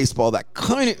about baseball that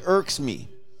kind of irks me.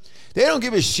 They don't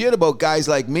give a shit about guys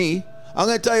like me. I'm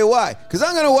going to tell you why. Because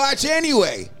I'm going to watch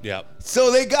anyway. Yep.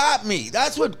 So they got me.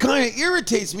 That's what kind of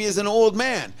irritates me as an old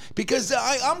man. Because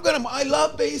I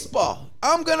love baseball.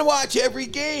 I'm going to watch every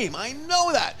game. I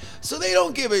know that. So they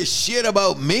don't give a shit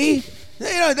about me. You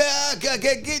know,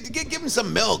 give him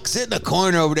some milk. Sit in the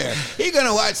corner over there. He's going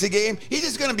to watch the game. He's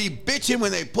just going to be bitching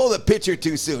when they pull the pitcher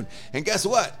too soon. And guess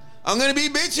what? I'm going to be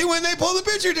bitching when they pull the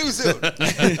pitcher too soon.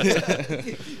 You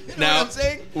know Now, what I'm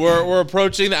saying? we're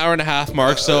approaching the hour and a half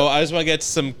mark, so I just want to get to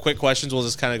some quick questions. We'll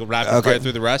just kind of rapid fire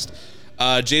through the rest.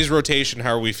 Jay's rotation,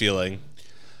 how are we feeling?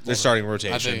 Their starting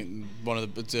rotation. I think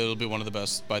it'll be one of the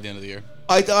best by the end of the year.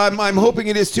 I'm hoping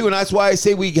it is too, and that's why I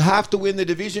say we have to win the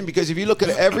division, because if you look at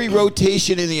every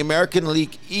rotation in the American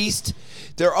League East,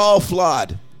 they're all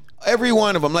flawed. Every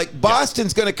one of them. Like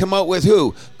Boston's going to come out with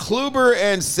who? Kluber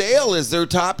and Sale is their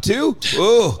top two?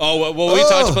 Ooh. Oh, well, we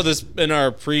talked about this in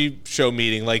our pre-show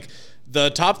meeting. Like,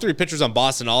 the top three pitchers on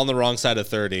Boston all on the wrong side of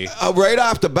 30. Right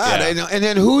off the bat. Yeah. And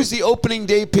then who's the opening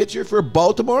day pitcher for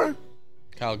Baltimore?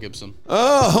 Kyle Gibson.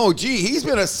 Oh, gee, he's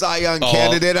been a Cy Young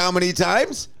candidate how many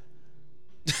times?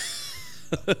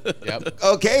 Yep.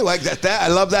 Okay, like that. I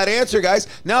love that answer, guys.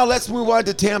 Now let's move on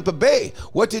to Tampa Bay.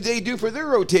 What did they do for their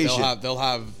rotation?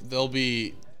 Tampa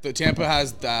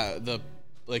has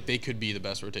they could be the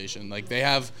best rotation. Like they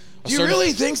have. Do you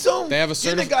really think so? They have a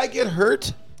Didn't the guy get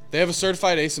hurt? They have a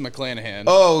certified ace in McClanahan.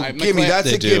 Oh, gimme. That's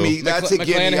a They do. gimme. That's a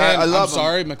gimme. I love him.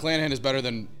 Sorry, McClanahan is better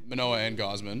than Manoah and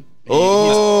Gosman.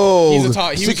 He's a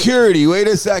top security. Wait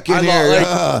a second here.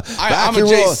 I'm a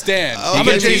Jay Stan. I'm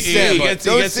a Jay Stan. He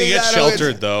gets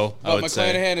sheltered, though. But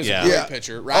McClanahan is a great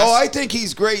pitcher. I think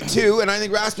he's great, too, and I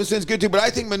think Rasmussen's good, too, but I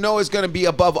think Manoah is going to be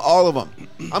above all of them.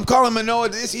 I'm calling Manoah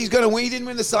this. He's going to win. He didn't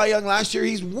win the Cy Young last year.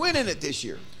 He's winning it this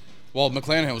year. Well,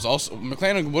 McClanahan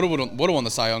would have won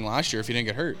the Cy Young last year if he didn't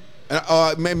get hurt.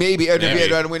 Maybe if he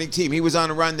had on a winning team. He was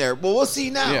on a run there. Well, we'll see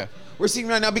now. Yeah. We're seeing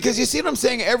right now, because you see what I'm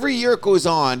saying? Every year it goes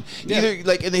on. Either,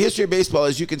 like in the history of baseball,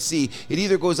 as you can see, it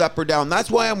either goes up or down.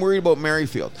 That's why I'm worried about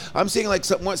Merrifield. I'm saying like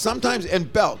sometimes,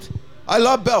 and Belt. I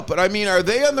love Belt, but I mean, are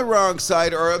they on the wrong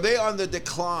side or are they on the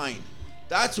decline?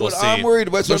 That's what I'm worried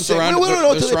about. They're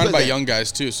surrounded by young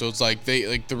guys too, so it's like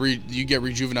you get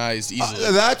rejuvenized easily.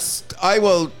 I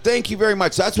will thank you very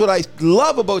much. That's what I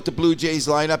love about the Blue Jays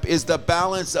lineup is the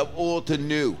balance of old to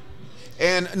new.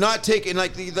 And not taking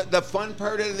like the fun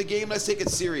part of the game. Let's take it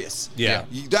serious. Yeah.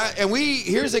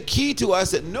 Here's a key to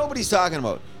us that nobody's talking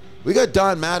about. We got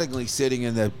Don Mattingly sitting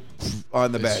on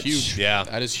the bench. Huge. Yeah,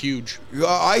 that is huge.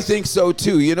 I think so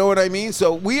too. You know what I mean?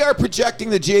 So we are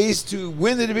projecting the Jays to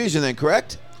win the division. Then,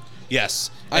 correct? Yes.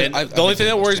 And the only thing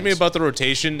that worries me about the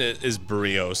rotation is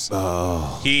Barrios.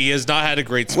 Oh. He has not had a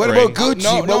great spring. What about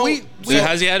Gucci?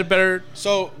 Has he had a better?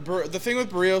 So the thing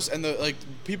with Barrios and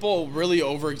people really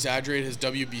over exaggerate his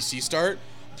WBC start,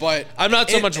 but I'm not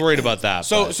so much worried about that.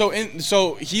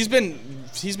 So he's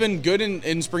been good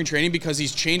in spring training because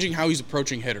he's changing how he's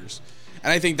approaching hitters,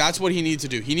 and I think that's what he needs to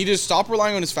do. He needs to stop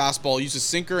relying on his fastball, use his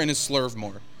sinker and his slurve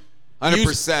more.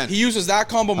 100%. He uses that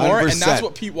combo more, 100%. and that's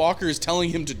what Pete Walker is telling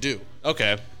him to do.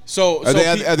 Okay.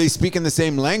 Are they speaking the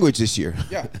same language this year?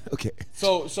 Yeah. Okay.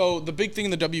 So the big thing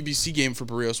in the WBC game for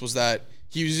Barrios was that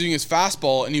he was using his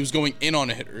fastball and he was going in on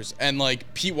hitters. And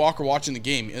like Pete Walker watching the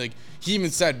game, like he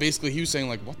even said basically he was saying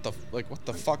what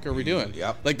the fuck are we doing?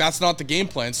 Yep. Like that's not the game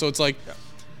plan. So it's like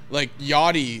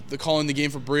Yachty calling the game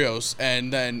for Barrios,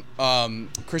 and then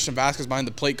Christian Vasquez behind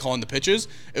the plate calling the pitches.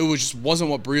 It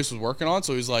wasn't what Barrios was working on.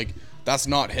 So he's like, that's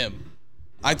not him.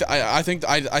 I think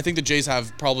the Jays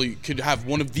could have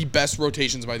one of the best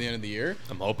rotations by the end of the year.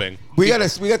 I'm hoping we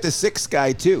got the sixth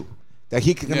guy too, that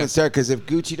he can come and start, because if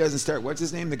Gucci doesn't start, what's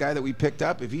his name? The guy that we picked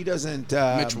up, if he doesn't,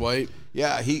 Mitch White.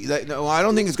 Yeah, no, I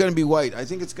don't think it's going to be White. I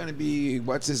think it's going to be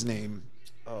what's his name?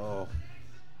 Oh,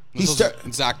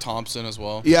 Zach Thompson as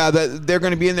well. Yeah, they're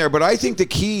going to be in there. But I think the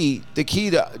key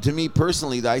to me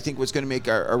personally, that I think what's going to make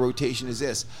our rotation is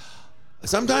this.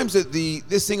 Sometimes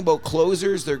this thing about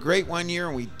closers, they're great one year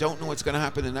and we don't know what's going to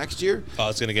happen the next year. Oh,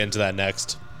 it's going to get into that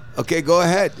next. Okay, go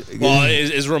ahead. Well,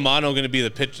 is Romano going to be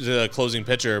the closing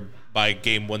pitcher by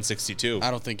game 162.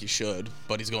 I don't think he should,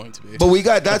 but he's going to be.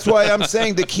 But that's why I'm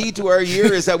saying the key to our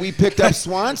year is that we picked up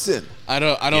Swanson. I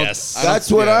don't. Yes.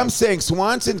 That's what I'm saying.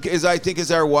 Swanson I think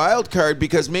is our wild card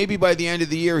because maybe by the end of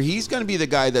the year he's going to be the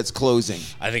guy that's closing.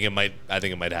 I think it might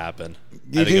happen.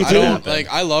 You I think do it too? might happen. Like,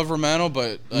 I love Romano,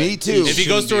 but Me too. If he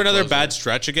goes through another bad bad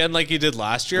stretch again like he did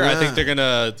last year, I think they're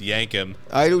gonna yank him.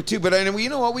 I do too. But you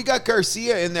know what? We got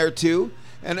Garcia in there too.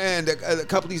 And a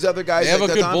couple of these other guys. They have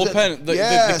like a good Thompson. bullpen.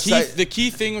 Yes, The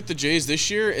key thing with the Jays this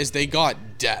year is they got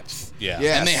depth. Yeah.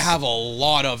 Yes. And they have a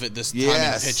lot of it this time in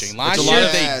Yes. pitching. Last Which a year lot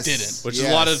of- they didn't. Which is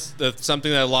a lot of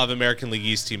something that a lot of American League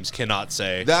East teams cannot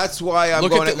say. That's why I'm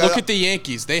Look going at the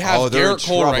Yankees. They have they're in Garrett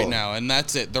Cole trouble. right now, and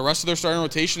that's it. The rest of their starting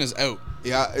rotation is out.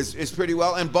 Yeah, it's pretty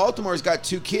well. And Baltimore's got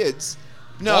 2 kids.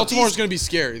 No, Baltimore's going to be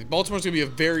scary. Baltimore's going to be a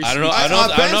very. I don't know. I don't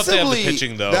know if they have the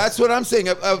pitching though. That's what I'm saying.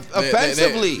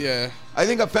 Offensively, yeah. I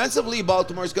think offensively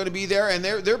Baltimore's going to be there, and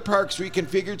their park's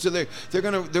reconfigured, so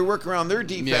they're work around their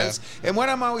defense. Yeah. And what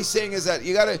I'm always saying is that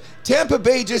Tampa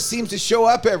Bay just seems to show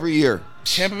up every year.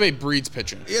 Tampa Bay breeds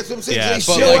pitching. That's what I'm saying. Yeah, They but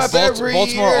show like up every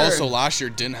Baltimore year. also last year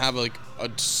didn't have like a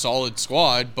solid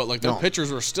squad, but like their No.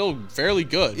 pitchers were still fairly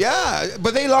good. Yeah,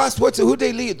 but they lost. Who'd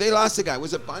they lead? They lost a guy.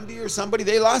 Was it Bundy or somebody?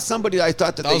 They lost somebody. I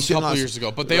thought that That they was a should couple lost. years ago.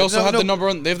 But they also have the number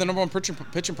one. They have the number one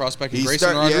pitching prospect in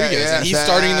Grayson Rodriguez, and he's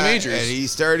starting in the majors. And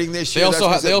he's starting this They year.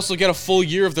 they also get a full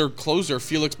year of their closer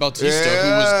Felix Bautista, who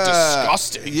was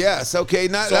disgusting. Yes. Okay.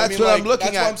 Now So, that's what I'm looking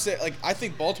that's at. What I'm saying. Like, I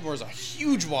think Baltimore is a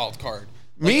huge wild card.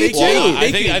 Me too. I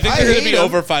think they're going to hate be them.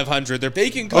 over 500. They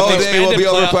can with go- the Oh, they will expanded be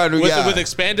over playoff- 500, yeah. With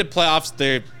expanded playoffs,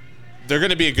 they're going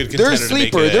to be a good contender. They're a to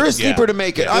make sleeper. it. They're a sleeper Yeah. to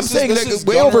make it. Yeah. I'm This saying is that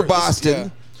way over Gunnar- Boston. yeah.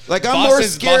 Like I'm more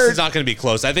scared. Boston's not going to be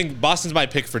close. I think Boston's my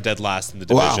pick for dead last in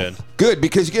the Wow. division. Good,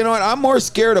 because you know what? I'm more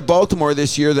scared of Baltimore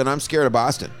this year than I'm scared of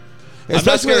Boston. not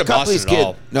Especially scared with of a couple Boston these at kids.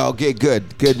 all. No, okay, good.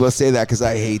 We'll say that because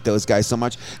I hate those guys so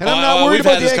much, and I'm not worried we've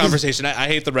about had the this Yankees. conversation. I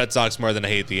hate the Red Sox more than I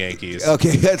hate the Yankees.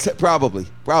 Okay, that's probably,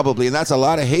 and that's a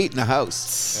lot of hate in the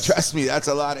house. Trust me, that's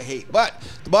a lot of hate. But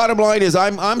the bottom line is,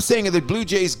 I'm saying that the Blue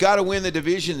Jays got to win the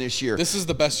division this year. This is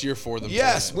the best year for them.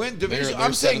 Yes, win division.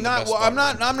 I'm saying not. Well, I'm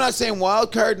not saying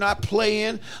wild card, not play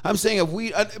in. I'm saying if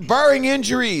we, barring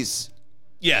injuries.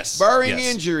 Yes. Barring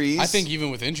yes. injuries. I think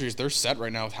even with injuries, they're set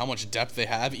right now with how much depth they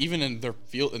have, even in their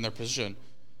field, in their position.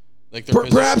 Like their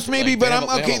Perhaps position, maybe, like, but they I'm have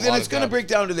a- they okay. have a Then lot it's of going to depth. break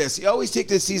down to this. You always take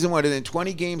this season in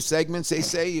 20-game segments. They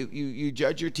say you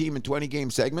judge your team in 20-game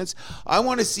segments. I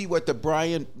want to see what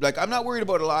I'm not worried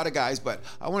about a lot of guys, but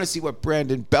I want to see what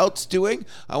Brandon Belt's doing.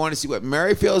 I want to see what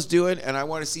Merrifield's doing, and I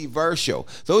want to see Varsho.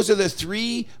 Those are the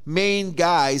 3 main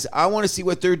guys. I want to see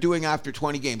what they're doing after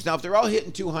 20 games. Now, if they're all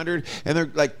hitting 200 and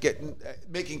they're like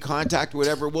making contact or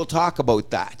whatever, we'll talk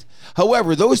about that.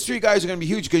 However, those 3 guys are going to be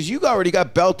huge because you already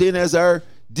got Belt in as our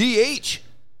DH.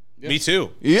 Me too.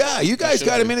 Yeah, you guys should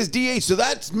got him be. in as DH, so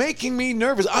that's making me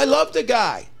nervous. I love the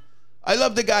guy.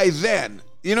 Then.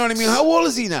 You know what I mean? How old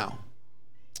is he now?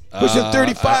 Pushing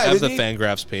 35. I have isn't the he?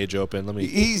 Fangraphs page open. Let me.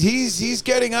 He's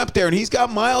getting up there, and he's got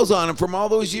miles on him from all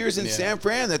those years in San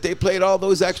Fran that they played all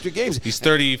those extra games. He's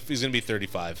 30. He's going to be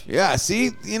 35. Yeah,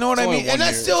 see, you know what I only mean, one and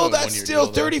that's year- still it's only 1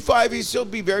 year 35. He'll still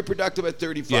be very productive at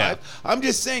 35. Yeah. I'm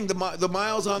just saying the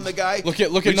miles on the guy. Look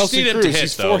at We just Nelson need him to Cruz. hit,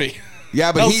 He's though. 40.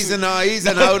 Yeah, but Nelson- he's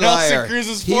an outlier. Nelson Cruz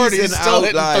is 40. He's still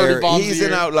hitting 30 bombs a He's an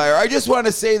year. outlier. I just want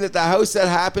to say that the house that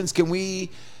happens, can we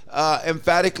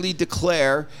emphatically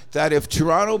declare that if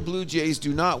Toronto Blue Jays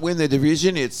do not win the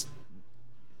division, it's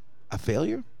a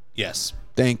failure? Yes.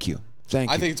 Thank you.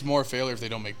 I think it's more a failure if they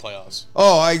don't make playoffs.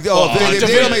 if they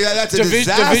don't make that, that's a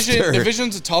disaster.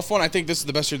 Division's a tough one. I think this is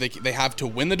the best year they have to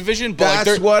win the division. But That's like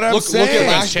they're- what I'm look saying.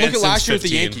 at last year with the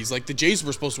 15. Yankees. Like the Jays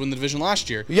were supposed to win the division last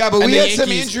year. Yeah, but And we the had some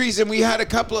Yankees- injuries, and we had a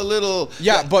couple of little.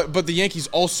 Yeah, but the Yankees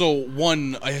also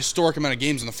won a historic amount of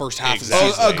games in the first half Exactly.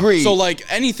 of the season. Agreed. So like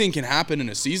anything can happen in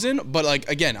a season, but like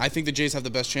again, I think the Jays have the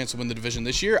best chance to win the division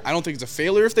this year. I don't think it's a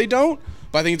failure if they don't,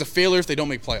 but I think it's a failure if they don't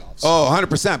make playoffs. Oh,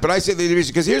 100%. But I say the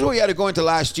division because here's what we had to go into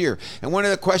last year. And one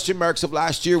of the question marks of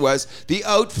last year was the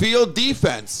outfield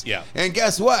defense. Yeah. And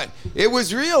guess what? It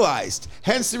was realized.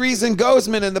 Hence the reason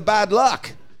Gozman and the bad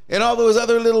luck. And all those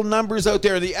other little numbers out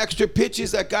there, the extra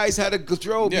pitches that guys had to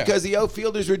throw because the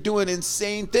outfielders were doing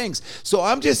insane things. So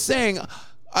I'm just saying,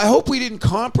 I hope we didn't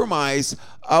compromise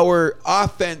our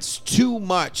offense too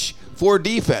much for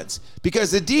defense, because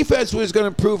the defense was going to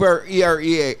improve our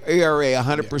ERA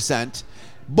 100%.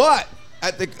 But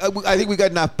I think we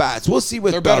got enough bats. We'll see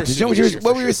with They're better Belt. You know what, suited this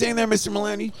year we for were saying there, Mr.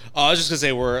 Milani? I was just gonna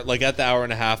say we're like at the hour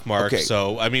and a half mark, Okay.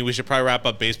 so I mean we should probably wrap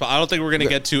up baseball. I don't think we're gonna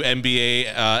get to NBA,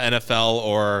 NFL,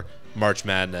 or March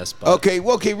Madness. But. Okay,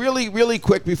 really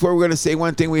quick before we're going to say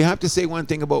one thing. We have to say one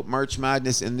thing about March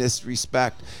Madness in this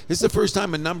respect. This is the first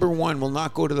time a number one will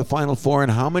not go to the Final Four in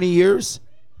how many years?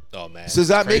 Oh, man. So does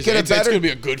that make it a better? It's going to be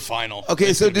a good final.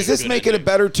 Okay, so does this make it a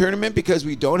better tournament because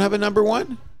we don't have a number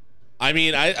one? I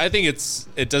mean, I think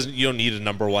it doesn't. You don't need a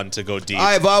number one to go deep.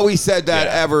 I've always said that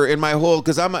ever in my whole,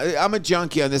 because I'm a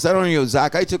junkie on this. I don't know,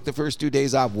 Zach. I took the first 2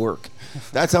 days off work.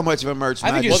 That's how much of a March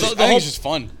Madness. I think it's just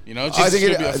fun. You know, it's just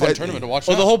going to be a fun tournament to watch.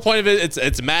 Well, the whole point of it,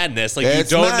 it's madness. Like it's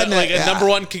you don't madness, like a number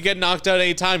one could get knocked out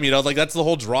any time. You know, like that's the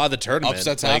whole draw of the tournament.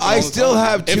 Upsets like, happen. I still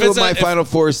have two of my Final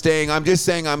Four staying. I'm just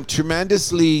saying I'm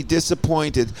tremendously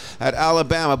disappointed at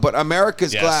Alabama, but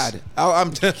America's glad.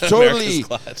 I'm totally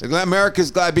America's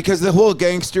glad because the whole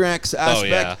gangster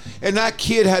aspect. And that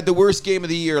kid had the worst game of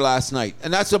the year last night.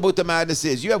 And that's what the madness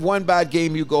is. You have one bad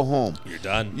game, you go home.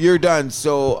 You're done.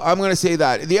 So I'm going to say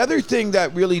that. The other thing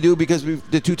that really do, because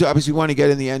the two topics we want to get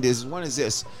in the end is, one is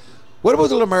this. What about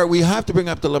the Lamar? We have to bring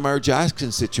up the Lamar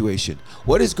Jackson situation.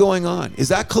 What is going on? Is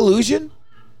that collusion?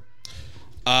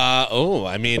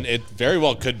 I mean, it very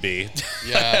well could be.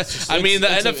 Yeah, I mean, the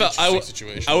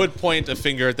NFL. I would point a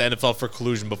finger at the NFL for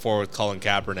collusion before with Colin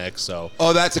Kaepernick. So,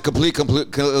 that's a complete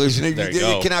collusion. There you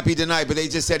go. It cannot be denied. But they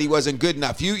just said he wasn't good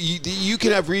enough. You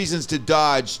can have reasons to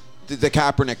dodge the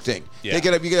Kaepernick thing. Yeah.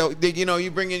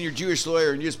 You bring in your Jewish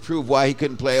lawyer and you just prove why he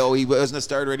couldn't play. Oh, he wasn't a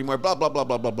starter anymore. Blah blah blah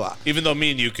blah blah blah. Even though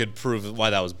me and you could prove why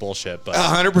that was bullshit, but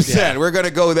 100%, we're going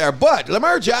to go there. But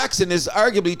Lamar Jackson is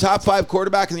arguably top 5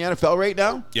 quarterback in the NFL right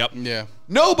now. Yep. Yeah.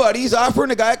 Nobody's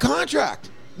offering a guy a contract.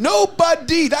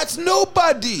 Nobody. That's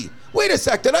nobody. Wait a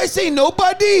sec. Did I say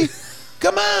nobody?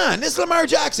 Come on. This is Lamar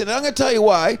Jackson. And I'm going to tell you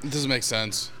why. It doesn't make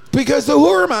sense. Because the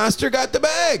Whoremaster got the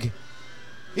bag.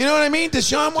 You know what I mean?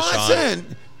 Deshaun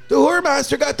Watson. The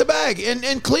Whoremaster got the bag.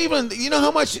 In Cleveland, you know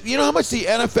how much the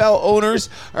NFL owners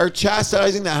are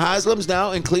chastising the Haslams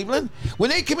now in Cleveland? When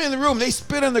they come in the room, they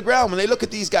spit on the ground when they look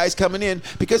at these guys coming in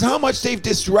because how much they've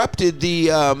disrupted the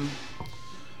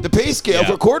pay scale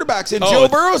for quarterbacks. And Joe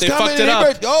Burrow's coming in.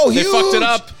 Huge. They fucked it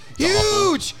up.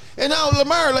 Huge. And now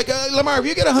Lamar, if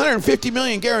you get $150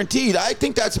 million guaranteed, I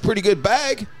think that's a pretty good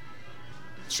bag.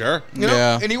 Sure. You know?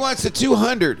 Yeah. And he wants the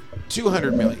 $200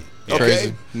 million. Okay.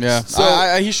 Crazy. Yeah.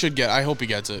 So he should get. I hope he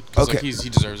gets it. Okay. He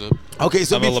deserves it. Okay.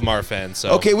 So I'm a Lamar fan.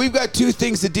 So okay, we've got 2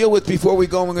 things to deal with before we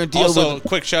go. We're going to deal with.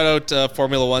 Quick shout out to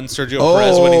Formula One. Sergio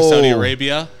Perez winning Saudi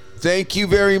Arabia. Thank you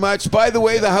very much. By the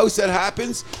way, the house that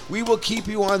happens, we will keep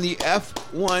you on the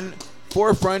F1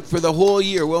 forefront for the whole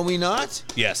year, will we not?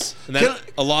 Yes. And then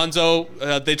Alonso,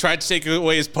 they tried to take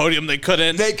away his podium. They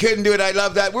couldn't. They couldn't do it. I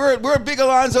love that. We're big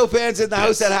Alonso fans in the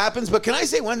house that happens. But can I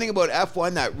say one thing about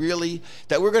F1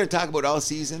 that we're going to talk about all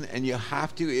season, and you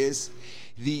have to, is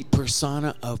the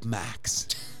persona of Max.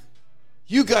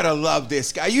 You got to love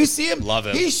this guy. You see him? Love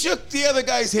him. He shook the other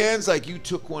guy's hands like, you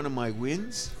took one of my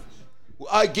wins.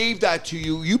 I gave that to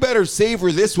you. You better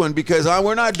savor this one because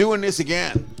we're not doing this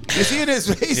again. You see in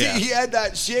his face, he had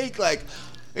that shake like,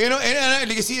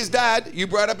 and you see his dad. You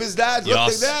brought up his dad. Look,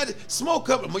 his dad, smoke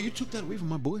up. Well, you took that away from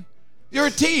my boy. You're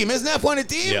a team. Isn't F1 a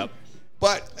team? Yep.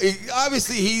 But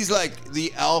obviously he's like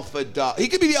the alpha dog. He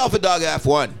could be the alpha dog of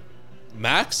F1.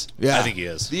 Max? Yeah. I think he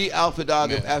is. The alpha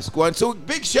dog of F1. So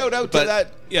big shout out to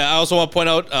that. Yeah, I also want to point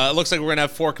out, it looks like we're going to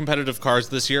have 4 competitive cars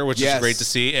this year, which is great to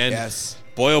see. And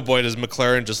boy, oh boy, does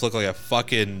McLaren just look like a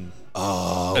fucking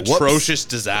atrocious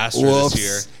disaster this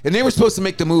year. And they were supposed to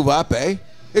make the move up, eh?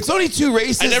 It's only 2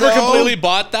 races. I never completely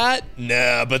bought that.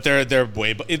 Nah, but they're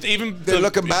way. They're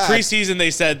looking bad. Preseason,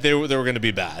 they said they were going to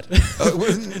be bad. They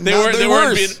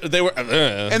were,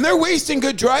 and they're wasting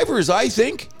good drivers. I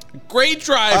think. Great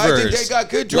drivers. I think they got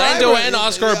good drivers. Lando and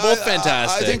Oscar are both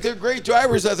fantastic. I think they're great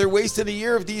drivers. They're wasting a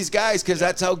year of these guys because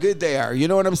that's how good they are. You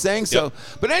know what I'm saying? So,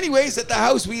 but anyways, at the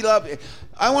house we love.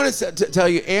 I want to tell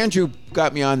you, Andrew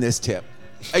got me on this tip.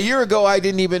 A year ago, I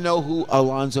didn't even know who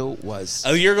Alonso was.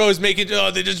 A year ago, I was making,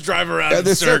 they just drive around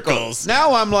in circles.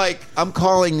 Now I'm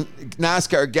calling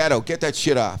NASCAR ghetto. Get that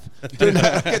shit off.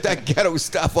 Get that ghetto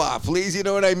stuff off, please. You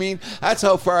know what I mean? That's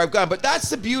how far I've gone. But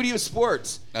that's the beauty of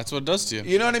sports. That's what it does to you.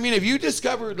 You know what I mean? If you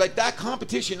discover like that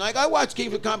competition, like I watch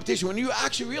games of competition, when you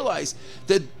actually realize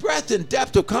the breadth and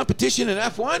depth of competition in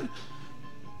F1,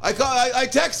 I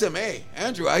text him, hey,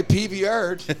 Andrew, I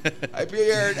PVR'd.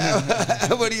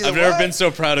 I've never been so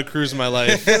proud of Cruz in my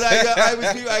life.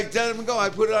 I tell him, I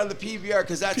put it on the PVR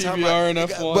because that's how much. PVR and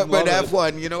F1. But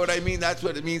F1, you know what I mean? That's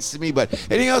what it means to me. But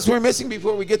anything else we're missing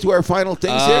before we get to our final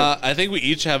things here? I think we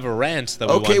each have a rant that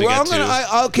we want to get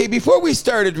to. Okay, before we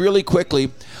started really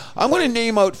quickly, I'm going to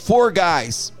name out 4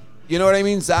 guys. You know what I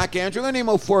mean? Zach, Andrew, I'm going to name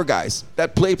out 4 guys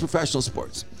that play professional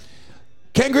sports.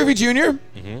 Ken Griffey Jr.,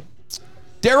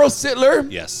 Daryl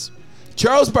Sittler, Yes.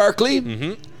 Charles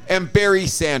Barkley, and Barry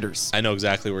Sanders. I know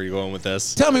exactly where you're going with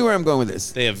this. Tell me where I'm going with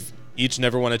this. They have each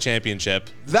never won a championship.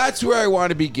 That's where I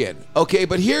want to begin. Okay,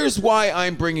 but here's why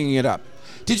I'm bringing it up.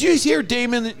 Did you hear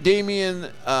Damian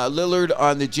Lillard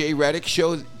on the Jay Redick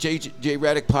show, Jay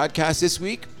Redick podcast this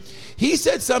week? He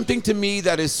said something to me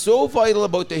that is so vital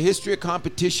about the history of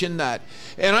competition that,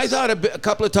 and I thought a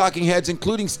couple of talking heads,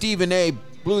 including Stephen A.,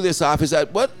 blew this off. Is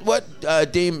that what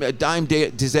Dime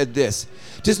said this?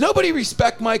 Does nobody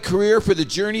respect my career for the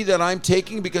journey that I'm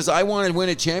taking because I want to win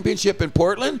a championship in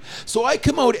Portland? So I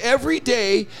come out every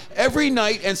day, every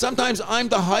night, and sometimes I'm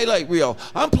the highlight reel.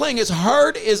 I'm playing as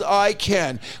hard as I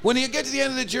can. When you get to the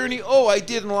end of the journey, I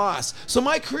didn't lose. So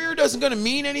my career doesn't going to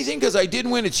mean anything because I didn't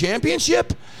win a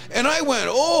championship? And I went,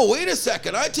 wait a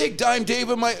second. I take Dame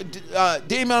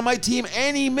on my team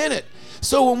any minute.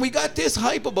 So when we got this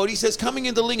hype about, he says, coming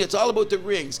into the league, it's all about the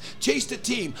rings. Chase the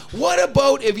team. What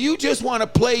about if you just want to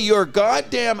play your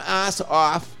goddamn ass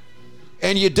off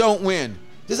and you don't win?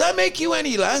 Does that make you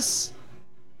any less?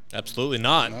 Absolutely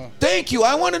not. No. Thank you.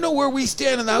 I want to know where we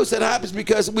stand in the house that happens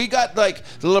because we got like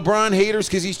the LeBron haters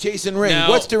because he's chasing rings. Now,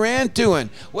 what's Durant doing?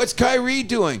 What's Kyrie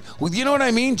doing? Well, you know what I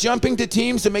mean? Jumping to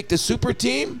teams to make the super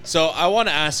team? So I want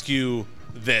to ask you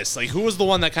this. Like, who was the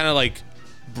one that kind of like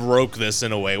broke this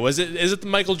in a way? Is it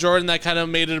Michael Jordan that kind of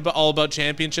made it all about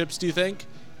championships, do you think?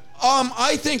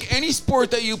 I think any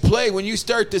sport that you play, when you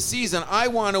start the season, I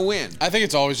want to win. I think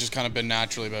it's always just kind of been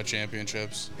naturally about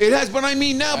championships. It has, but I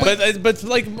mean now. But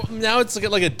like now it's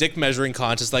like a dick measuring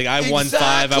contest. Like I won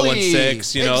 5, I won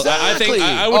 6. You know, exactly. I think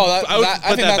I would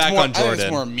put that back on Jordan. I think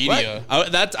it's more media.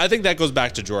 I think that goes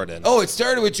back to Jordan. Oh, it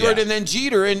started with Jordan, then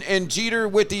Jeter, and Jeter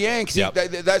with the Yanks. Yep.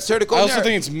 That started going. I also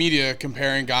think it's media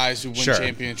comparing guys who win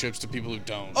championships to people who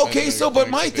don't. Okay, but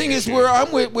my thing is where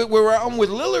I'm with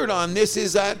Lillard on this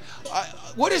is that.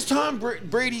 What does Tom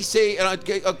Brady say? And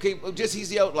just he's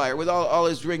the outlier with all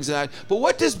his rings and that. But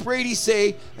what does Brady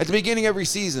say at the beginning of every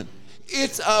season?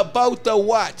 It's about the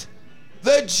what?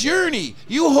 The journey.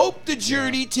 You hope the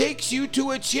journey takes you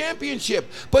to a championship.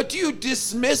 But do you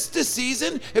dismiss the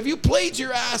season? If you played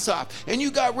your ass off and you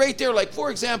got right there, like,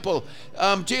 for example,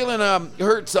 Jalen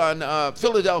Hurts on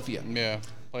Philadelphia. Yeah.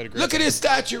 Look at his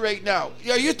stature right now.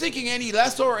 Are you thinking any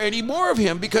less or any more of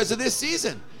him because of this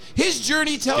season? His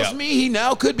journey tells me he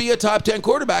now could be a top 10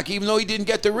 quarterback, even though he didn't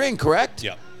get the ring, correct?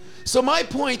 Yeah. So my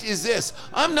point is this.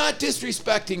 I'm not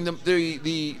disrespecting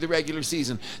the regular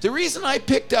season. The reason I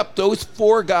picked up those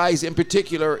 4 guys in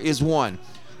particular is one.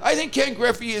 I think Ken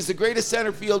Griffey is the greatest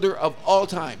center fielder of all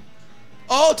time.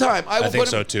 All time. I think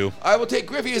so too. I will take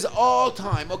Griffey as all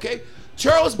time, okay?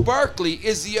 Charles Barkley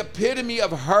is the epitome of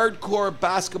hardcore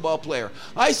basketball player.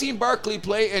 I seen Barkley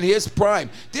play in his prime.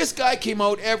 This guy came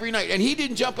out every night, and he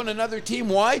didn't jump on another team.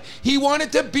 Why? He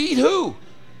wanted to beat who?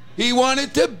 He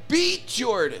wanted to beat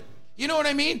Jordan. You know what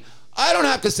I mean? I don't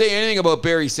have to say anything about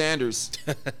Barry Sanders.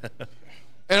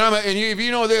 And if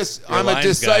you know this, I'm a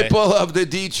disciple of the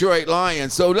Detroit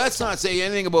Lions. So let's not say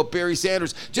anything about Barry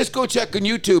Sanders. Just go check on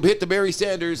YouTube. Hit the Barry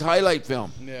Sanders highlight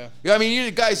film. Yeah. I mean, you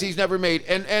know, guys he's never made.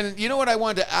 And you know what I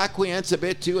wanted to acquiesce a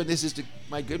bit to, and this is to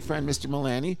my good friend, Mr.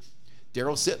 Milani,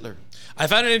 Daryl Sittler. I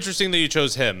found it interesting that you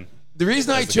chose him. The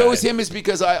reason I chose him is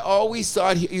because I always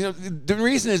thought, the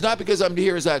reason is not because I'm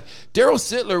here, is that Daryl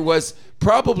Sittler was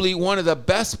probably one of the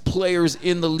best players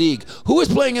in the league. Who was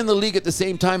playing in the league at the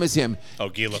same time as him? Oh,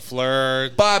 Guy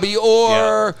Lafleur. Bobby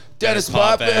Orr, Dennis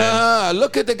Potvin.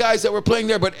 Look at the guys that were playing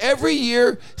there. But every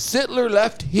year, Sittler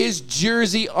left his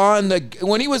jersey on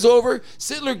when he was over,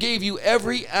 Sittler gave you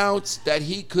every ounce that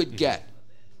he could get.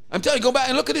 I'm telling you, go back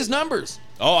and look at his numbers.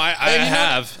 Oh, I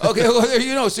have. Okay, well, there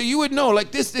you know. So you would know,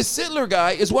 like this Sittler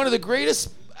guy is one of the greatest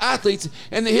athletes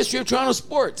in the history of Toronto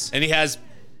sports. And he has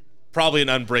probably an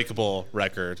unbreakable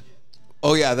record.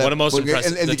 Oh yeah, one of the most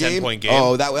impressive in the 10-point game.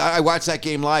 Oh, I watched that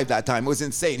game live that time. It was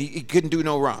insane. He couldn't do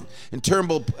no wrong. And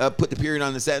Turnbull put the period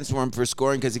on the sentence for him for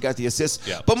scoring because he got the assist.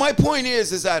 Yeah. But my point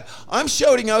is that I'm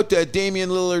shouting out to Damian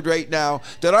Lillard right now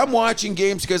that I'm watching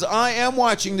games because I am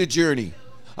watching the journey.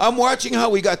 I'm watching how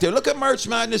we got there. Look at March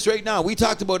Madness right now. We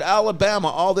talked about Alabama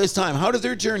all this time. How did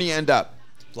their journey end up?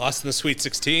 Lost in the Sweet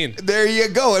 16. There you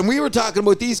go. And we were talking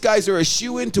about these guys are a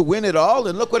shoe-in to win it all,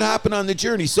 and look what happened on the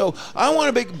journey. So I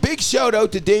want a big shout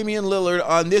out to Damian Lillard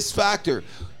on this factor.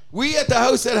 We at the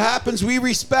House That Happens, we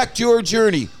respect your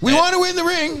journey. We want to win the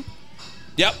ring.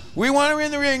 Yep. We want to win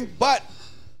the ring, but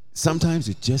sometimes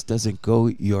it just doesn't go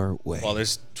your way. Well,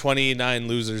 there's 29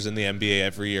 losers in the NBA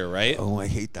every year, right? Oh, I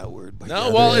hate that word. But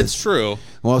no, well, it's true.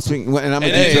 Well, and I'm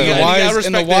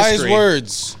in the wise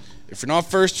words, If you're not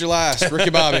first, you're last. Ricky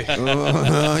Bobby.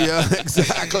 Yeah,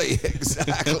 exactly.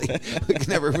 We can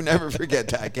never forget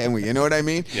that, can we? You know what I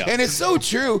mean? Yeah. And it's so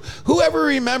true. Whoever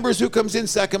remembers who comes in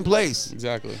second place.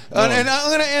 Exactly. And I'm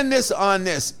going to end this on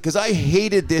this because I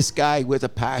hated this guy with a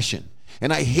passion.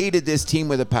 And I hated this team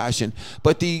with a passion.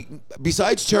 But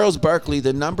besides Charles Barkley,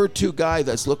 the number 2 guy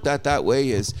that's looked at that way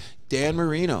is Dan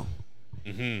Marino.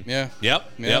 Mm-hmm. Yeah.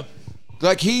 Yep.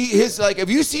 Like if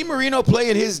you see Marino play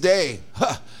in his day,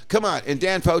 come on. And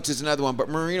Dan Fouts is another one, but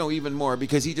Marino even more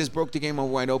because he just broke the game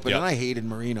wide open. Yep. And I hated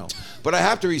Marino, but I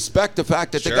have to respect the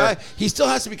fact that Sure. the guy, he still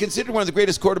has to be considered one of the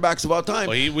greatest quarterbacks of all time.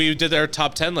 Well, we did our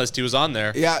top 10 list. He was on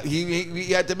there. Yeah, he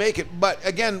had to make it. But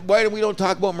again, why we don't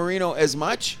talk about Marino as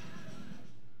much?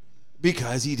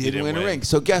 Because he didn't win a ring.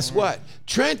 So guess what?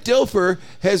 Trent Dilfer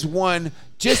has won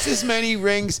just as many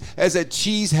rings as a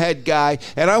cheesehead guy.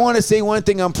 And I want to say one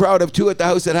thing I'm proud of, too, at the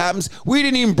House That Happens. We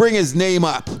didn't even bring his name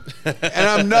up. And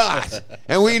I'm not.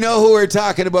 And we know who we're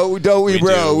talking about, don't we,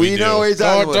 bro? We know who he's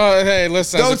talking about. Hey,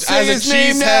 listen. Don't say his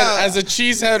name now. As a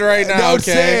cheesehead right now, Don't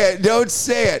okay? say it. Don't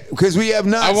say it. Because we have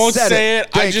not I won't said say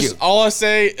it. Thank you. All I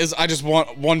say is I just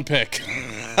want one pick.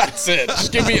 That's it.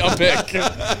 Just give me a pick.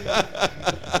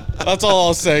 That's all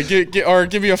I'll say.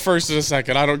 Give me a first and a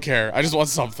second. I don't care. I just want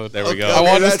something. There we go. I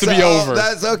want this to be over.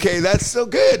 That's okay. That's so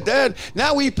good. Then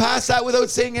now we pass that without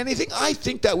saying anything. I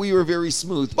think that we were very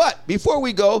smooth. But before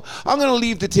we go, I'm going to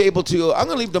leave the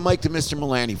mic to Mr.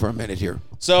 Milani for a minute here.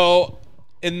 So,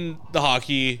 in the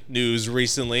hockey news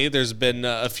recently, there's been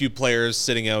a few players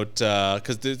sitting out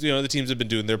because the teams have been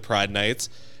doing their Pride nights,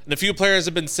 and a few players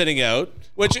have been sitting out.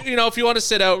 Which, if you want to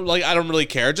sit out, I don't really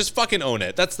care. Just fucking own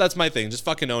it. That's my thing. Just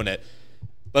fucking own it.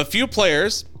 But a few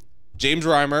players, James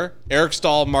Reimer, Eric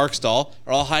Stahl, Mark Stahl,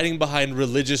 are all hiding behind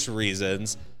religious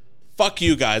reasons. Fuck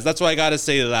you guys. That's what I got to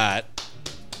say to that.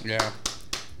 Yeah.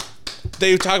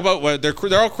 They talk about what they're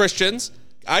all Christians.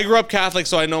 I grew up Catholic,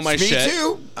 so I know my shit. Me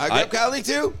too. I grew up Catholic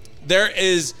too.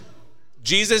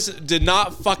 Jesus did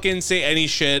not fucking say any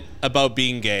shit about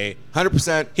being gay.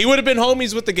 100%. He would have been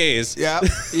homies with the gays. Yeah,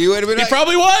 he would have been. He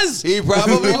probably was. He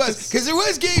probably was. Because there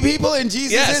was gay people in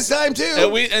Jesus' time too.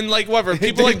 And whatever.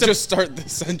 People like to just start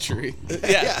this century.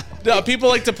 Yeah. No, people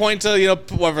like to point to,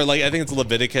 whatever, I think it's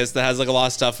Leviticus that has a lot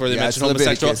of stuff where they mention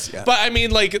homosexual. Yeah. But I mean,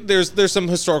 there's some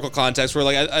historical context where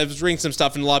I was reading some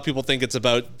stuff and a lot of people think it's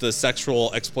about the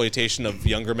sexual exploitation of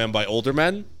younger men by older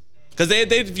men. Because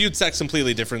they viewed sex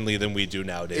completely differently than we do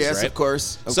nowadays, yes, right? Of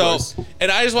course. Of course.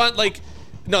 And I just want,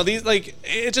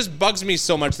 it just bugs me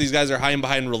so much these guys are hiding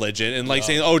behind religion and,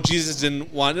 saying, oh, Jesus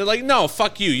didn't want it. No,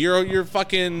 fuck you. You're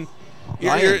fucking...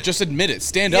 You're just admit it.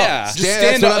 Stand Yeah. up. Just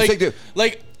stand up.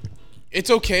 Like, it's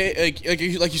okay.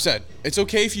 Like you said, it's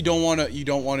okay if you don't want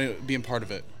to be a part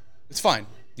of it. It's fine.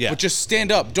 Yeah. But just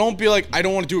stand up. Don't be like, I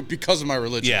don't want to do it because of my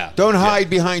religion. Yeah. Don't hide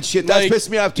behind shit. That's pissed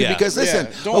me off too. Yeah. Because listen,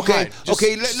 don't hide.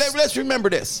 Let's remember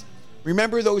this.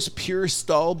 Remember those pure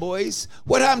stall boys?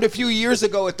 What happened a few years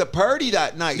ago at the party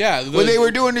that night? Yeah, when they were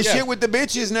doing the shit with the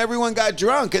bitches and everyone got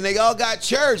drunk and they all got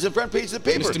charged. The front page of the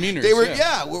paper. Misdemeanors, They were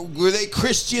were they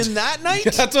Christian that night?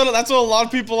 That's what a lot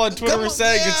of people on Twitter were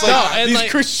saying. It's No, these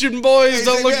Christian boys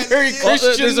don't look very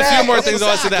Christian. There's a few more things I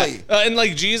want to say Exactly. that.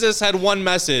 And Jesus had one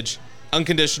message.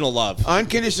 Unconditional love.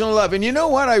 Unconditional love. And you know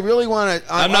what? I really want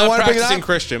to... I'm not practicing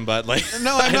Christian, but No, I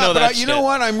I'm know not. that But you know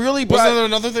what? I'm really... Wasn't there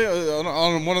another thing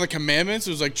on one of the commandments?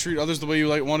 It was treat others the way you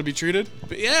want to be treated.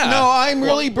 But yeah. No, I'm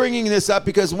really bringing this up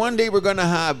because one day we're going to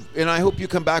have, and I hope you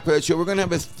come back for that show, we're going to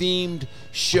have a themed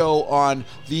show on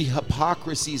the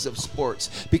hypocrisies of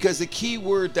sports. Because the key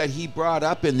word that he brought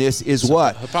up in this is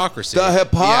what? Hypocrisy. The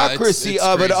hypocrisy it's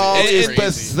of it crazy. all It's is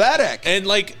crazy. pathetic. And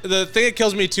the thing that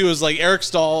kills me too is Eric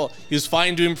Stahl. He was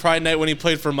fine doing Pride Night when he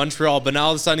played for Montreal, but now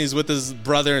all of a sudden he's with his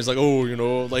brother and he's I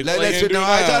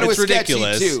thought it was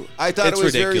ridiculous. sketchy too. I thought It's it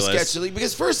was ridiculous. very sketchy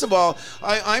because first of all,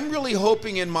 I'm really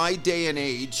hoping in my day and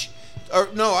age, or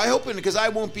no, I hope because I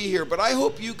won't be here, but I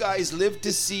hope you guys live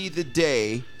to see the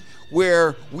day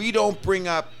where we don't bring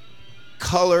up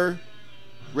color,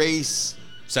 race,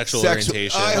 Sexual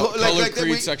orientation.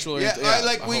 sexual yeah,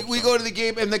 orientation. we go to the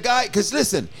game and the guy, because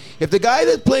listen, if the guy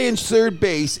that's playing third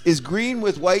base is green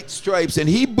with white stripes and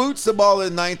he boots the ball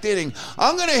in the ninth inning,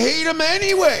 I'm gonna hate him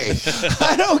anyway.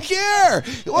 I don't care.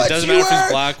 What doesn't you matter if are,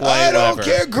 it's black, white, I don't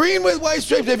whatever. care. Green with white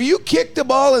stripes. If you kick the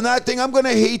ball in that thing, I'm gonna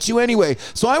hate you anyway.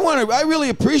 So I really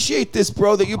appreciate this,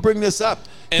 bro, that you bring this up.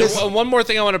 And one more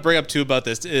thing I want to bring up too about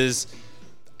this is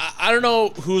I don't know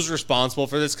who's responsible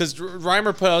for this because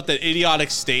Reimer put out that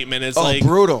idiotic statement. It's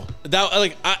brutal. That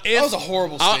was a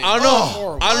horrible statement. I don't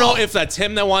know. I don't know if that's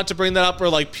him that wanted to bring that up or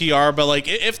like PR, but like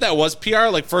if that was PR,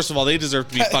 like first of all, they deserve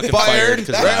to be fucking fired.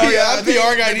 That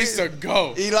PR guy needs to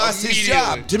go. He lost his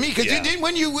job to me because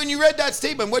when you read that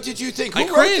statement, what did you think?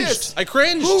 Who wrote this? I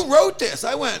cringed. Who wrote this?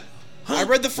 I went. Huh? I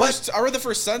read the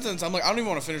first sentence. I'm like, I don't even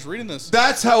want to finish reading this.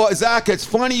 That's how Zach. It's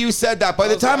funny you said that. By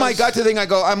the time I got to the thing, I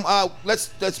go,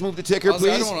 let's move the ticker,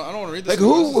 please. I don't want to read this. Like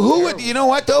who would you know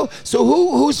what though? So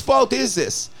whose fault is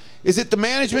this? Is it the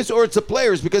management's or it's the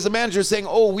players? Because the manager's saying,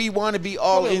 "Oh, we want to be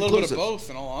all inclusive." A little bit of both,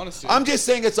 in all honesty. I'm just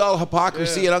saying it's all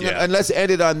hypocrisy, and let's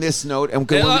end it on this note.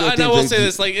 And I will say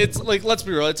this: like it's like let's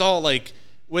be real, it's all like.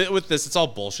 With this, it's all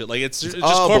bullshit. Like it's just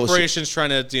corporations trying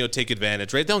to take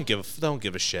advantage, right? They don't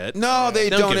give a shit. No, they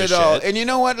don't at all. And you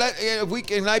know what? If we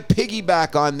can, I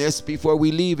piggyback on this before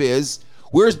we leave.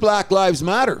 Where's Black Lives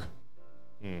Matter?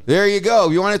 There you go.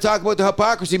 You want to talk about the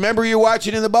hypocrisy? Remember, you're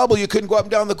watching in the bubble. You couldn't go up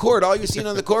and down the court. All you seen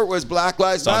on the court was Black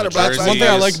Lives Matter. One thing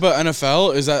I like about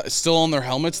NFL is that still on their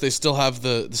helmets, they still have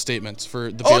the statements for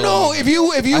the. Oh no! If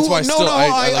you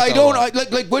I don't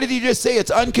like. What did he just say?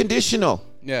 It's unconditional.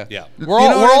 Yeah. We're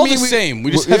all the same.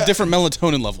 We just have different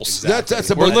melatonin levels.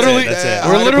 Exactly. We're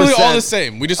literally all the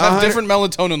same. We just have different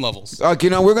melatonin levels. We're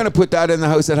going to put that in the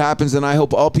house that happens, and I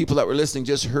hope all people that were listening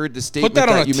just heard the statement. Put that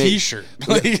on a you T-shirt.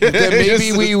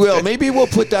 Maybe we will. Maybe we'll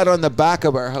put that on the back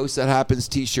of our house that happens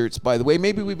T-shirts. By the way,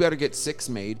 maybe we better get 6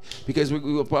 made because we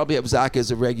will probably have Zach as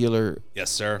a regular.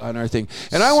 Yes, sir. On our thing,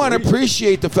 and I want to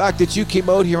appreciate the fact that you came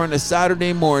out here on a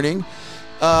Saturday morning.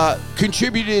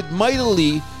 Contributed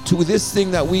mightily to this thing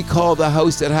that we call the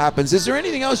house that happens. Is there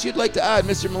anything else you'd like to add,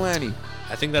 Mr. Milani?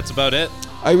 I think that's about it.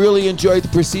 I really enjoyed the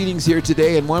proceedings here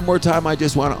today, and one more time, I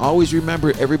just want to always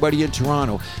remember everybody in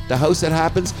Toronto, the house that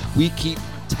happens, we keep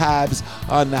tabs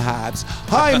on the Habs.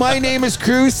 Hi, my name is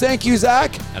Cruz. Thank you,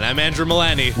 Zach. And I'm Andrew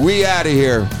Milani. We out of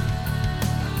here.